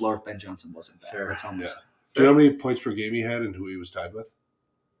him much lower if Ben Johnson wasn't back. Fair. That's all I'm saying. Do you know how many points per game he had and who he was tied with?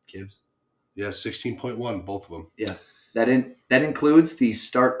 Gibbs. Yeah, 16.1, both of them. Yeah, that includes the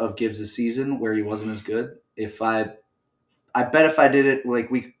start of Gibbs' season where he wasn't as good. I bet if I did it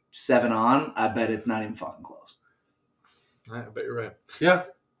like week 7 on, I bet it's not even fucking close. I bet you're right. Yeah.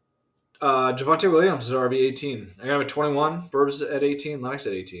 Javonte Williams is RB 18. I got him at 21. Burbs at 18. Lennox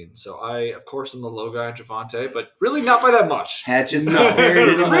at 18. So I, of course, am the low guy on Javonte, but really not by that much. Hatches not buried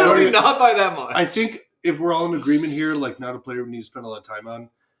anymore. Really not by that much. I think if we're all in agreement here, like not a player we need to spend a lot of time on,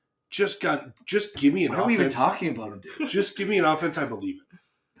 just give me an offense. What are we even talking about him, dude? Just give me an offense I believe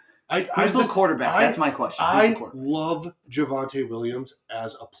in. Who's the quarterback? That's my question. I love Javonte Williams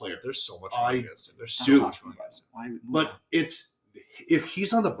as a player. There's so much fun against him. There's do. so much fun against him. But it's if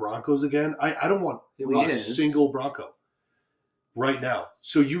he's on the Broncos again, I don't want a single Bronco right now.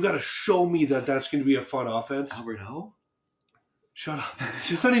 So you got to show me that that's going to be a fun offense. Albert O? Shut up.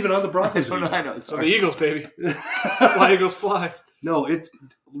 He's not even on the Broncos anymore. I know. So the Eagles, baby. Fly, Eagles, fly. No, it's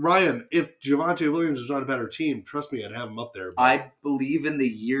Ryan. If Javonte Williams was on a better team, trust me, I'd have him up there. But I believe in the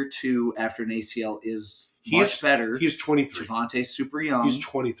year 2 after an ACL is much better. He's 23. Javonte's super young. He's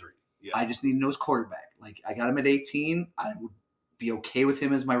 23. Yeah. I just need to know his quarterback. Like I got him at 18. I would be okay with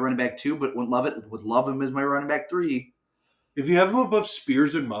him as my running back 2, but wouldn't love it. Would love him as my running back 3. If you have him above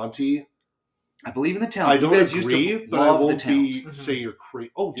Spears and Monty, I believe in the talent. I don't agree, used to but I love won't the talent. be saying you're crazy.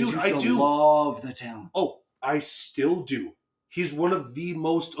 Oh, dude, I do love the talent. Oh, I still do. He's one of the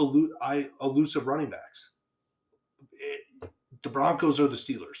most elusive running backs. The Broncos are the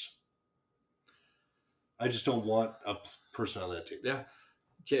Steelers. I just don't want a person on that team. Yeah,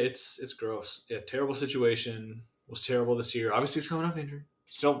 it's gross. Yeah, terrible situation. Was terrible this year. Obviously, he's coming off injury.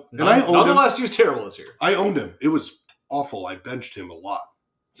 Still, nonetheless, he was terrible this year. I owned him. It was awful. I benched him a lot.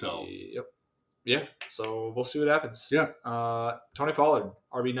 So yep. Yeah, so we'll see what happens. Yeah. Tony Pollard,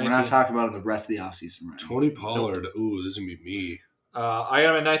 RB 19. We're not talking about him the rest of the offseason, right? Tony Pollard. Nope. Ooh, this is going to be me. I got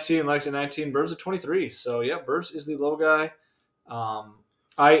him at 19, Lex at 19, Burbs at 23. So, yeah, Burbs is the low guy.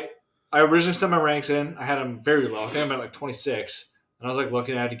 I originally set my ranks in. I had him very low. I think I'm at like 26. And I was like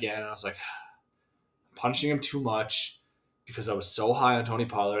looking at it again, and I was like, I'm punching him too much because I was so high on Tony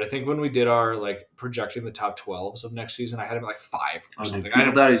Pollard. I think when we did our like projecting the top 12s of next season, I had him at like 5 or something. I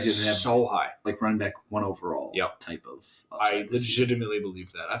thought he was going to have so high, like running back 1 overall. Type of. I legitimately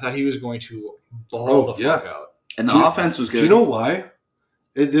believed that. I thought he was going to ball the fuck out, and the offense was good. Do you know why?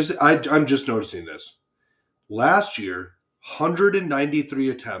 I'm just noticing this. Last year, 193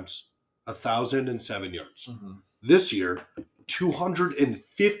 attempts, 1,007 yards. Mm-hmm. This year,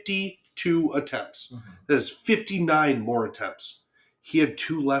 252 attempts. Mm-hmm. That is 59 more attempts. He had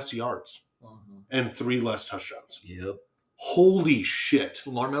 2 less yards and 3 less touchdowns. Yep. Holy shit.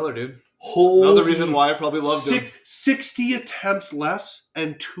 Lamar Miller, dude. Another reason why I probably loved him. 60 attempts less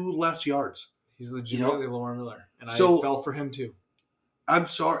and 2 less yards. He's legitimately Lamar Miller. And I fell for him too. I'm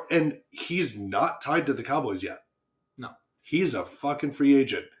sorry. And he's not tied to the Cowboys yet. No. He's a fucking free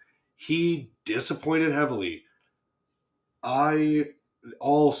agent. He disappointed heavily.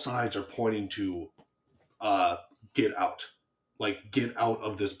 All sides are pointing to get out. Like, get out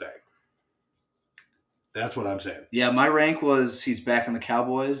of this bag. That's what I'm saying. Yeah, my rank was he's back in the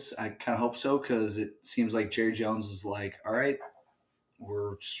Cowboys. I kind of hope so because it seems like Jerry Jones is like, all right,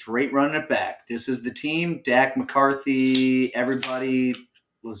 we're straight running it back. This is the team. Dak, McCarthy, everybody,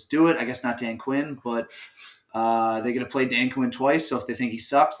 let's do it. I guess not Dan Quinn, but they're going to play Dan Quinn twice. So if they think he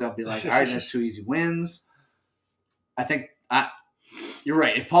sucks, they'll be like, all right, that's 2 easy wins. I think you're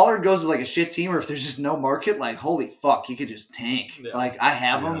right. If Pollard goes to like a shit team or if there's just no market, like, holy fuck, he could just tank. Yeah. Like, I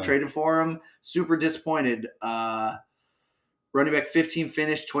have him, traded for him. Super disappointed. Running back 15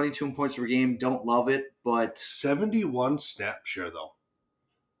 finish, 22 points per game. Don't love it, but 71 snap share though.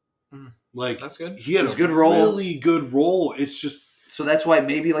 Like, that's good. He had a good role. Really good role. It's just so that's why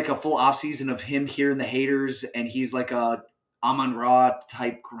maybe like a full offseason of him hearing the haters and he's like a Amon-Ra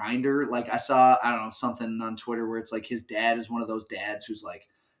type grinder. Like I saw, I don't know, something on Twitter where it's like his dad is one of those dads who's like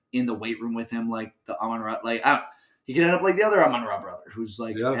in the weight room with him, like the Amon-Ra. Like he could end up like the other Amon-Ra brother who's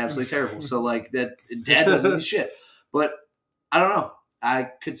like absolutely terrible. So like that dad doesn't do shit. But I don't know. I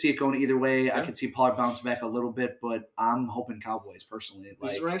could see it going either way. Yeah. I could see Pollard bounce back a little bit, but I'm hoping Cowboys personally.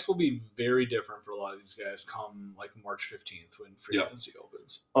 These ranks will be very different for a lot of these guys come like March 15th when free agency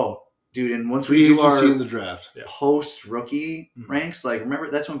opens. Oh, dude, and once we do our in the draft post-rookie ranks, like remember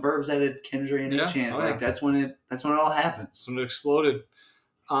that's when Burbs added Kendra and Achane. Like that's when it all happens. That's when it exploded.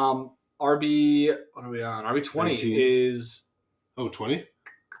 RB, what are we on? RB 20 is Oh, 20?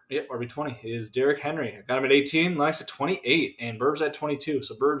 Yep, RB20 is Derrick Henry. I got him at 18, Lennox at 28, and Burbs at 22.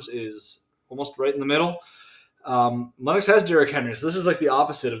 So Burbs is almost right in the middle. Lennox has Derrick Henry, so this is like the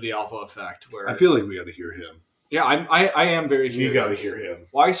opposite of the alpha effect. Where I feel like we got to hear him. Yeah, I am very curious. You got to hear him.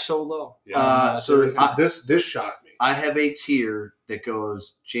 Why so low? Yeah. This shocked me. I have a tier that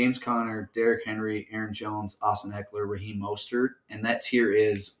goes James Conner, Derrick Henry, Aaron Jones, Austin Eckler, Raheem Mostert, and that tier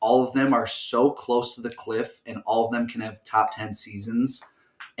is all of them are so close to the cliff, and all of them can have top 10 seasons.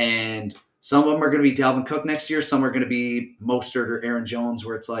 And some of them are going to be Dalvin Cook next year. Some are going to be Mostert or Aaron Jones,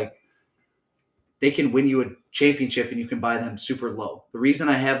 where it's like they can win you a championship and you can buy them super low. The reason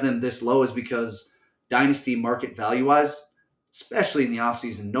I have them this low is because Dynasty market value-wise, especially in the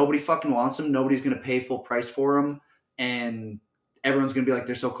offseason, nobody fucking wants them. Nobody's going to pay full price for them. And everyone's going to be like,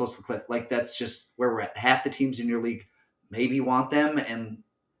 they're so close to the cliff. Like, that's just where we're at. Half the teams in your league maybe want them, and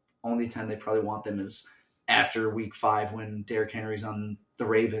only time they probably want them is after week 5 when Derrick Henry's on the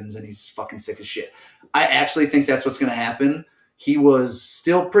Ravens and he's fucking sick as shit. I actually think that's what's going to happen. He was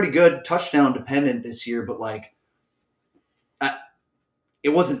still pretty good touchdown dependent this year, but like it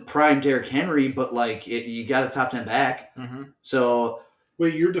wasn't prime Derrick Henry, but like you got a top 10 back. Mm-hmm. So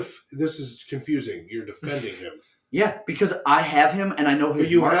wait, this is confusing. You're defending him. Yeah, because I have him and I know his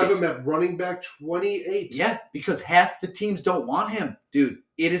But you market. have him at running back 28. Yeah, because half the teams don't want him. Dude,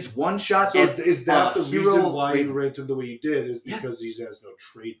 it is one shot. So is that the reason why rate. you ranked him the way you did? Is because he has no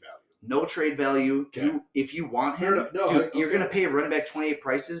trade value. No trade value. Okay. If you want him, you're going to pay a running back 28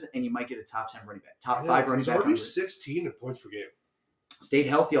 prices, and you might get a top 10 running back. Top 5 running back. He's already 16 in points per game. Stayed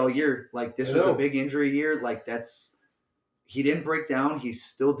healthy all year. Like, this was a big injury year. Like, he didn't break down. He's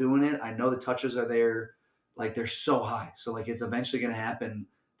still doing it. I know the touches are there. Like, they're so high. So, like, it's eventually going to happen.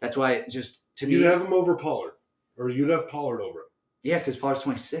 That's why it just, to me. You'd have him over Pollard. Or you'd have Pollard over him. Yeah, because Pollard's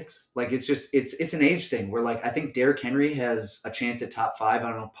 26. Like, it's just, it's an age thing where, like, I think Derrick Henry has a chance at top 5. I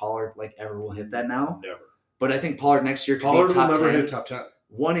don't know if Pollard, like, ever will hit that now. Never. But I think Pollard next year Pollard be top will never 10. hit top 10.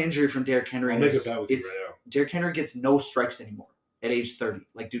 One injury from Derrick Henry. I'll make a bet with you right now. Derrick Henry gets no strikes anymore at age 30.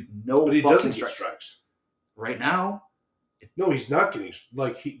 Like, dude, no but he fucking doesn't strikes. get strikes. Right now. No, he's not getting,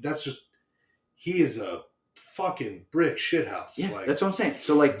 like, he is a fucking brick shithouse. Yeah, like, that's what I'm saying.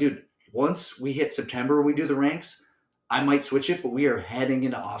 So, like, dude, once we hit September, we do the ranks, I might switch it, but we are heading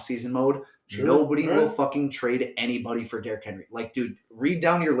into off-season mode. Sure. Nobody will fucking trade anybody for Derrick Henry. Like, dude, read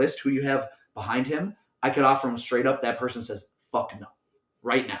down your list who you have behind him. I could offer him straight up. That person says, fuck no.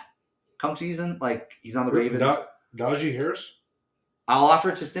 Right now. Come season, like, he's on the Ravens. Najee Harris? I'll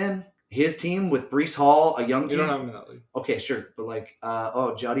offer it to Stin. His team with Breece Hall, a young team. You don't have him in that league. Okay, sure. But, like,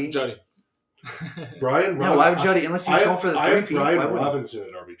 Juddy. Brian Robinson. No, why would Juddy? Unless he's going for the 3P. I have Brian Robinson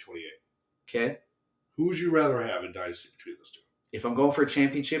at RB28. Okay. Who would you rather have in Dynasty between those two? If I'm going for a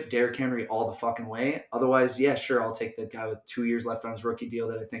championship, Derrick Henry all the fucking way. Otherwise, yeah, sure, I'll take the guy with 2 years left on his rookie deal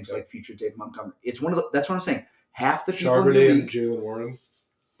that I think is like future Dave Montgomery. It's one of that's what I'm saying. Half the people in the league, and Jalen Warren.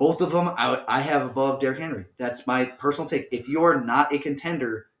 Both of them, I have above Derrick Henry. That's my personal take. If you're not a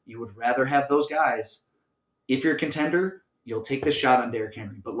contender, you would rather have those guys. If you're a contender, you'll take the shot on Derrick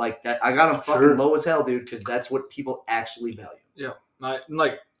Henry. But like that, I got him fucking low as hell, dude, because that's what people actually value. Yeah, I'll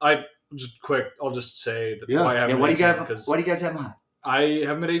just say that. Yeah. Why I have what do you guys have high? I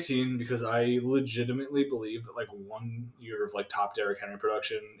have him at 18 because I legitimately believe that like 1 year of like top Derrick Henry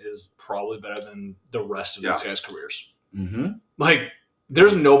production is probably better than the rest of these guys' careers. Mm-hmm. Like,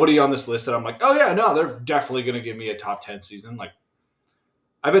 there's nobody on this list that I'm like, oh yeah, no, they're definitely going to give me a top 10 season. Like,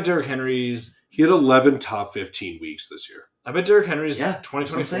 I bet Derrick Henry's. He had 11 top 15 weeks this year. I bet Derrick Henry's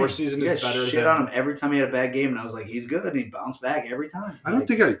 2024 season is better. Shit on him every time he had a bad game, and I was like, he's good, and he bounced back every time. I don't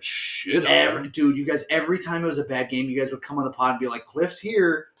think I shit on him. Dude, you guys, every time it was a bad game, you guys would come on the pod and be like, Cliff's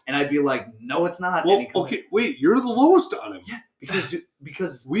here, and I'd be like, no, it's not. Well, okay, wait, you're the lowest on him. Yeah,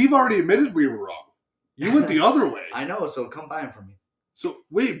 because we've already admitted we were wrong. You went the other way. I know, so come buy him from me. So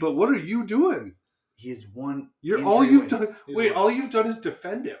wait, but what are you doing? He is one. All you've done is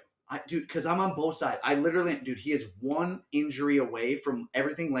defend him. Dude, because I'm on both sides. He is one injury away from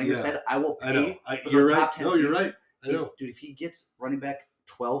everything Langer said. I will pay for the top 10 season. You're right. I know. Dude, if he gets running back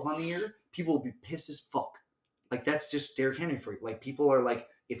 12 on the year, people will be pissed as fuck. Like, that's just Derrick Henry for you. Like, people are like,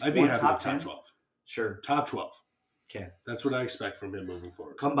 I'd be happy top with 10. top 12. Sure. Top 12. Okay. That's what I expect from him moving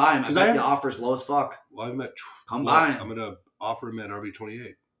forward. Come by him. I bet the offer's low as fuck. Well, I'm at Come by him. I'm going to offer him at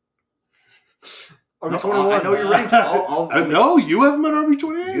RB28. RB21. I know your ranks. No, you have him at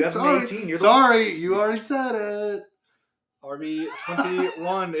RB28. You have him at 18. You already said it.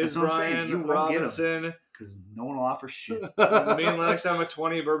 RB21 is Ryan Robinson. Because no one will offer shit. Me and Lennox have him at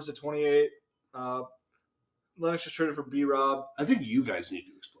 20. Burbs at 28. Lennox just traded for B-Rob. I think you guys need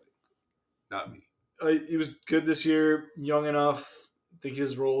to explain. Not me. he was good this year, young enough. I think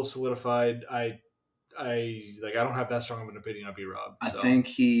his role is solidified. I don't have that strong of an opinion on B-Rob. I think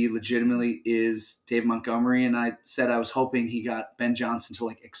he legitimately is Dave Montgomery, and I said I was hoping he got Ben Johnson to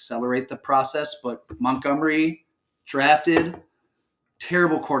like accelerate the process, but Montgomery drafted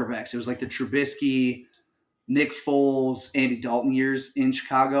terrible quarterbacks. It was like the Trubisky, Nick Foles, Andy Dalton years in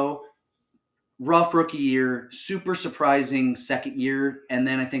Chicago. Rough rookie year, super surprising second year, and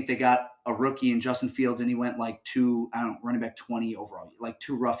then I think they got a rookie in Justin Fields, and he went like running back 20 overall, like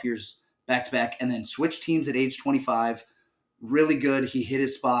 2 rough years back to back, and then switched teams at age 25. Really good. He hit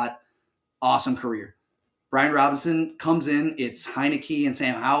his spot. Awesome career. Brian Robinson comes in. It's Heineke and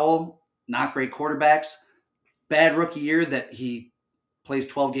Sam Howell. Not great quarterbacks. Bad rookie year that he plays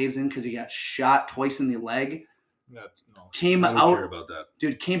 12 games in because he got shot twice in the leg. I don't care about that.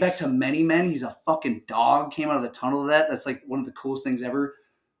 Dude, came back to many men. He's a fucking dog. Came out of the tunnel of that. That's like one of the coolest things ever.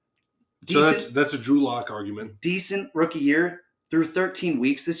 So that's a Drew Lock argument. Decent rookie year. Through 13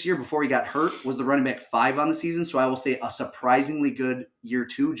 weeks this year before he got hurt, was the running back 5 on the season. So I will say a surprisingly good year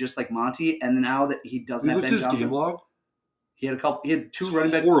 2, just like Monty. And now that he doesn't have Ben Johnson, game log? He had 2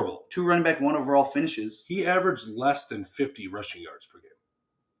 running back, horrible. 2 running back, 1 overall finishes. He averaged less than 50 rushing yards per game.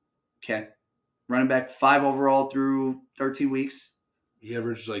 Okay, running back 5 overall through 13 weeks. He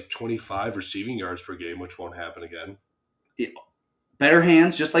averaged like 25 receiving yards per game, which won't happen again. Better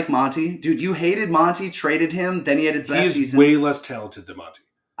hands, just like Monty. Dude, you hated Monty, traded him, then he had his best season. He's way less talented than Monty.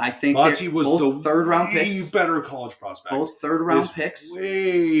 I think Monty was both the third-round picks. better college prospect. Both third-round picks.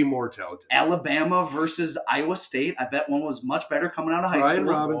 Way more talented. Alabama versus Iowa State. I bet one was much better coming out of high school. Brian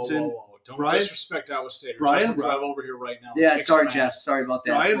Robinson. Whoa. Don't disrespect Iowa State. Brian drive over here right now. Yeah, sorry, Jess. Sorry about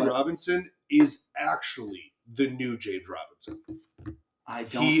that. Brian Robinson is actually the new James Robinson.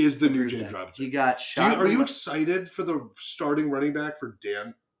 He is the new James Robinson. He got shot. Are you excited for the starting running back for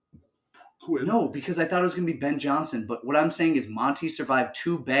Dan Quinn? No, because I thought it was going to be Ben Johnson. But what I'm saying is Monty survived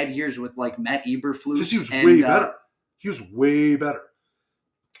 2 bad years with like Matt Eberflus. Because he was way better. He was way better.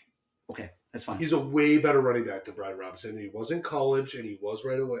 Okay, that's fine. He's a way better running back than Brian Robinson. He was in college and he was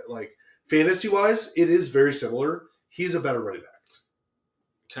right away. Like fantasy-wise, it is very similar. He's a better running back.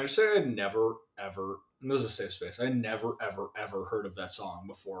 Can I just say I never, ever, and this is a safe space, I never, ever, ever heard of that song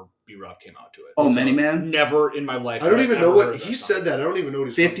before B-Rob came out to it. Oh, Many Men? Never in my life. I don't even know what he said that. I don't even know what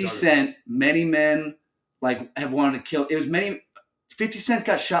he's 50 Cent, Many Men, like, have wanted to kill. It was 50 Cent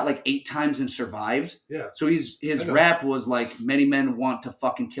got shot like 8 times and survived. Yeah. So his rap was like, many men want to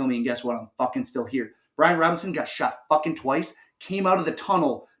fucking kill me, and guess what? I'm fucking still here. Brian Robinson got shot fucking twice, came out of the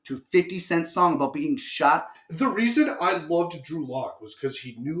tunnel to 50 Cent's song about being shot. The reason I loved Drew Lock was because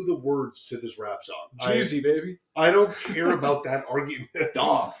he knew the words to this rap song. Jeezy, baby. I don't care about that argument.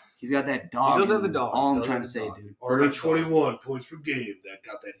 Dog. He's got that dog. He does have the dog. All I'm trying to say, dude. RB21 points per game. That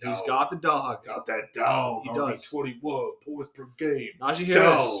got that dog. He's got the dog. Got that dog. He does. RB21 points per game. Najee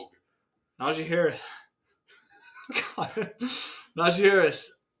Harris. Najee Harris. God. Najee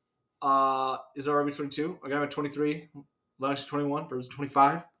Harris is our RB22. I got him at 23. Lennox 21. Burns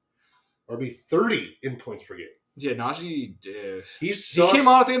 25. RB30 in points per game. Yeah, Najee. He came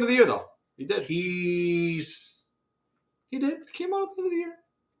out at the end of the year, though. He did. He did. He came out at the end of the year.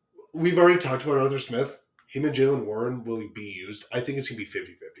 We've already talked about Arthur Smith. Him and Jalen Warren will be used. I think it's going to be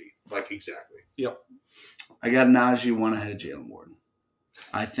 50-50. Like, exactly. Yep. I got Najee 1 ahead of Jalen Warren.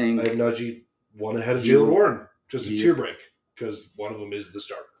 I have Najee 1 ahead of Jalen Warren. Just a tear break. Because one of them is the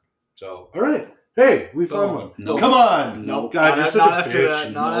starter. So, all right. Hey, we found one. No. Come on. No. God, you're such a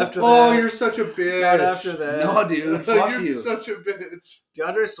bitch. Not after that. Oh, you're such a bitch. Not after that. No, dude. Fuck you're you. such a bitch.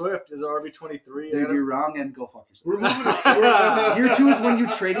 DeAndre Swift is RB23. Dude, you're wrong, and go fuck yourself. We're moving on. Year 2 is when you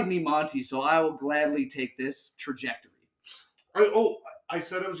traded me Monty, so I will gladly take this trajectory. I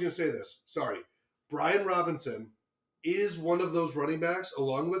said I was going to say this. Sorry. Brian Robinson is one of those running backs,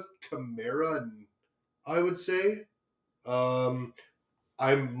 along with Kamara, I would say,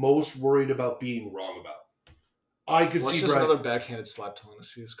 I'm most worried about being wrong about. I could see just Brian. Another backhanded slap to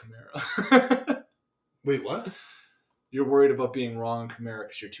Legacy's Kamara. Wait, what? You're worried about being wrong on Kamara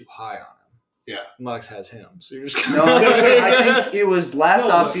because you're too high on him. Yeah. Lennox has him, so you're just No, I think it was last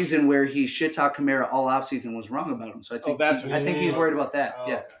offseason where he shit-talked Kamara all offseason was wrong about him. So I think he's worried about that. Oh,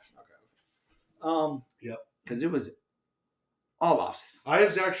 yeah. Okay. Yep. Because it was all offseason. I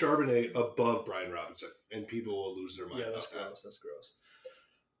have Zach Charbonnet above Brian Robinson, and people will lose their mind. Yeah, that's about gross. That's gross.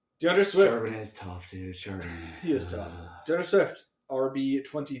 DeAndre Swift. Charbonnet is tough, dude. Charbonnet. He is tough. DeAndre Swift,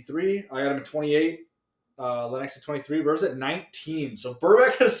 RB23. I got him at 28. Lennox at 23. Burr's at 19. So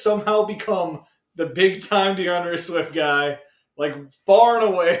Burback has somehow become the big-time DeAndre Swift guy, like far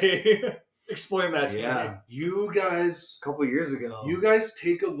and away. Explain that to me. Yeah. You guys, A couple years ago. you guys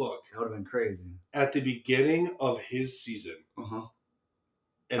take a look That would have been crazy. at the beginning of his season. Uh-huh.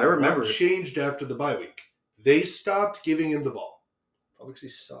 And I remember what it. changed after the bye week. They stopped giving him the ball. Probably because he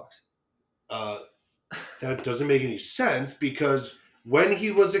sucks. That doesn't make any sense because when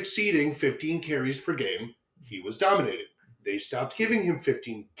he was exceeding 15 carries per game, he was dominating. They stopped giving him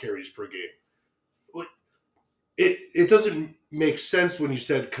 15 carries per game. It doesn't make sense when you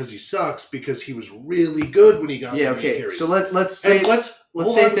said because he sucks because he was really good when he got that many carries. So let's say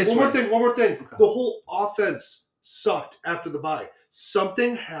it this way. One more thing. Okay. The whole offense sucked after the bye.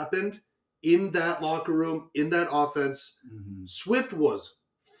 Something happened in that locker room, in that offense. Mm-hmm. Swift was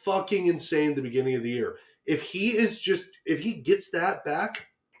fucking insane at the beginning of the year. If he gets that back,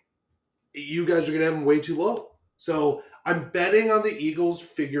 you guys are going to have him way too low. So I'm betting on the Eagles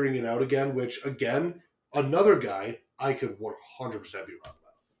figuring it out again, which, again, another guy I could 100% be wrong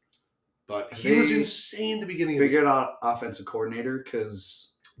about. But he was insane at the beginning of the year. Figured out offensive coordinator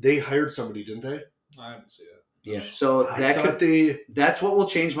because They hired somebody, didn't they? I haven't seen it. yeah. So that's what will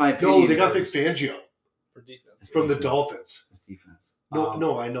change my opinion. No, they got Vic Fangio For defense. from the Dolphins. It's defense.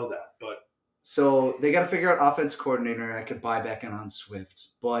 No, I know that, but So they got to figure out offensive coordinator. And I could buy back in on Swift,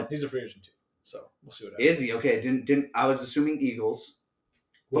 but He's a free agent too, so we'll see what happens. is he okay? Didn't I was assuming Eagles,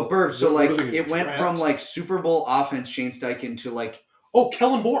 well, but Burb. So what like are they gonna it went draft? from like Super Bowl offense Shane Steichen to like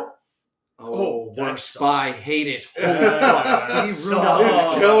Kellen Moore. that worst sucks. spy, hate it. That He sucks. ruined out-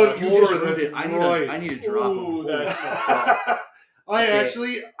 It's Kellen You Moore. just ruined That's it. right. I need to drop Ooh, him. that sucks. I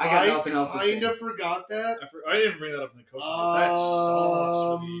got nothing else to say. kind of forgot that. I didn't bring that up in the coaching list. That sucks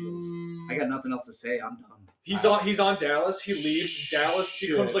for the Eagles. I got nothing else to say. I'm done. He's on Dallas. He leaves. Dallas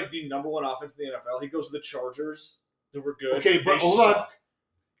Shit. becomes like the number one offense in the NFL. He goes to the Chargers. They were good. Okay, but They hold on. suck.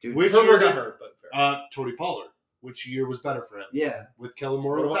 Dude, Which Herbert year got did hurt, but fair. Tony Pollard? Which year was better for him? yeah. With Kellen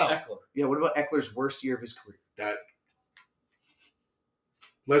Moore What or about without? Eckler? Yeah, what about Eckler's worst year of his career?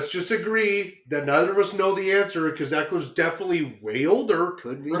 Let's just agree that neither of us know the answer because Eckler's definitely way older.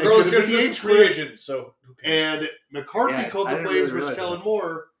 Could be. Regardless, could be he's a age free cliff. agent, so who cares? And McCarthy Yeah, called I the didn't plays really versus realize Kellen that.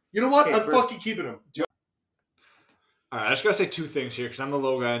 Moore. You know what? Okay, I'm first- fucking keeping him. All right, I just gotta say two things here because I'm the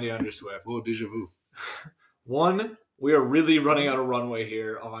low guy on DeAndre Swift. Oh, deja vu. One, we are really running out of runway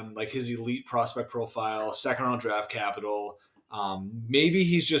here on like his elite prospect profile, second round draft capital. Maybe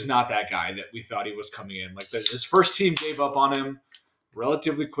he's just not that guy that we thought he was coming in. Like his first team gave up on him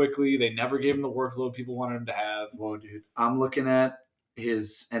relatively quickly. They never gave him the workload people wanted him to have. Whoa, dude. I'm looking at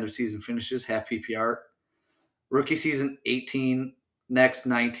his end of season finishes, half PPR. Rookie season 18, next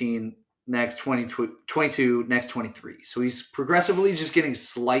 19, next 22, next 23. So he's progressively just getting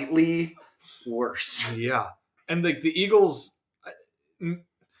slightly worse. Yeah, and like the Eagles,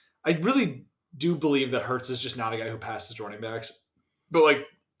 I really do believe that Hurts is just not a guy who passes running backs, but like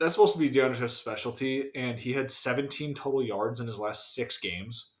that's supposed to be DeAndre Swift's specialty, and he had 17 total yards in his last 6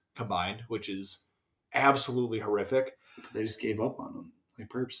 games combined, which is absolutely horrific. They just gave up on him, like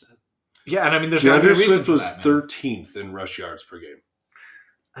Perp said. Yeah, and I mean, there's no reason DeAndre Swift for was that, man. 13th in rush yards per game.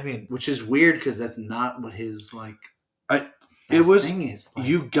 I mean, Which is weird because that's not what his like. It was thing is. Like,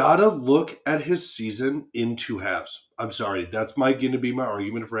 you gotta look at his season in 2 halves. I'm sorry, that's going to be my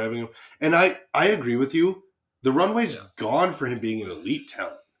argument for having him. And I agree with you. The runway's gone for him being an elite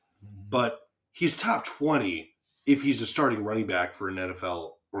talent, but he's top 20 if he's a starting running back for an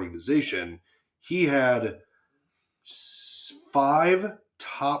NFL organization. He had 5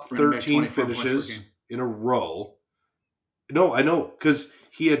 top Running back 13 24 points per finishes game. in a row. No, I know, because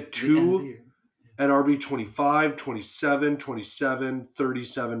he had the end of the 2 year. at RB 25, 27, 27,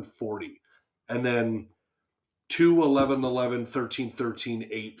 37, 40. And then 2, 11, 11, 13, 13,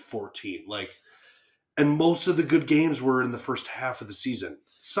 8, 14. And most of the good games were in the first half of the season.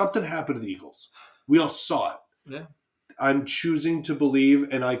 Something happened to the Eagles. We all saw it. Yeah. I'm choosing to believe,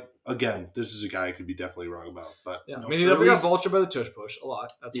 and this is a guy I could be definitely wrong about. But yeah, No, I mean, he definitely got early- vultured by the tush push a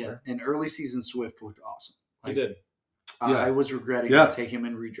lot. That's Yeah, fair. and early season Swift looked awesome. He did. Yeah. I was regretting Yeah. to take him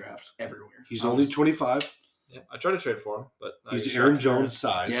in redrafts everywhere. he's I only was- 25. Yeah, I tried to trade for him, but He's Aaron Jones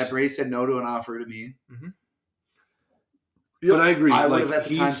size. Yeah, Brady said no to an offer to me. But I agree. I would've at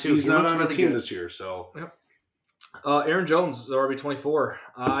the time, too. He's He not looked on a really team good. this year, so Aaron Jones, the RB 24.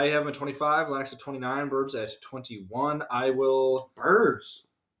 I have him at 25. Lax at 29. Burbs at 21. I will Burrs.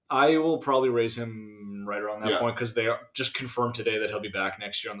 probably raise him right around that Yeah. point because they are just confirmed today that he'll be back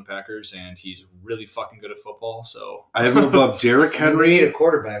next year on the Packers, and he's really fucking good at football. So I have him above Derrick I mean, they need a Henry.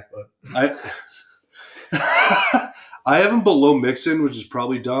 quarterback, but I have him below Mixon, which is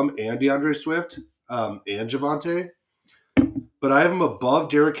probably dumb, and DeAndre Swift, and Javante. But I have him above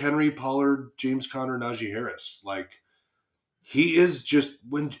Derrick Henry, Pollard, James Conner, Najee Harris. He is just,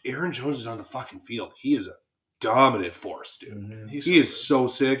 when Aaron Jones is on the fucking field, he is a dominant force, dude. Mm-hmm. He is so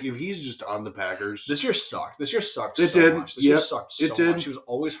sick. If he's just on the Packers. This year sucked. It did. Much. This year sucked so much. He was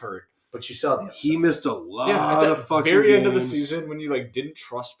always hurt. But you saw the upside. He missed a lot at of fucking very games. end of the season when you didn't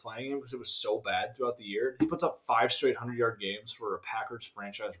trust playing him because it was so bad throughout the year. He puts up 5 straight 100-yard games for a Packers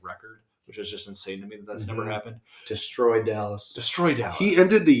franchise record, which is just insane to me that's never happened. Destroyed Dallas. He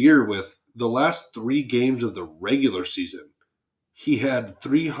ended the year with the last 3 games of the regular season. He had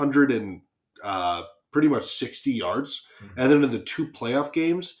 300 and pretty much 60 yards. Mm-hmm. And then in the 2 playoff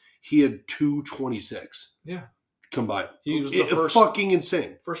games, he had 226. Yeah. Combined. He was the first fucking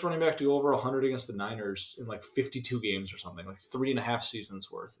insane. First running back to go over 100 against the Niners in 52 games or something, 3.5 seasons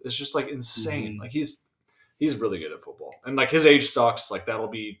worth. It's just insane. Mm-hmm. He's really good at football. And his age sucks. That'll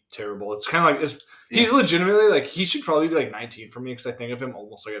be terrible. It's kind of he's legitimately he should probably be 19 for me because I think of him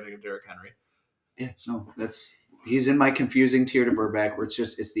almost like I think of Derrick Henry. Yeah, so he's in my confusing tier to Burback where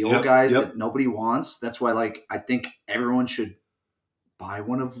it's the old guys that nobody wants. That's why I think everyone should buy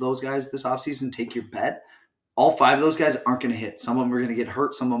one of those guys this offseason, take your bet. All 5 of those guys aren't going to hit. Some of them are going to get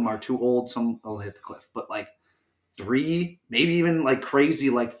hurt. Some of them are too old. Some will hit the cliff. But 3, maybe even crazy,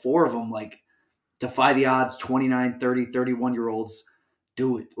 4 of them, defy the odds, 29, 30, 31-year-olds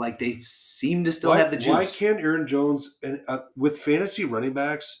do it. They seem to still have the juice. Why can't Aaron Jones, and with fantasy running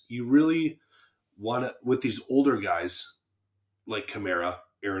backs, you really want to, with these older guys like Kamara,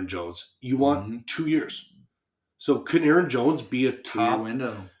 Aaron Jones, you want 2 years. So could Aaron Jones be a top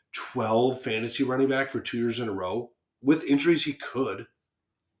window 12 fantasy running back for 2 years in a row? With injuries, he could.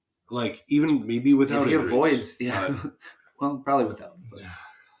 Even maybe without if he injuries. Avoids, yeah. Well, probably without.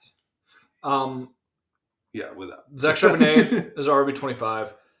 Yeah, without. Zach Charbonnet is RB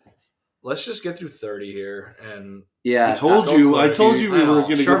 25. Let's just get through 30 here, and I told you we were going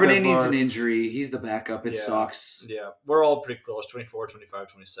to get Charbonnet needs an injury. He's the backup. It sucks. Yeah, we're all pretty close. 24, 25,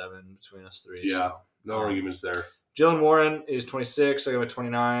 27 between us 3. Yeah, so. No arguments there. Jalen Warren is 26. I got him at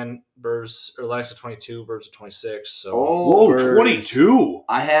 29. Lennox at 22. Burbs at 26. So. Whoa, 22.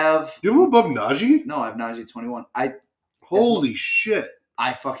 I have. Do you have him above Najee? No, I have Najee 21. Holy shit.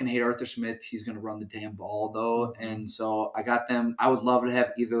 I fucking hate Arthur Smith. He's going to run the damn ball, though. And so I got them. I would love to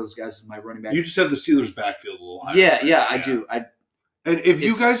have either of those guys as my running back. You just have the Steelers' backfield a little higher. Yeah, I do. And if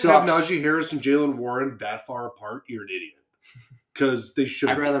you guys have Najee Harris and Jalen Warren that far apart, you're an idiot. Because they should.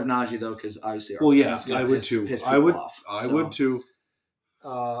 I'd rather have Najee, though, because obviously I would too. I would too.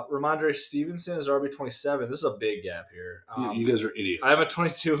 Ramondre Stevenson is RB 27. This is a big gap here. You guys are idiots. I have a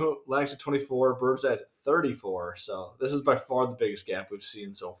 22, Lennox at 24, Burbs at 34. So this is by far the biggest gap we've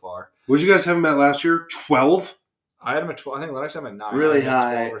seen so far. What did you guys have him at last year? 12? I had him at 12. I think Lennox had him at 9. Really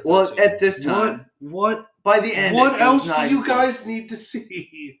high. Well, at this time. What? By the end. What else do you guys need to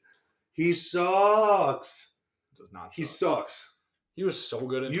see? He sucks. Does not suck. He sucks. He was so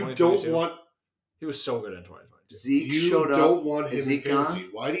good in 2022. He was so good in 2022. Zeke showed up. You don't want him in Zeke fantasy.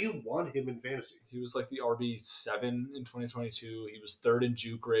 Why do you want him in fantasy? He was the RB7 in 2022. He was 3rd in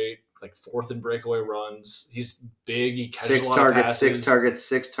juke rate, 4th in breakaway runs. He's big. He catches a lot of passes. 6 targets,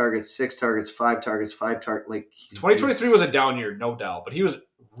 5 targets, 5 targets. 2023 was a down year, no doubt, but he was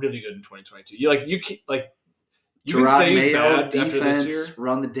really good in 2022. You can Gerard say he's Mayo, bad defense, after this year.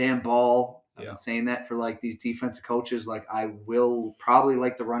 Run the damn ball. I've been saying that for these defensive coaches. I will probably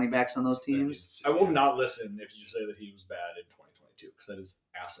like the running backs on those teams. I will not listen if you say that he was bad in 2022 because that is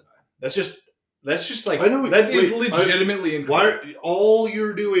asinine. That's just I know, that is legitimately incorrect. Why all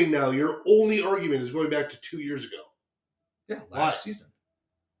you're doing now, your only argument is going back to 2 years ago. Yeah, last season.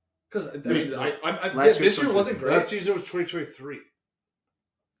 Because this year wasn't great. Last season was 2023.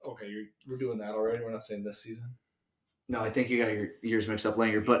 Okay, we're doing that already. We're not saying this season. No, I think you got your years mixed up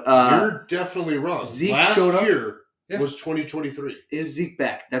later. But you're definitely wrong. Zeke last showed up. year was 2023. Is Zeke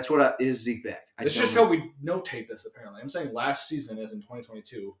back? That's is Zeke back? It's just how we notate this, apparently. I'm saying last season is in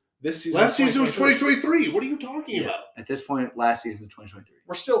 2022. This season last season was 2023. What are you talking about? At this point, last season is 2023.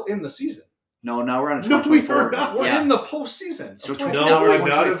 We're still in the season. No, now we're on 2024. No, we are not. We're in the postseason. So now we're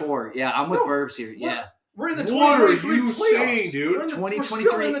 2024. Yeah, I'm with Burbs here. Yeah. We're in the 2023 What are you playoffs. saying, dude?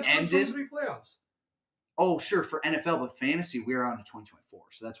 2023 in the 2023 playoffs. Oh, sure. For NFL, but fantasy, we're on to 2024.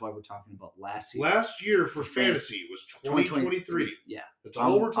 So that's why we're talking about last season. Last year for fantasy was 2023. Yeah. That's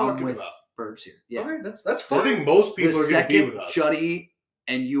all we're talking with about. Burbs here. Yeah. Okay, that's fine. I think most people are going to be with us. Juddy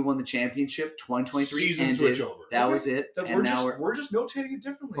and you won the championship. 2023 Season ended. switch over. That was it. And we're just notating it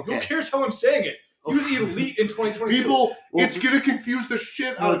differently. Who cares how I'm saying it? He was elite in 2022. People, it's going to confuse the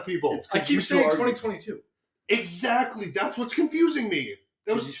shit out of people. I keep saying 2022. Exactly. That's what's confusing me.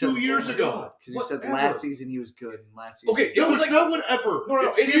 That was 2 years ago. Because you said last season he was good, and last season. Okay, it was not whatever.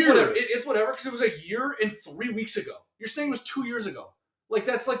 No, it is whatever. It is whatever because it was a year and 3 weeks ago. You're saying it was 2 years ago. Like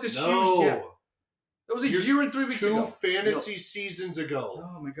that's like this huge gap. That was a year and 3 weeks ago. 2 fantasy seasons ago.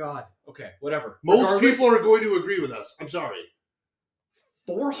 Oh my god. Okay, whatever. Most people are going to agree with us. I'm sorry.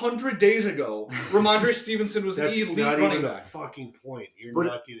 400 days ago, Ramondre Stevenson was the elite running back. That's not even the fucking point. You're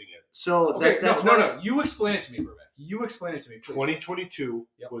not getting it. So that's no. You explain it to me, Burbank. You explain it to me, please. 2022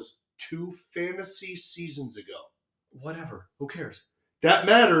 was 2 fantasy seasons ago. Whatever. Who cares? That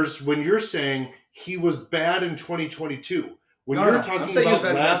matters when you're saying he was bad in 2022. When you're talking about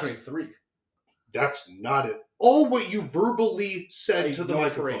last 2023. That's not it. All what you verbally said to the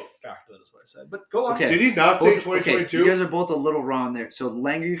microphone. For a fact that is what I said. But go on. Okay. Did he not say 2022? Okay. You guys are both a little wrong there. So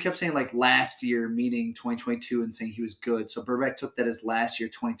Langer, you kept saying like last year, meaning 2022, and saying he was good. So Burback took that as last year,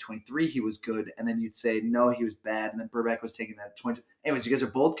 2023, he was good, and then you'd say no, he was bad, and then Burback was taking that 20. Anyways, you guys are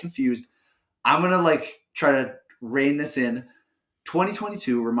both confused. I'm gonna try to rein this in.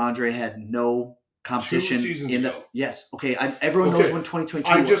 2022, Ramondre had no competition 2 seasons ago. Yes. Okay. Everyone knows when 2022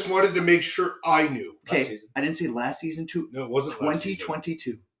 I just wanted to make sure I knew. Okay. I didn't say last season too. No, it wasn't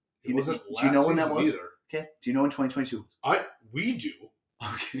 2022. It wasn't do you know when that was? Either. Okay. Do you know when 2022 was? We do.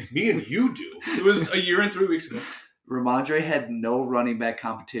 Okay. Me and you do. It was a year and 3 weeks ago. Ramondre had no running back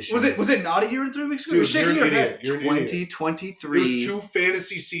competition. Was it not a year and 3 weeks ago? Dude, you're shaking your head. 2023. It was 2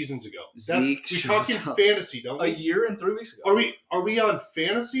 fantasy seasons ago. We're talking fantasy, don't we? A year and 3 weeks ago. Are we on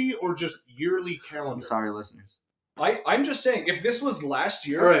fantasy or just yearly calendar? I'm sorry, listeners. I'm just saying, if this was last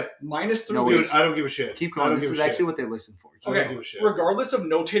year, all right, minus 3 weeks. Dude, I don't give a shit. Keep going. This is actually what they listen for. Okay, regardless of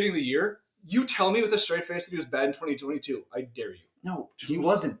notating the year, you tell me with a straight face that he was bad in 2022. I dare you. No, he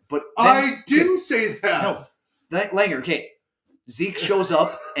wasn't. But I didn't say that. No. Langer, okay. Zeke shows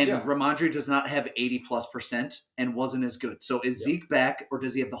up and Ramondre does not have 80+% and wasn't as good. So is Zeke back, or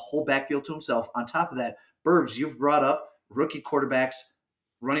does he have the whole backfield to himself? On top of that, Burbs, you've brought up rookie quarterbacks.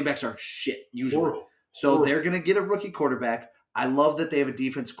 Running backs are shit usually. Horrible. So they're going to get a rookie quarterback. I love that they have a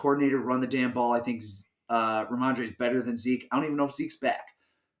defense coordinator run the damn ball. I think Ramondre is better than Zeke. I don't even know if Zeke's back.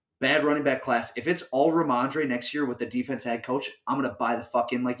 Bad running back class. If it's all Ramondre next year with the defense head coach, I'm going to buy the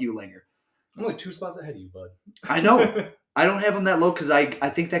fuck in like you, Langer. I'm only 2 spots ahead of you, bud. I know. I don't have him that low because I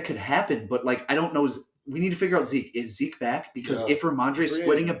think that could happen. But, I don't know. We need to figure out Zeke. Is Zeke back? Because if Ramondre is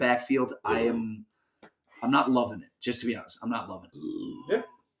splitting a backfield, I'm not loving it. Just to be honest, I'm not loving it. Yeah.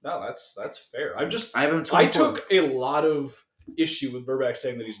 No, that's fair. I took a lot of issue with Burback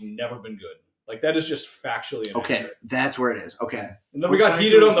saying that he's never been good. That is just factually inaccurate. Okay, that's where it is. Okay. And then we got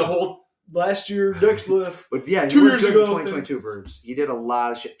heated on the whole last year next lift. But yeah, 2 years ago, 2022 Burbs. He did a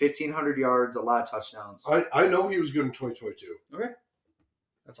lot of shit. 1,500 yards, a lot of touchdowns. I know he was good in 2022. Okay.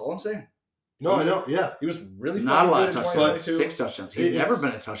 That's all I'm saying. No, I know. Yeah. He was really not a lot of touchdowns. 6 touchdowns. He's never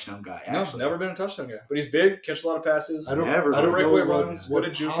been a touchdown guy, actually. No, never been a touchdown guy. But he's big, catches a lot of passes. I don't breakaway runs. What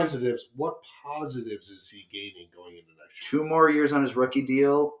positives is he gaining going into next year? 2 more years on his rookie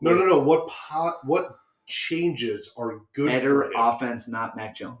deal. No. What changes are good better for him? Offense, not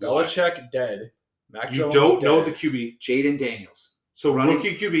Mac Jones. Belichick dead. Mac Jones don't dead. know the QB. Jaden Daniels. So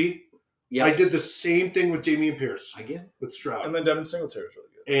rookie QB. Yep. I did the same thing with Dameon Pierce. I get it. With Stroud. And then Devin Singletary was really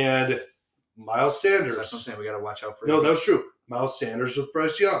good. And Miles Sanders. So that's what I'm saying. We got to watch out for. No, that was true. Miles Sanders with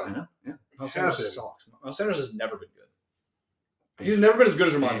Bryce Young. I know. Yeah. Miles Sanders sucks. Miles Sanders has never been good. He's never been as good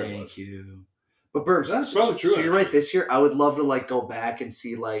as Ramondre was. Thank you. But Burbs, that's probably true. So you're right. This year, I would love to go back and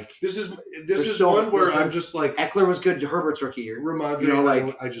see this is one where I'm just Eckler was good. Herbert's rookie year.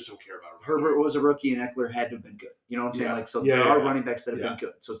 Ramondre, I just don't care about him. Herbert was a rookie and Eckler had to have been good. You know what I'm saying? There are running backs that have been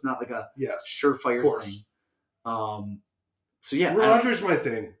good. So it's not like a surefire thing. So yeah, Ramondre's my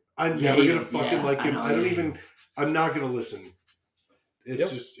thing. I'm never gonna fucking like him. I'm not gonna listen.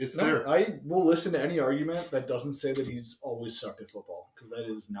 It's there. I will listen to any argument that doesn't say that he's always sucked at football, because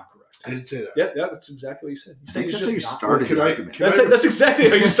that is not correct. I didn't say that. Yeah, that's exactly what you said. You said he's just not started the argument. That's exactly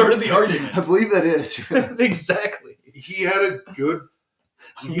how you started the argument. I believe that is. Exactly. He had a good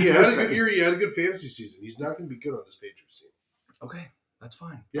year. He had a good fantasy season. He's not going to be good on this Patriots team. Okay. That's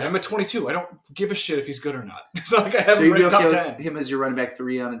fine. Yeah. I'm at 22. I don't give a shit if he's good or not. It's not like I have him ranked top 10. Him as your running back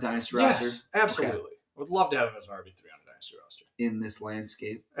 3 on a Dynasty roster? Yes, absolutely. Okay. I would love to have him as my RB3 on a Dynasty roster. In this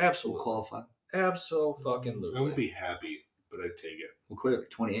landscape? Absolutely. We'll qualify? Absolutely. I wouldn't be happy, but I'd take it. Well, clearly,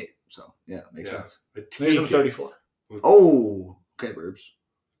 28. So, yeah, it makes sense. I'd take him 34. Oh, okay, Burbs.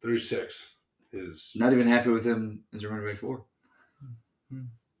 36 is... Not even happy with him as a running back 4?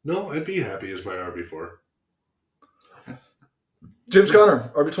 No, I'd be happy as my RB4. James Conner,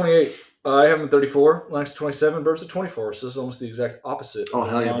 RB28. I have him at 34. Lennox at 27. Burbs at 24. So this is almost the exact opposite. Oh,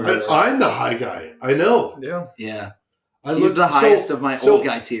 hell yeah. I'm the high guy. I know. Yeah. Yeah. He's the highest of my old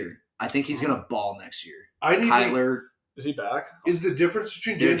guy tier. I think he's going to ball next year. Kyler. Is he back? Is the difference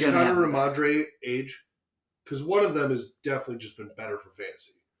between James Conner and Ramondre age? Because one of them has definitely just been better for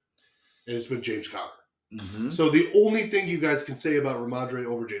fantasy. And it's been James Conner. Mm-hmm. So the only thing you guys can say about Ramondre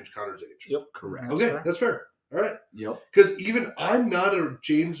over James Conner's age. Yep. Correct. Okay, that's fair. All right. Yep. Because even I'm not a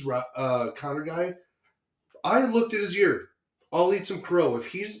James Conner guy. I looked at his year. I'll eat some crow. If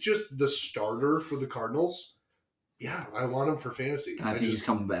he's just the starter for the Cardinals, yeah, I want him for fantasy. I think he's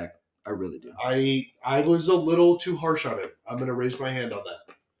coming back. I really do. I was a little too harsh on him. I'm going to raise my hand on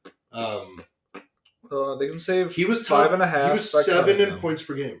that. They can save. He was 5.5. He was 7 in points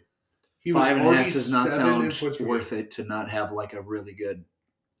per game. He was 5.5 does not sound worth it to not have like a really good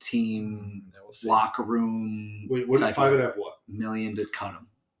team locker room. Wait, what? 5.5 what? Million to cut him.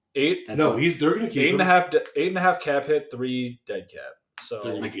 8. They're going to keep him. 8.5 cap hit, 3 dead cap. So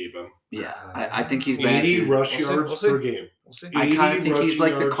they're going to keep him. Yeah, I think he's 80 rush yards per game. We'll see. I kind of think he's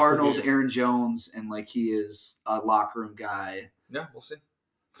like the Cardinals' Aaron Jones, and like he is a locker room guy. Yeah, we'll see.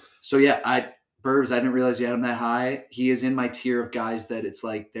 So yeah, Burbs, I didn't realize you had him that high. He is in my tier of guys that it's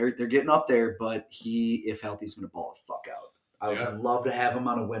like they're getting up there, but he, if healthy, is going to ball the fuck out. I would love to have him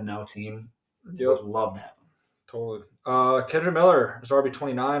on a win now team. Yep. Would love to have him. Totally. Kendra Miller is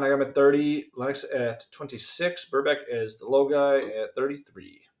RB29. I got him at 30. Lennox at 26. Burbeck is the low guy at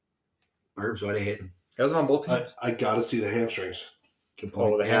 33. Burbs, why do you hate him? Guys, I'm on both teams. I got to see the hamstrings. Good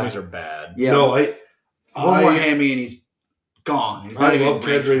point. Oh, the hammies are bad. Yeah. No, one more hammy and he's gone. He's not I even love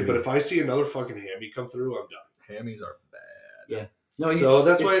Kendra, but if I see another fucking hammy come through, I'm done. Hammies are bad. Yeah. No, so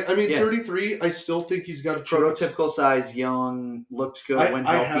that's why, 33, I still think he's got a chance. Prototypical size, young, looked good when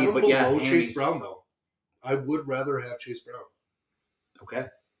I healthy, have him but below Chase Brown, though. I would rather have Chase Brown. Okay.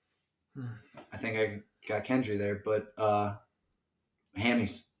 I think I got Kendry there, but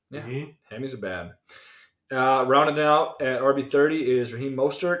hammies. Yeah, hammies are bad. Rounding out at RB30 is Raheem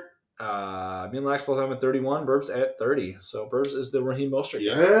Mostert. Me and Lax both have him at 31. Burbs at 30. So Burbs is the Raheem Mostert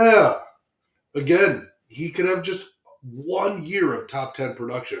guy. Yeah. Again, he could have just 1 year of top 10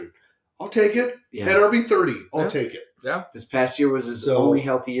 production. I'll take it. Yeah. At RB30, I'll take it. Yeah. This past year was his only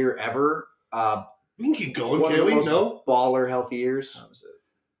healthy year ever. We can keep going, can't we? No? Baller healthy years. How was it?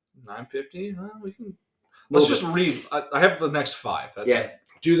 950? We can. Let's just read. I have the next 5. That's it.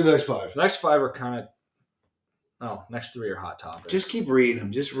 Do the next 5. The next 5 are kind of. Oh, next 3 are hot topics. Just keep reading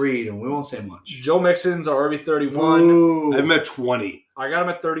them. Just read them. We won't say much. Joe Mixon's our RB31. Ooh. I have him at 20. I got him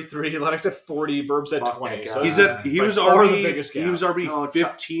at 33. Lennox at 40. Burbs at 20. So he was RB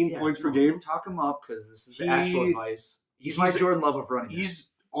 15 points per game. Talk him up because this is the actual advice. He's my Jordan Love of running.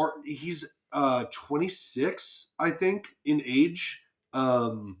 He's 26, I think, in age.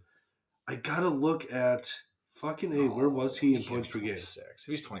 I gotta look at fucking A. Where was he in points per game? If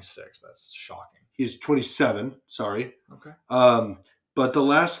he's 26, that's shocking. He's 27. Sorry. Okay. But the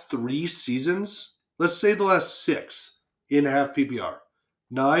last 3 seasons, let's say the last 6 in half PPR,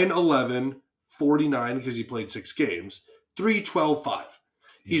 9, 11, 49 because he played 6 games, 3, 12, 5.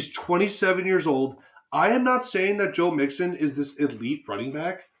 Yeah. He's 27 years old. I am not saying that Joe Mixon is this elite running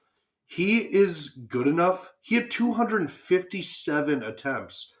back. He is good enough. He had 257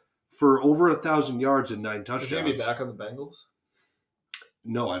 attempts for over 1,000 yards and 9 touchdowns. Is he going to be back on the Bengals?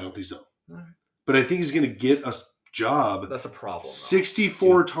 No, I don't think so. All right. But I think he's going to get a job. That's a problem.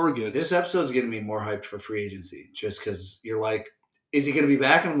 64 targets. This episode is getting me more hyped for free agency just because you're like, is he going to be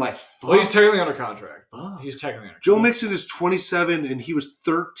back? And I'm like, fuck. Well, he's technically under contract. He's technically under contract. Joe Mixon is 27, and he was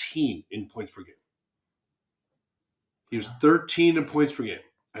 13 in points per game. He was 13 in points per game.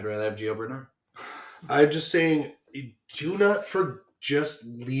 I'd rather have Gio Bernard. I'm just saying, do not just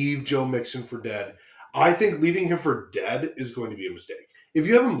leave Joe Mixon for dead. I think leaving him for dead is going to be a mistake. If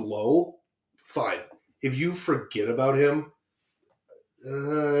you have him low, fine. If you forget about him,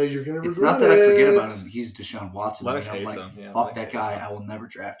 you're going to regret it. It's not that I forget about him. He's Deshaun Watson. Lennox I'm hates like, him. Yeah, fuck that guy. I will never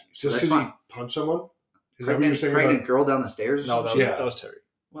draft you. So just because he punched someone? Is that what you're saying about girl down the stairs? No, that was Terry.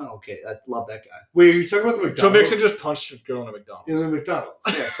 Well, okay. I love that guy. Wait, are you talking about the McDonald's? Joe Mixon just punched a girl in a McDonald's. In the McDonald's.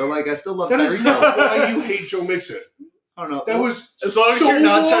 Yeah, so like I still love that Tyreek. That is not why you hate Joe Mixon. I don't know. That was as long as you're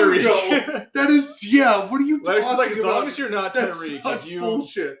not Tyreek. That is, yeah. What are you talking about? As long as you're not Tyreek. That's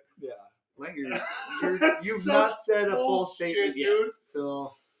bullshit. Yeah. Like you've not said a full statement yet. Dude.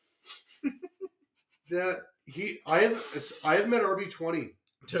 So I have met RB20.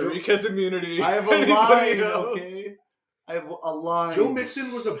 Tyreek has immunity. I have a line, okay? I have a line. Joe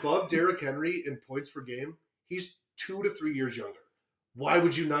Mixon was above Derrick Henry in points per game. He's 2 to 3 years younger. Why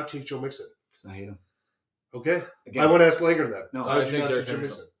would you not take Joe Mixon? Because I hate him. Okay. Again, I want to ask Langer then. No, I think Derrick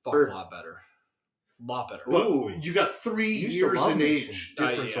Henry's a lot better. lot better. But you got 3 years in age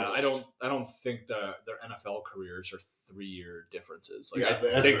difference. I don't think their NFL careers are 3-year differences. Like,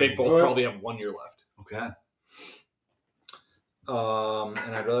 Yeah, I think they both probably have 1 year left. Okay.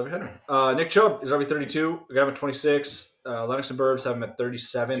 And I'd rather have Henry. Nick Chubb is RB32. We got him at 26. Lennox and Burbs have him at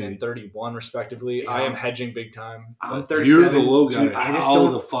 37 and 31, respectively. Yeah. I am hedging big time. I'm 37. You're the low guy. Dude, I just How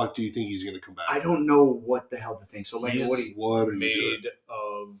don't. the fuck do you think he's going to come back? I don't know what the hell to think. So, like, what are you made doing?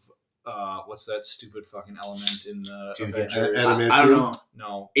 of what's that stupid fucking element in the Dude, Avengers? I don't know.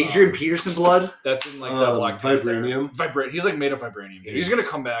 No, Adrian Peterson blood. That's in like the Black vibranium. He's like made of vibranium. Dude. He's gonna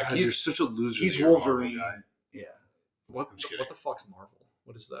come back. God, you're such a loser. He's Wolverine. Guy. Yeah. What the fuck's Marvel?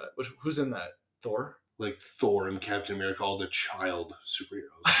 What is that? Who's in that? Thor? Like Thor and Captain America, all the child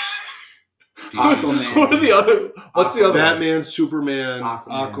superheroes. Aquaman. What are the other? What's the other? Batman, Superman,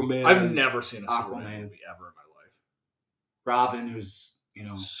 Aquaman. I've never seen a Aquaman. Superman movie ever in my life. Robin, who's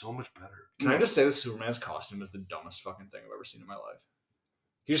so much better. Can I just say that Superman's costume is the dumbest fucking thing I've ever seen in my life?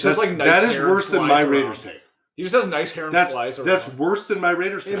 He just has like nice that hair. Is worse than my around. Raiders take. He just has nice hair and flies around. That's worse than my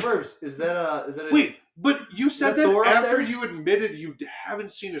Raiders take. Hey, Burbs, is that a Wait, but you said that Thor after you admitted you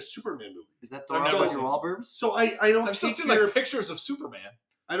haven't seen a Superman movie. Is that Thor I've on never your wall, Burbs? So I don't I've take just seen like pictures of Superman.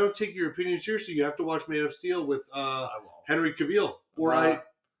 I don't take your opinion seriously. You have to watch Man of Steel with Henry Cavill. Or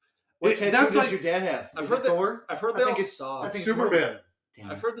What tattoo does your dad have? I've Is heard it Thor? I've heard they all suck. I think Superman.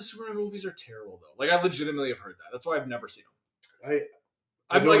 I've heard the Superman movies are terrible though. Like I legitimately have heard that. That's why I've never seen them.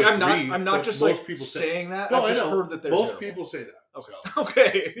 I'm not just like people saying that. No, I've just I know. heard that they're most terrible. people say that. Okay.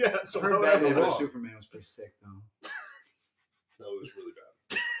 Okay. Yeah. So I've heard Batman vs Superman was pretty sick though. No, it was really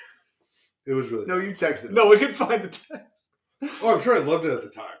bad. It was really No, bad. you texted No, we can find the text. Oh, I'm sure I loved it at the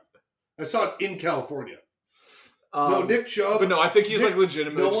time. I saw it in California. No, Nick Chubb. But no, I think he's like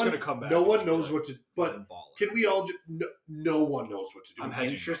legitimately just going to come back. No one knows what to. But can we all? No one knows what to do. I'm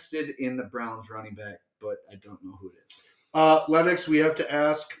interested in the Browns running back, but I don't know who it is. Lennox, we have to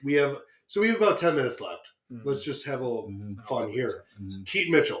ask. We have about 10 minutes left. Mm-hmm. Let's just have a little fun here. Mm-hmm.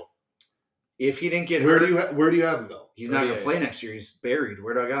 Keaton Mitchell. If he didn't get hurt, where do you have him though? He's not going to play next year. He's buried.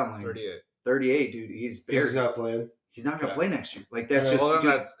 Where do I got him? 38, dude. He's buried. He's not playing. He's not going to play next year. Like that's just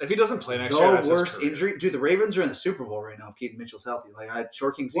dude, if he doesn't play next year, that's the worst injury. Dude, the Ravens are in the Super Bowl right now. If Keaton Mitchell's healthy, like I had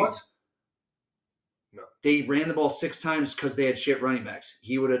short king season. What? No, they ran the ball 6 times because they had shit running backs.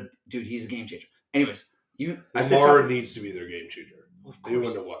 He would have, dude. He's a game changer. Anyways, Lamar needs to be their game changer. Of course, they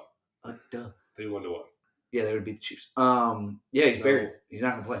wouldn't have won. Duh. They wouldn't have won. Yeah, they would beat the Chiefs. Yeah, he's buried. He's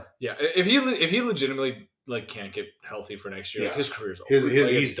not gonna play. Yeah, if he legitimately like can't get healthy for next year, like, his career's over.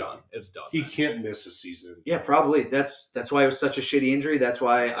 He's done. It's done. He can't miss a season. Yeah, probably. That's why it was such a shitty injury. That's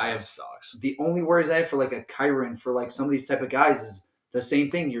why I have sucks. The only worries I have for like a Kyron for like some of these type of guys is the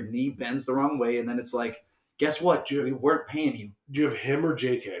same thing. Your knee bends the wrong way, and then it's like, guess what? We weren't paying you. Do you have him or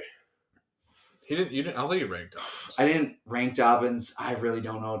JK? He didn't. You didn't. I don't think you ranked Dobbins. I didn't rank Dobbins. I really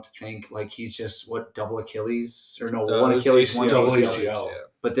don't know what to think. Like he's just double Achilles or no one Achilles, one double ACL. ACL.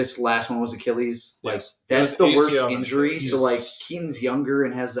 But this last one was Achilles. Like yes. that's the worst ACL injury. So like Keaton's younger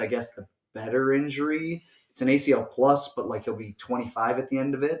and has I guess the better injury. It's an ACL plus, but like he'll be 25 at the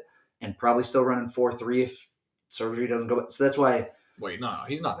end of it and probably still running 4.3 if surgery doesn't go. So that's why. Wait, no,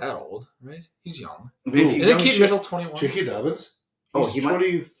 he's not that old, right? He's young. Isn't Keaton Mitchell 21? J.K. Dobbins? He's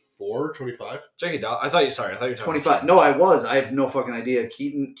 24, 25? J.K. Dobbins. I thought you were talking 25. No, I have no fucking idea.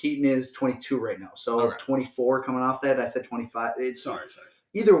 Keaton is 22 right now. So okay. 24 coming off that. I said 25. Sorry.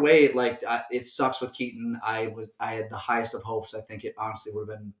 Either way, like it sucks with Keaton. I had the highest of hopes. I think it honestly would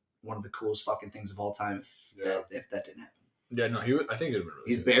have been one of the coolest fucking things of all time if that didn't happen. Yeah, no, I think it would be really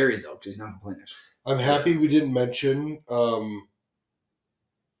He's good. buried though because he's not going to play next year. I'm happy we didn't mention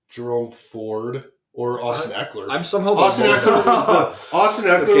Jerome Ford or Austin Eckler. I'm somehow Austin Eckler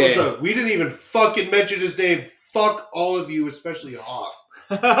was the. We didn't even fucking mention his name. Fuck all of you, especially Hoff.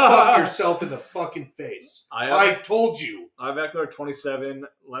 Fuck yourself in the fucking face. I told you. I have Eckler at 27,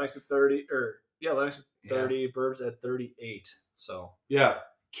 Lennox at 30, Lennox at 30, Burbs at 38. So yeah,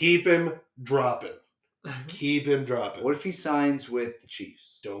 keep him dropping. Keep him dropping. What if he signs with the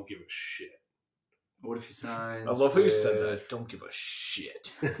Chiefs? Don't give a shit. What if he signs? I love how you said that. Don't give a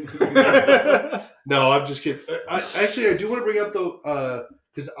shit. No, I'm just kidding. I do want to bring up though,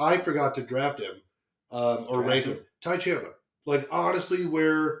 because I forgot to draft him or rank him. Ty Chandler. Like honestly,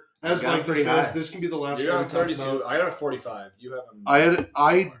 where as Vikings fans, this can be the last. You're on 32. I got a 45. You have him.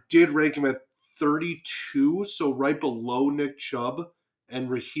 I did rank him at 32, so right below Nick Chubb and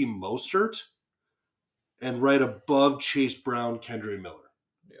Raheem Mostert, and right above Chase Brown, Kendra Miller.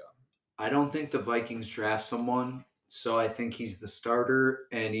 I don't think the Vikings draft someone, so I think he's the starter,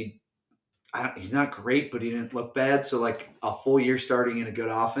 and he's not great, but he didn't look bad. So like a full year starting in a good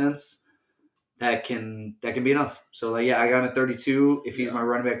offense, that can be enough. So like, yeah, I got him at 32. If he's my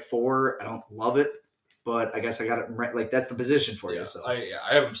running back 4, I don't love it, but I guess I got it right. Like that's the position for you. So I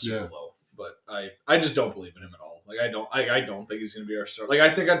have him super low, but I just don't believe in him at all. Like I don't think he's going to be our starter. Like I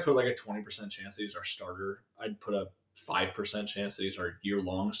think I'd put like a 20% chance that he's our starter. I'd put a 5% chance that he's our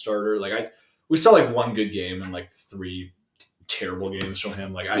year-long starter. Like we saw like one good game and like 3 terrible games from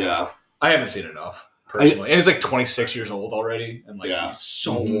him. Like I haven't seen enough personally, and he's like 26 years old already, and like he's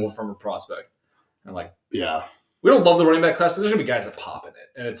so old from a prospect. And like, we don't love the running back class, but there's gonna be guys that pop in it,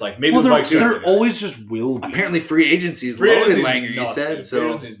 and it's like maybe the Vikes. There always just will be. Apparently, free agency is loaded, Langer. You said dude.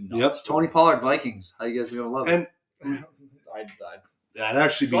 so. Nuts, Tony Pollard, Vikings. How you guys gonna love it? And I'd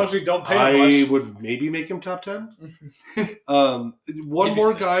actually be. As long as we don't pay much. Would maybe make him top 10. One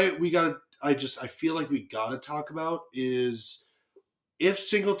more guy we got. I feel like we got to talk about is if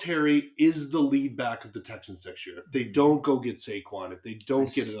Singletary is the lead back of the Texans next year. If they don't go get Saquon, if they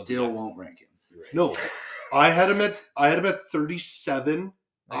don't get another, still won't rank him. Right. No, I had him at 37.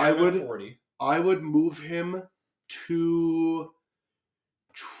 I would 40. I would move him to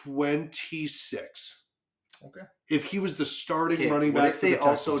 26. Okay. If he was the starting running back, what if they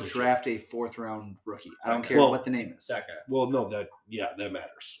also draft a 4th-round rookie? I don't care what the name is. That guy. Well, no, that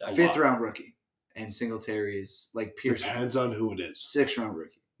matters. A 5th-round rookie, and Singletary is like Pearson. Depends on who it is. 6th-round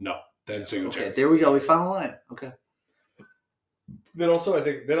rookie. No, then Singletary. Okay, there we go. We found the line. Okay. Then also, I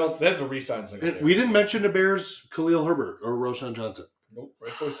think they have to re-sign Singletary. We didn't mention the Bears, Khalil Herbert or Roshan Johnson. Nope,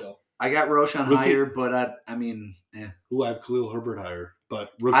 rightfully so. I got Roshan higher, but I mean, Who I have Khalil Herbert higher,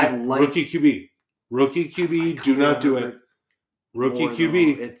 but rookie QB. Rookie QB, do not do it. Rookie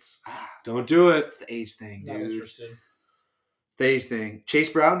QB, don't do it. It's the age thing, dude. Not interested. It's the age thing. Chase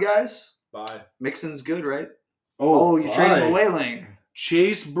Brown, guys. Bye. Mixon's good, right? Oh, you traded him away, Langer.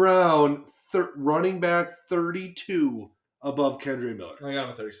 Chase Brown, running back 32 above Kendre Miller. I got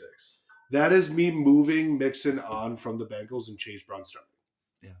him at 36. That is me moving Mixon on from the Bengals and Chase Brown starting.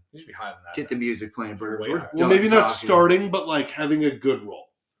 Yeah, he should be higher than that. Get the music playing, Burbs. Well, maybe not starting, but like having a good role.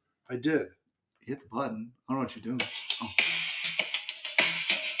 I did. Hit the button. I don't know what you're doing. Oh.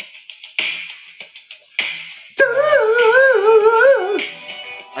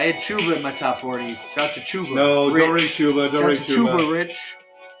 I had Chuba in my top 40. Shout out to Chuba. No, Rich. Don't rate Chuba. Don't rate Chuba. Chuba, Rich.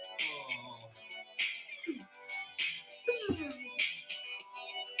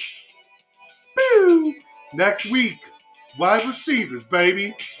 Next week, wide receivers,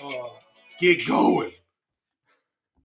 baby. Get going.